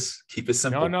as this. Keep it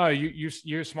simple. No,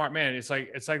 you're a smart man. It's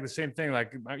like the same thing.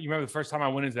 Like you remember the first time I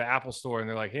went into the Apple store and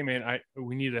they're like, hey man,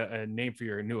 we need a name for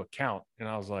your new account. And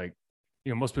I was like,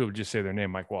 most people would just say their name,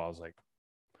 Mike Wall. I was like,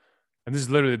 and this is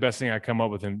literally the best thing I come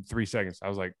up with in 3 seconds. I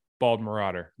was like, Bald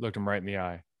Marauder. Looked him right in the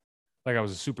eye. Like I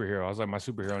was a superhero. I was like, my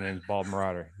superhero name is Bald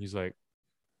Marauder. He's like,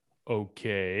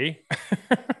 okay.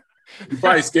 You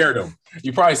probably scared him.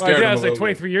 him. I was like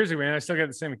 23 years ago, man. I still got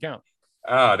the same account.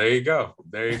 Ah, there you go.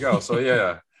 So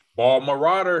yeah, Bald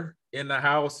Marauder in the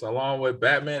house along with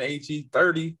Batman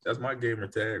HE30. That's my gamer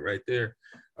tag right there.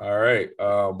 All right.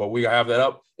 But we have that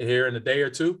up here in a day or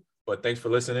two. But thanks for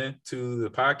listening to the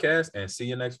podcast and see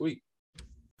you next week.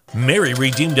 Mary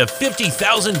redeemed a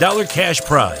 $50,000 cash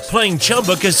prize playing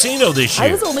Chumba Casino this year.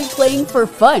 I was only playing for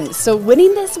fun, so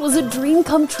winning this was a dream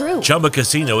come true. Chumba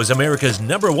Casino is America's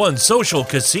 #1 social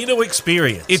casino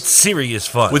experience. It's serious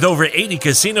fun. With over 80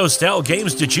 casino-style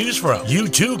games to choose from, you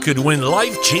too could win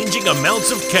life-changing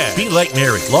amounts of cash. Be like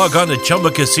Mary. Log on to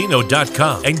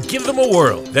ChumbaCasino.com and give them a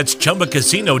whirl. That's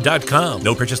ChumbaCasino.com.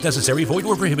 No purchase necessary. Void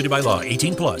or prohibited by law.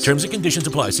 18+. Terms and conditions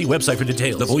apply. See website for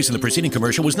details. The voice in the preceding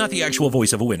commercial was not the actual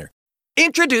voice of a winner.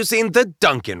 Introducing the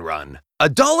Dunkin' Run.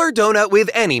 $1 donut with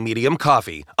any medium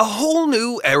coffee. A whole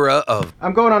new era of...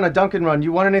 I'm going on a Dunkin' Run.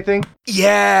 You want anything?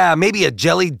 Yeah, maybe a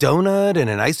jelly donut and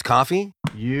an iced coffee?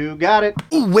 You got it.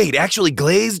 Ooh, wait, actually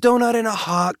glazed donut and a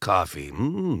hot coffee.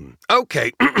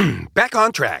 Okay, back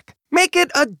on track. Make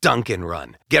it a Dunkin'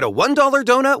 Run. Get a $1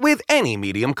 donut with any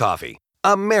medium coffee.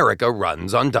 America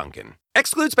runs on Dunkin'.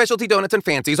 Exclude specialty donuts and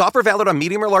fancies. Offer valid on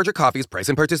medium or larger coffees. Price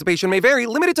and participation may vary.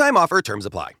 Limited time offer. Terms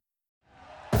apply.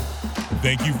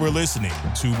 Thank you for listening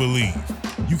to Believe.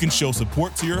 You can show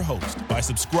support to your host by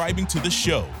subscribing to the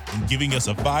show and giving us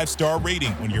a 5-star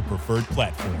rating on your preferred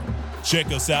platform. Check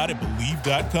us out at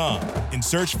Believe.com and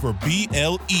search for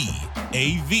BLEAV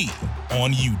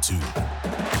on YouTube.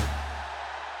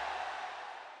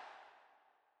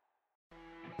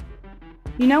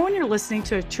 You know when you're listening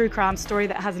to a true crime story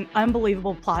that has an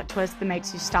unbelievable plot twist that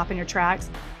makes you stop in your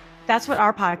tracks? That's what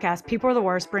our podcast, People Are the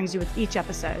Worst, brings you with each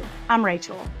episode. I'm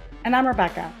Rachel. And I'm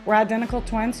Rebecca. We're identical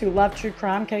twins who love true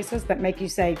crime cases that make you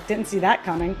say, didn't see that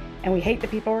coming, and we hate the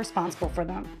people responsible for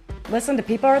them. Listen to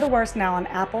People Are the Worst now on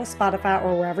Apple, Spotify,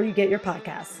 or wherever you get your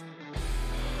podcasts.